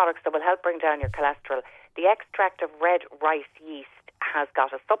other products that will help bring down your cholesterol, the extract of red rice yeast has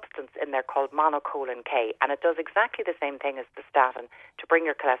got a substance in there called monocolin K, and it does exactly the same thing as the statin to bring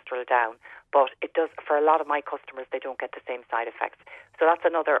your cholesterol down, but it does, for a lot of my customers, they don't get the same side effects. So that's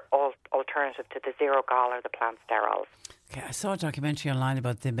another alternative to the Zero Gal or the plant sterols. Okay, I saw a documentary online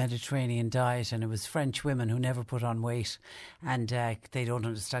about the Mediterranean diet, and it was French women who never put on weight, and they don't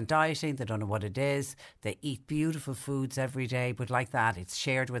understand dieting, they don't know what it is, they eat beautiful foods every day, but like that, it's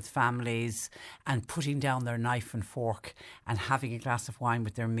shared with families and putting down their knife and fork and having a glass of wine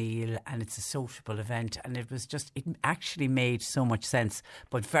with their meal, and it's a sociable event, and it actually made so much sense,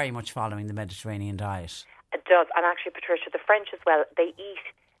 but very much following the Mediterranean diet. It does, and actually, Patricia, the French as well, they eat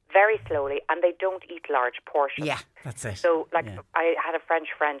very slowly, and they don't eat large portions. Yeah, that's it. So, I had a French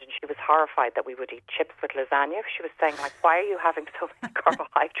friend, and she was horrified that we would eat chips with lasagna. She was saying, why are you having so many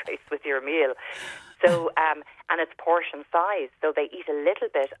carbohydrates with your meal? So, and it's portion size. So they eat a little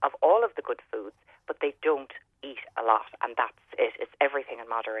bit of all of the good foods, but they don't eat a lot, and that's it. It's everything in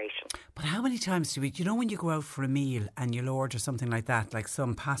moderation. But how many times do we, when you go out for a meal and you'll order something like that, like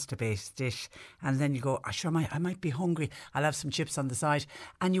some pasta-based dish, and then you go, I might be hungry, I'll have some chips on the side,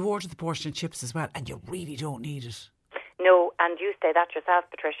 and you order the portion of chips as well, and you really don't need it. No, and you say that yourself,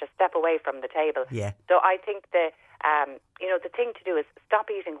 Patricia, step away from the table. Yeah. So I think the thing to do is stop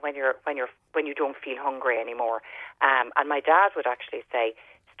eating when you don't feel hungry anymore. And my dad would actually say,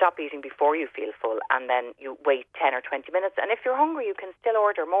 stop eating before you feel full, and then you wait 10 or 20 minutes. And if you're hungry, you can still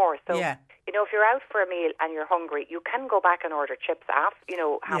order more. So, if you're out for a meal and you're hungry, you can go back and order chips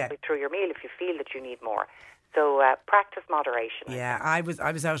halfway through your meal if you feel that you need more. So practice moderation. Yeah, I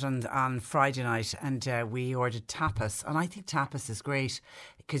was out on Friday night, and we ordered tapas, and I think tapas is great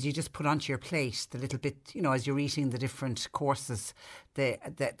because you just put onto your plate the little bit, as you're eating the different courses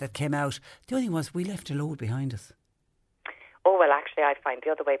that came out. The only thing was we left a load behind us. Oh, well, actually, I find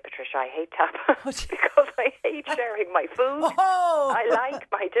the other way, Patricia. I hate tapas because I hate sharing my food. Oh. I like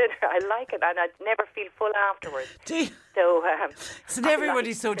my dinner. I like it, and I never feel full afterwards. So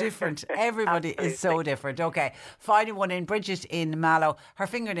everybody's so different. Everybody is so different. Okay, final one in. Bridget in Mallow. Her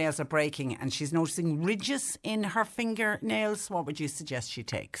fingernails are breaking, and she's noticing ridges in her fingernails. What would you suggest she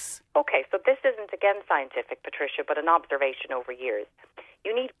takes? Okay, so this isn't, again, scientific, Patricia, but an observation over years.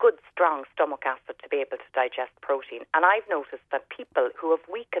 You need good, strong stomach acid to be able to digest protein. And I've noticed that people who have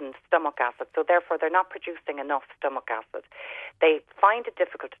weakened stomach acid, so therefore they're not producing enough stomach acid, they find it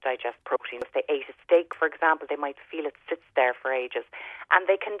difficult to digest protein. If they ate a steak, for example, they might feel it sits there for ages. And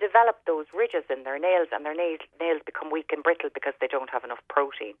they can develop those ridges in their nails, and their nails become weak and brittle because they don't have enough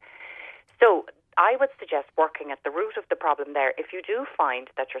protein. So I would suggest working at the root of the problem there. If you do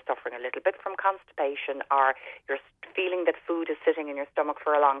find that you're suffering a little bit from constipation, or you're feeling that food is sitting in your stomach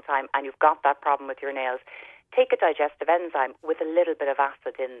for a long time and you've got that problem with your nails, take a digestive enzyme with a little bit of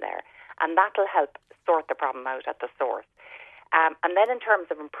acid in there, and that'll help sort the problem out at the source. And then in terms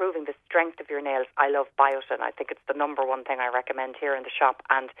of improving the strength of your nails, I love Biotin. I think it's the number one thing I recommend here in the shop,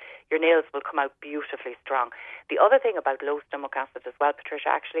 and your nails will come out beautifully strong. The other thing about low stomach acid as well, Patricia,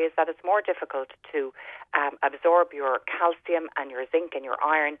 actually, is that it's more difficult to absorb your calcium and your zinc and your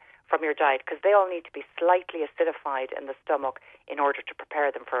iron from your diet, because they all need to be slightly acidified in the stomach in order to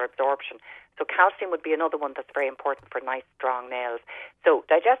prepare them for absorption. So calcium would be another one that's very important for nice, strong nails. So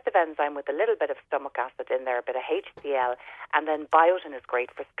digestive enzyme with a little bit of stomach acid in there, a bit of HCl, and then Biotin is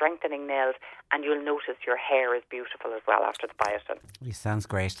great for strengthening nails, and you'll notice your hair is beautiful as well after the Biotin. It sounds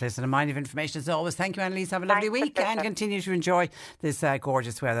great. Listen, a mind of information as always. Thank you, Annalise. Have a lovely week and continue to enjoy this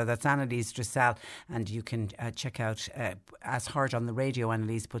gorgeous weather. That's Annalise Dressel, and you can check out, as heard on the radio,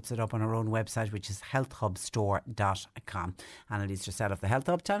 Annalise puts it up on her own website, which is healthhubstore.com. Annalise Dressel of the Health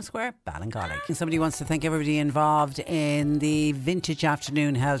Hub, Town Square, Ballincollig. Somebody wants to thank everybody involved in the vintage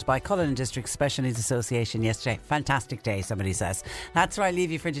afternoon held by Cullinan District Special Needs Association yesterday. Fantastic day, somebody says. That's where I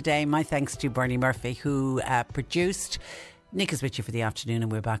leave you for today. My thanks to Bernie Murphy, who produced. Nick is with you for the afternoon,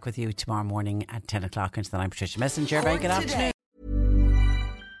 and we're back with you tomorrow morning at 10 o'clock. Until then, I'm Patricia Messenger. Very good afternoon.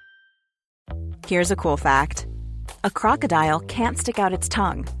 Here's a cool fact. A crocodile can't stick out its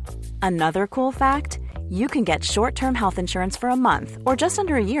tongue. Another cool fact, you can get short-term health insurance for a month or just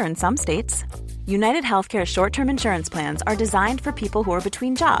under a year in some states. United Healthcare short-term insurance plans are designed for people who are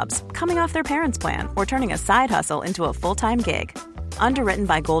between jobs, coming off their parents' plan, or turning a side hustle into a full-time gig. Underwritten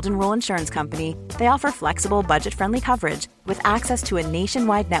by Golden Rule Insurance Company, they offer flexible, budget-friendly coverage with access to a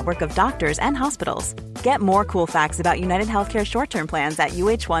nationwide network of doctors and hospitals. Get more cool facts about United Healthcare short-term plans at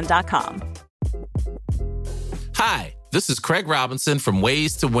uh1.com. Hi, this is Craig Robinson from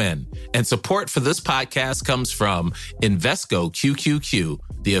Ways to Win, and support for this podcast comes from Invesco QQQ,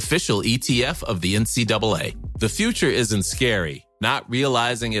 the official ETF of the NCAA. The future isn't scary. Not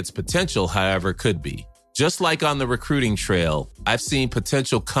realizing its potential, however, could be. Just like on the recruiting trail, I've seen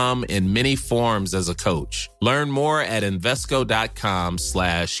potential come in many forms as a coach. Learn more at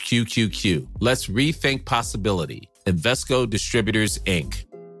Invesco.com/QQQ. Let's rethink possibility. Invesco Distributors, Inc.